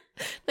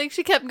 Like,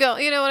 she kept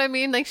going, you know what I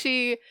mean? Like,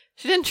 she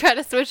didn't try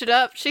to switch it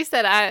up. She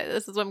said,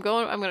 this is what I'm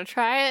going to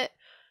try it.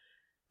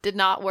 did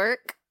not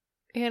work,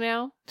 you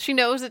know? She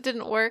knows it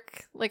didn't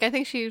work. Like, I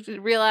think she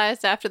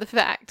realized after the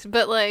fact,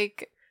 but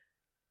like,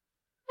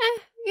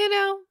 you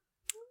know,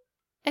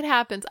 it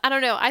happens. I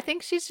don't know. I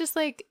think she's just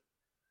like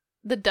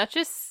the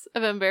Duchess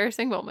of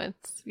embarrassing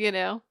moments, you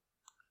know?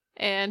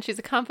 And she's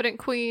a confident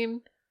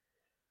queen,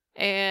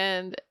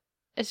 and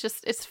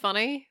it's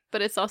funny,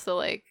 but it's also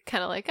like,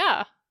 kind of like,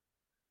 I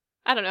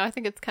don't know. I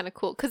think it's kind of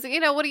cool. Because, you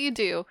know, what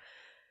do?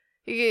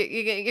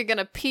 You're going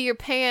to pee your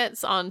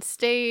pants on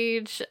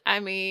stage. I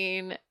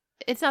mean,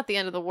 it's not the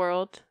end of the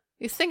world.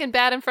 You're singing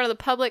bad in front of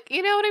the public.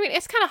 You know what I mean?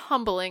 It's kind of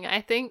humbling,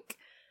 I think.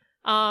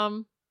 Yeah.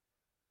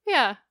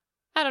 I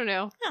don't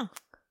know. Yeah.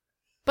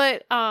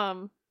 But,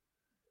 I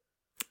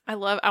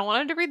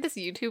wanted to read this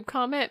YouTube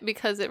comment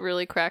because it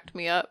really cracked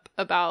me up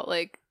about,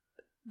 like,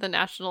 the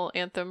national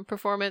anthem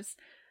performance.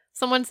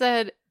 Someone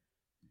said,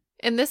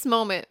 in this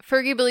moment,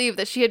 Fergie believed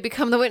that she had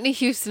become the Whitney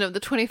Houston of the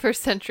 21st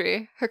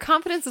century. Her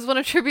confidence is one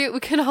a tribute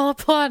we can all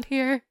applaud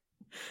here.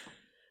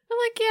 I'm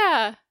like,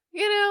 yeah,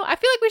 you know, I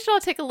feel like we should all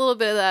take a little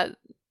bit of that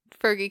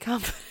Fergie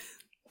confidence.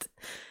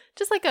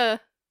 Just like a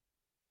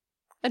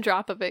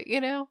drop of it,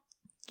 you know?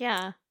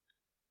 Yeah.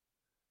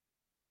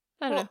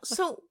 I don't know.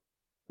 So,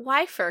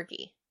 why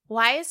Fergie?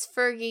 Why is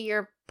Fergie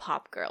your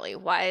pop girly?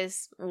 Why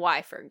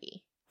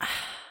Fergie?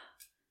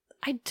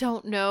 I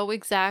don't know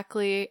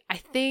exactly. I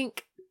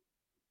think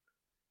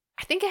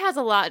it has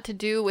a lot to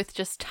do with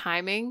just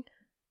timing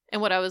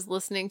and what I was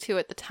listening to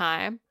at the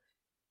time.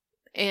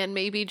 And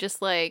maybe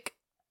just like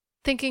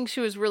thinking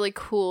she was really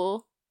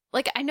cool.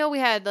 Like, I know we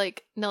had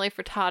like Nelly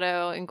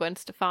Furtado and Gwen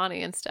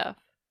Stefani and stuff.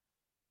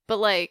 But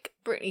like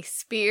Britney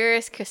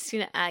Spears,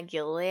 Christina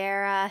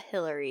Aguilera,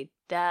 Hilary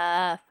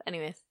Duff.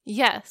 Anyways.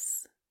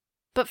 Yes.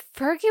 But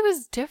Fergie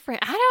was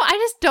different. I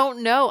just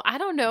don't know. I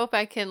don't know if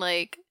I can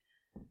like,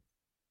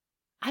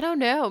 I don't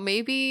know.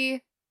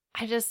 Maybe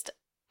I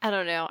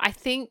don't know. I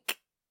think,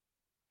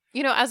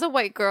 you know, as a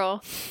white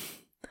girl,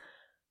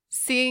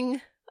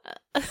 seeing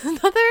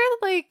another,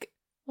 like,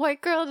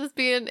 white girl just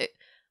being,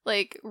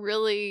 like,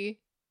 really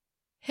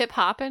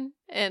hip-hopping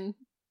and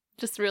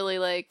just really,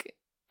 like,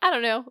 I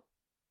don't know,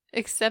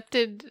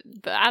 accepted,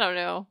 but I don't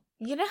know.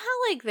 You know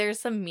how, like,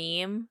 there's a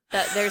meme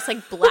that there's,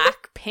 like,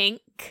 black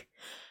pink?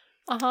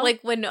 Uh-huh. Like,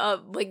 when,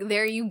 like,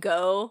 there you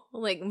go.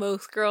 Like,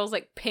 most girls,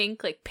 like,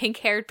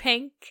 pink-haired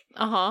pink.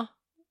 Uh-huh.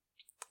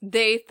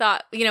 They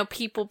thought, you know,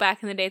 people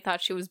back in the day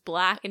thought she was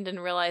black and didn't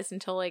realize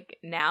until, like,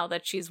 now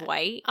that she's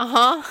white.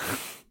 Uh-huh.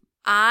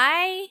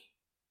 I,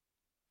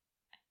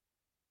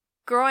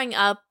 growing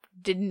up,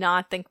 did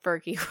not think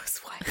Fergie was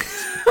white.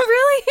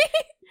 Really?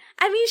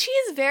 I mean, she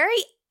is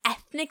very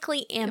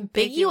ethnically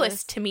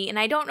ambiguous to me, and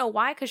I don't know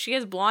why, because she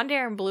has blonde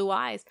hair and blue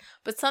eyes.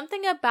 But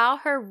something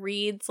about her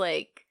reads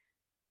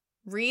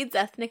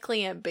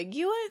ethnically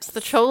ambiguous. It's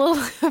the Cholo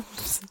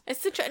lips.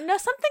 It's no,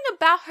 something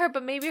about her,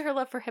 but maybe her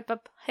love for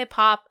hip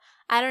hop.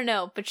 I don't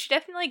know, but she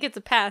definitely gets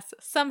a pass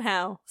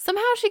somehow.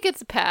 Somehow she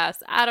gets a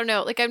pass. I don't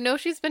know. Like, I know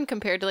she's been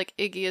compared to like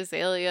Iggy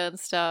Azalea and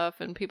stuff,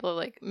 and people have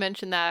like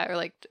mentioned that, or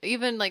like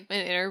even like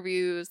in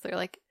interviews, they're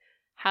like,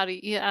 "How do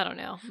you?" Yeah, I don't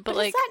know, but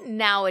like, is that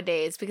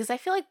nowadays? Because I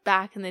feel like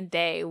back in the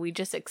day we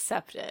just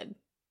accepted,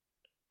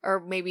 or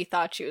maybe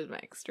thought she was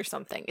mixed or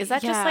something. Is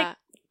that just like?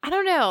 I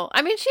don't know.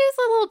 I mean, she's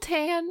a little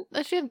tan.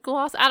 She had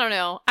gloss. I don't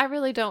know. I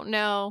really don't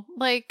know.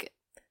 Like,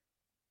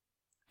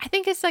 I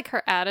think it's like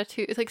her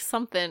attitude. It's like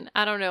something.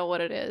 I don't know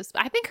what it is.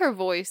 But I think her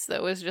voice,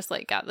 though, is just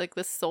like got like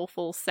this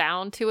soulful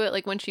sound to it.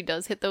 Like when she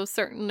does hit those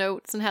certain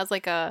notes and has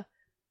like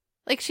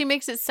she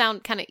makes it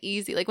sound kind of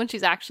easy. Like when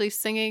she's actually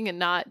singing and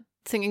not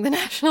singing the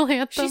national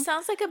anthem. She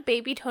sounds like a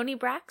baby Toni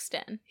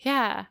Braxton.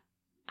 Yeah.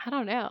 I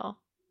don't know.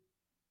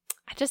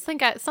 I just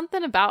think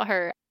something about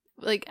her.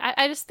 Like,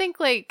 I just think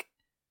like,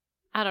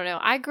 I don't know.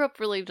 I grew up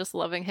really just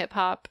loving hip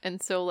hop,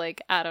 and so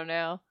like, I don't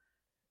know.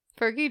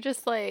 Fergie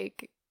just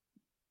like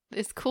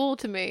is cool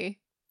to me.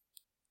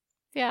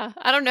 Yeah,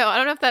 I don't know. I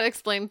don't know if that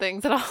explained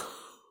things at all.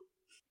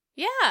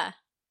 Yeah.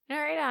 No,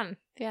 right on.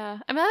 Yeah.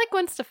 I mean, I like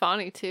Gwen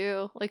Stefani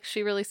too. Like,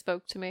 she really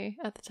spoke to me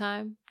at the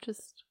time. But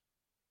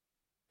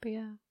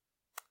yeah.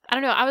 I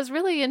don't know. I was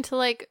really into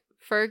like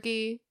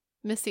Fergie,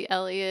 Missy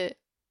Elliott.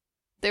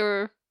 They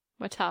were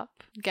my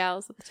top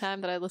gals at the time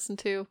that I listened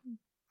to.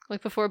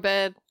 Like before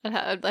bed, I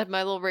had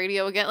my little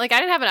radio again. Like, I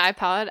didn't have an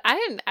iPod.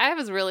 I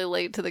was really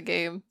late to the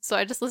game, so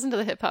I just listened to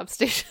the hip hop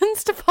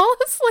stations to fall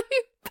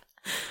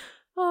asleep.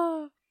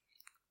 Oh,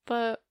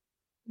 but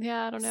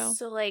yeah, I don't know.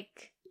 So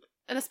like,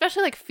 and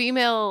especially like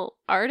female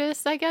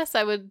artists, I guess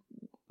I would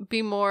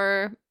be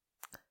more.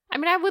 I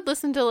mean, I would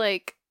listen to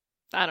like,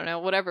 I don't know,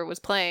 whatever was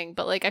playing,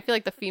 but like I feel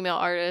like the female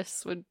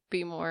artists would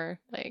be more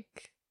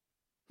like,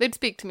 they'd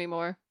speak to me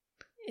more.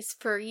 Is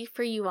Fergie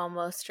for you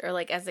almost, or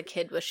like as a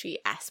kid, was she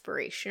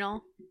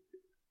aspirational?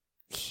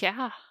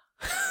 Yeah.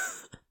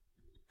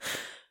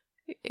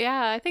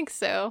 Yeah, I think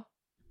so.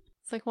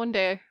 It's like one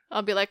day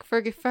I'll be like,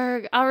 Fergie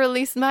Ferg, I'll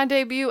release my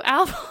debut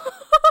album.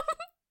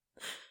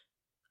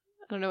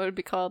 I don't know what it'd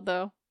be called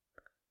though.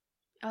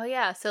 Oh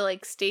yeah, so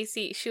like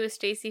she was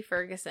Stacey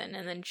Ferguson,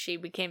 and then she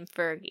became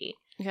Fergie.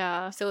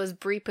 Yeah. So it was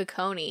Brie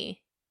Piccone.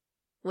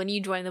 when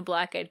you join the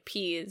Black Eyed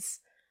Peas,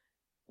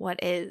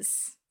 what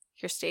is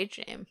your stage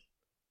name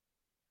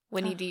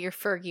when you do your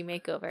Fergie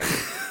makeover?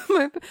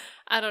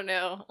 I don't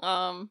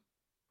know.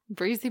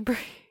 Breezy Bree,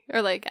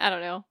 or like, I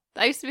don't know.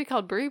 I used to be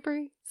called Bree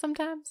Bree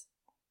sometimes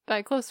by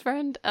a close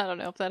friend. I don't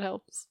know if that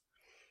helps.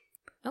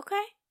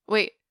 Okay.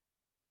 Wait.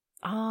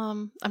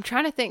 I'm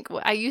trying to think.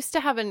 I used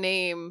to have a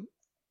name.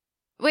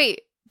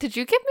 Wait, did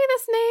you give me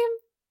this name?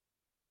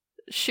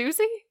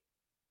 Shoesy?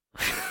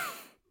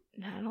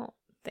 I don't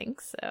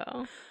think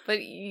so.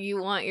 But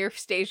you want your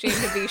stage name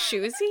to be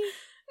Shoesy?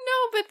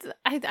 No, but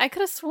I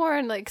could have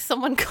sworn like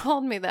someone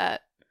called me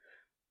that.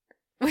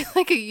 With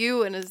like a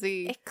U and a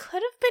Z. It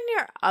could have been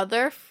your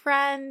other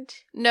friend.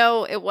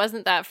 No, it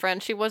wasn't that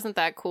friend. She wasn't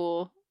that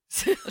cool.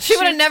 She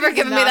would have never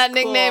given me that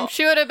nickname.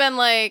 She would have been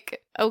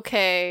like,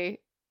 okay,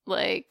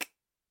 like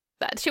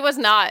that. She was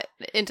not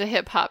into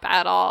hip hop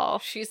at all.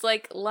 She's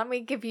like, let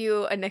me give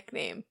you a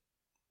nickname.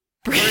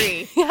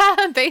 Bree.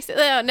 Yeah,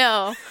 basically.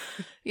 No.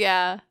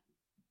 Yeah.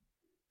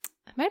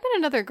 It might have been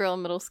another girl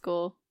in middle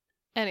school.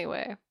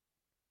 Anyway.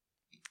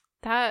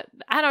 That,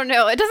 I don't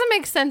know. It doesn't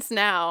make sense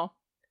now.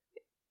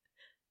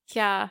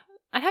 Yeah.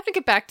 I'd have to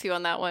get back to you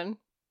on that one.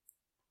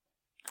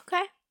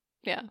 Okay.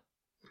 Yeah.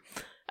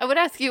 I would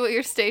ask you what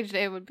your stage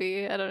name would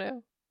be. I don't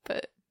know.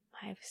 But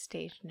I have a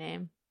stage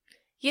name.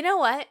 You know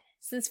what?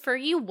 Since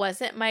Fergie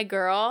wasn't my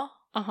girl,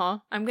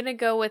 I'm going to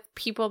go with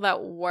people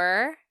that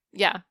were.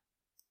 Yeah.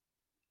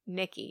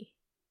 Nikki.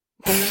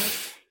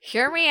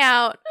 Hear me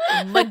out.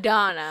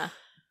 Madonna.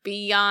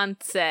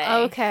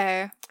 Beyonce.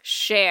 Okay.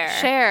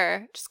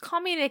 Cher. Just call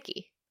me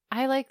Nikki.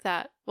 I like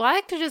that. Well, I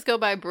like to just go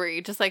by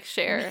Brie, just like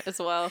Cher as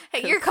well.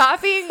 Hey, you're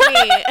copying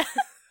me.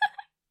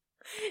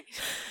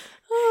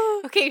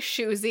 Okay,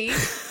 Shoesy.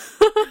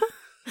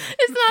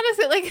 It's not as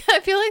like, I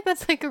feel like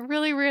that's like a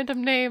really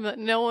random name that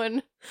no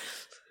one,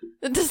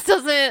 it just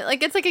doesn't,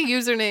 like, it's like a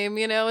username,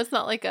 you know? It's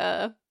not like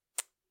a,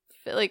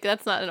 like,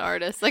 that's not an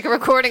artist, like a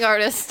recording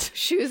artist.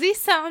 Shoesy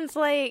sounds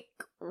like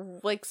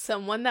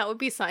someone that would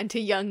be signed to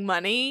Young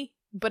Money,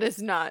 but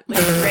it's not.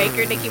 Like Drake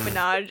or Nicki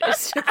Minaj.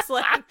 It's just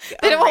like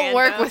they don't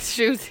work with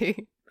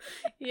Shoesy.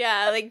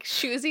 Yeah, like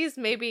Shoesy's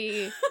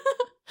maybe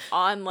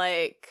on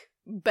like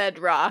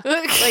Bedrock,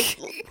 like,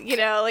 you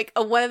know, like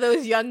one of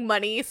those Young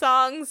Money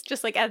songs,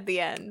 just like at the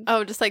end.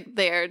 Oh, just like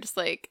there, just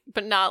like,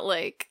 but not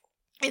like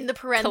in the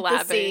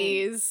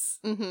parentheses.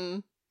 Mm-hmm.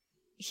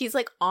 He's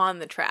like on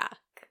the track.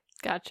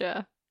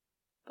 Gotcha.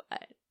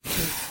 But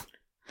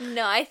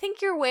no, I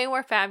think you're way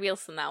more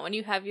fabulous than that when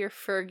you have your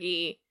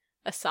Fergie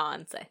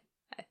Assance, I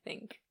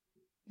think.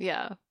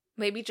 Yeah.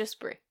 Maybe just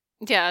Brie.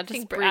 Yeah,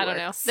 just Brie. I don't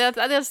know.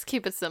 Let's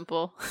keep it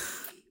simple.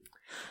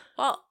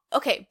 Well,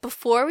 okay,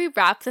 before we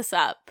wrap this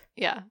up,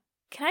 yeah,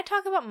 can I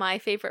talk about my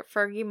favorite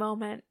Fergie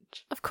moment?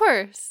 Of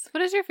course.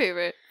 What is your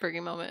favorite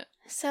Fergie moment?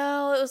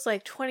 So, it was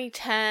like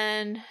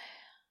 2010,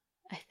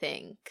 I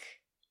think.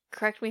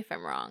 Correct me if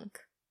I'm wrong.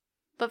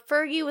 But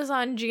Fergie was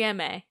on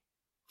GMA.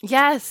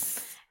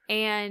 Yes.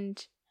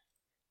 And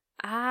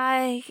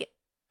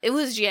it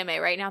was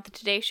GMA, right? Not the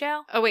Today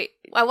Show? Oh, wait.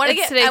 I want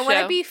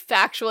to be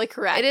factually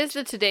correct. It is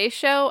the Today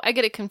Show. I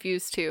get it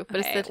confused too, but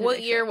okay. It's the Today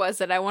What year was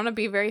it? I want to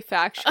be very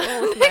factual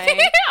with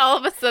my... All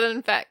of a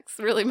sudden, facts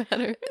really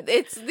matter.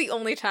 It's the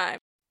only time.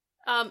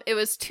 It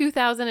was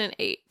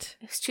 2008.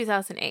 It was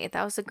 2008.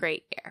 That was a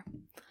great year.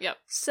 Yep.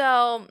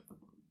 So,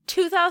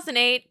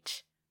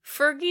 2008,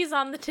 Fergie's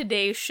on the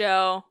Today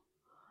Show.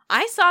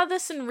 I saw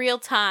this in real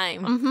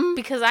time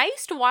because I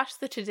used to watch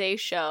the Today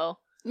Show.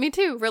 Me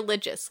too.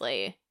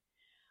 Religiously.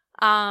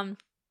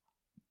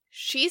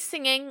 She's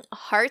singing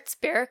Heart's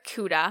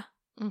Barracuda.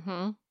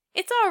 Mm-hmm.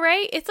 It's all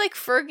right. It's like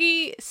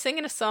Fergie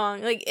singing a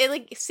song, like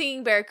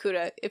singing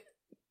Barracuda. If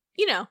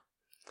you know,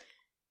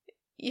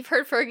 you've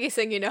heard Fergie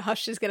sing, you know how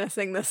she's gonna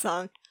sing this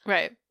song,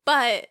 right?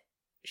 But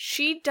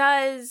she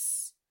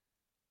does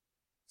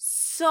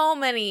so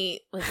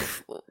many like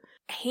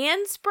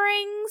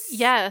handsprings.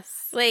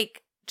 Yes,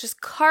 like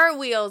just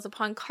cartwheels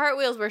upon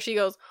cartwheels where she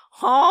goes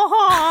ha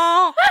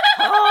ha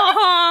ha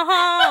ha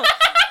ha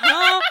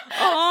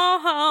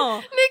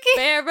ha. Nikki,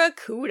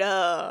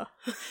 Barracuda.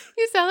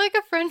 You sound like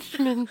a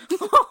Frenchman.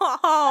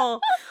 Oh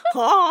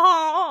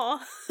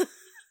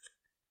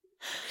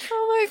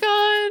my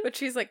god. But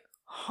she's like,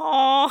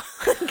 oh.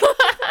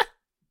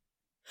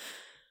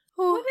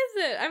 What is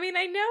it? I mean,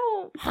 I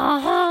know.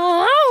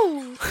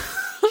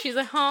 She's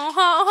like, ha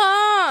ha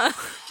ha.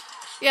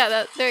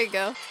 Yeah, there you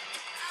go.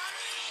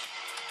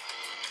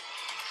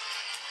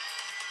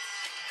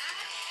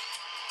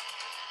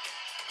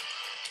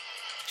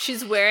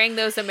 She's wearing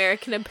those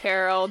American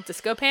Apparel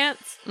disco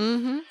pants.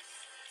 Mm-hmm.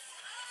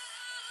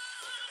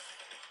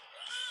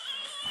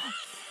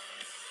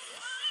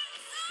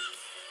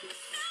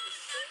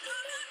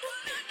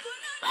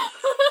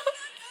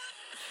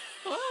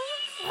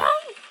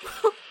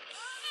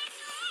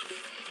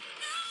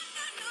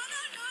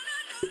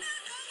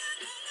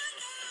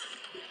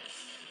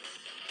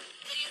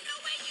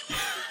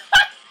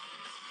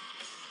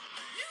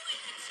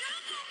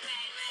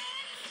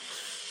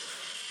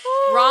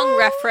 Wrong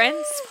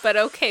reference, but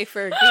okay,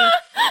 Fergie.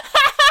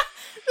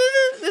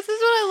 This is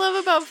what I love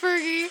about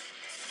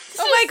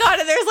god,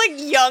 and there's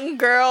like young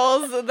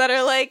girls that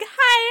are like,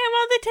 hi, I'm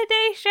on the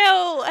Today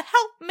Show,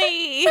 help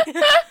me.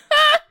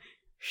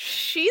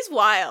 She's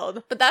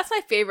wild, but that's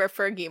my favorite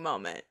Fergie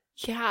moment.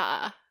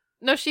 Yeah.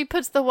 No, she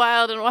puts the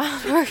wild and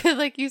wild work,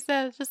 like you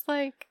said. It's just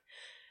like,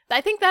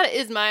 I think that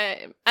is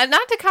my, and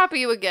not to copy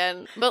you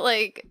again, but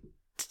like,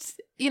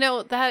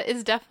 that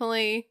is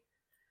definitely,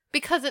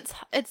 because it's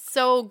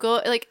so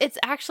good. Like, it's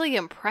actually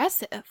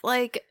impressive.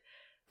 Like,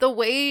 the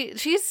way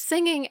she's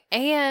singing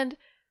and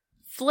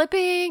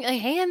flipping,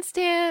 like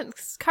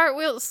handstands,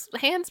 cartwheels,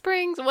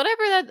 handsprings,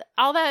 whatever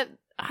all that.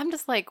 I'm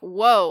just like,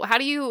 whoa, how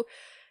do you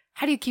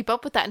keep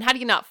up with that? And how do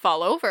you not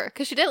fall over?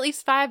 Because she did at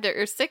least 5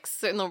 or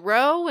 6 in a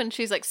row, and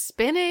she's like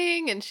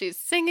spinning and she's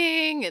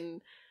singing.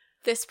 And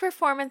this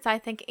performance, I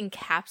think,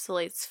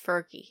 encapsulates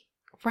Fergie.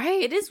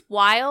 Right. It is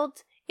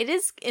wild. It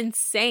is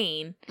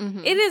insane.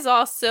 Mm-hmm. It is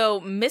also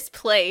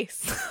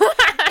misplaced.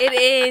 It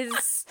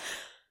is,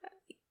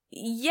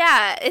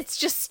 yeah,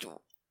 it's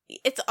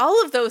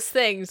all of those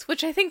things,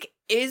 which I think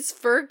is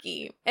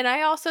Fergie. And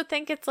I also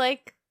think it's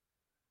like,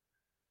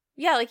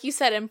 yeah, like you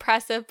said,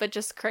 impressive, but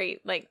just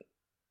great. Like,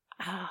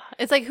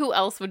 it's like, who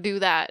else would do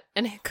that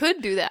and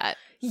could do that?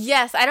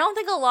 Yes, I don't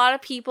think a lot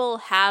of people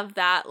have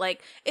that.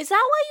 Like, is that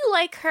why you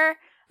like her?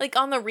 Like,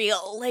 on the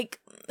real, like,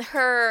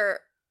 her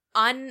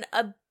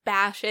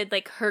unabashed,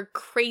 like, her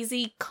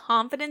crazy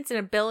confidence and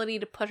ability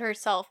to put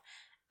herself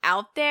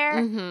out there.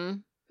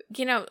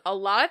 Mm-hmm. A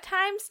lot of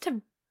times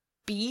to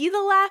be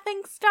the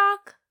laughing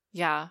stock.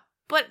 Yeah.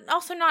 But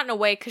also not in a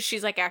way because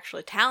she's, like,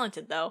 actually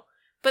talented, though.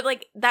 But,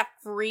 like, that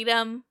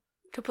freedom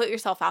to put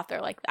yourself out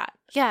there like that.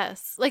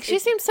 Yes. Like, she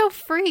seems so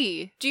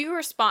free. Do you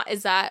respond?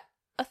 Is that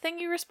a thing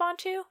you respond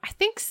to? I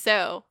think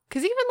so.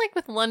 Because even, like,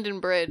 with London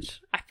Bridge,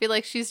 I feel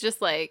like she's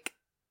just, like,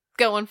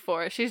 going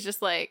for it. She's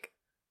just, like,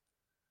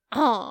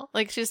 oh.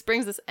 Like, she just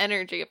brings this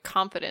energy of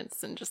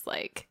confidence and just,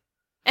 like,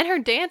 and her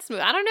dance move.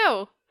 I don't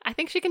know. I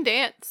think she can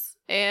dance.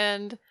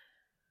 And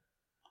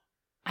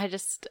I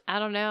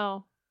don't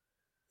know.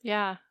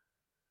 Yeah.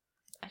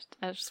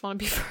 I just want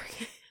to be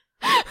Fergie.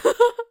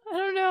 I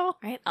don't know.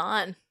 Right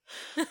on.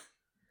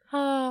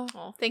 Oh,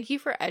 Well, thank you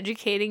for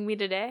educating me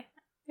today.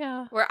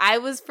 yeah. Where I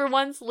was for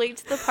once late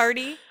to the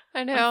party.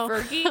 I know. On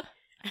Fergie.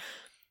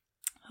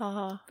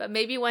 But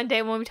maybe one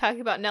day when we talk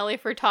about Nelly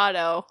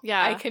Furtado,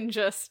 Yeah. I can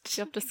just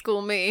You have to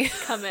school me.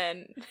 come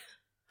in.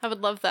 I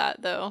would love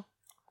that, though.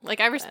 Like,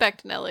 I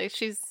respect Nelly.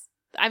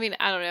 I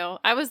don't know.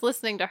 I was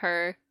listening to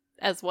her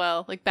as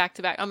well, like, back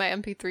to back on my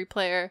MP3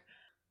 player.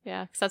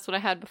 Yeah, because that's what I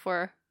had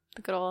before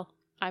the good old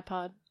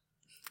iPod.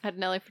 I had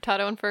Nelly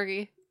Furtado and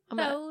Fergie.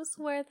 Those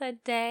were the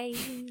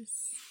days.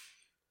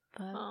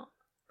 But,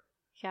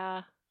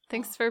 yeah.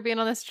 Thanks for being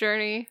on this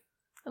journey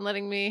and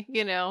letting me,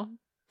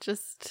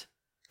 just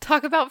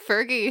talk about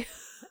Fergie.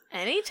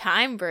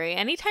 Anytime, Brie.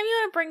 Anytime you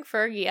want to bring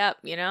Fergie up,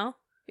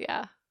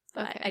 Yeah.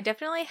 Okay. I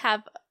definitely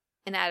have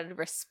an added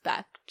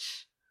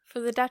respect for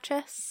the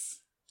Duchess.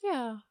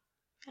 Yeah.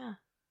 Yeah.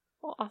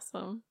 Well,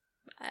 awesome.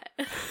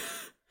 But-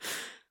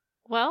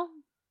 Well,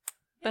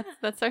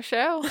 that's our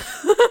show.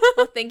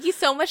 Well, thank you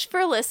so much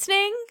for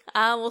listening.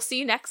 We'll see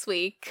you next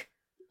week.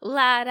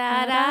 La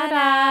da da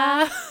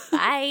da.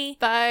 Bye.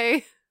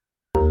 Bye.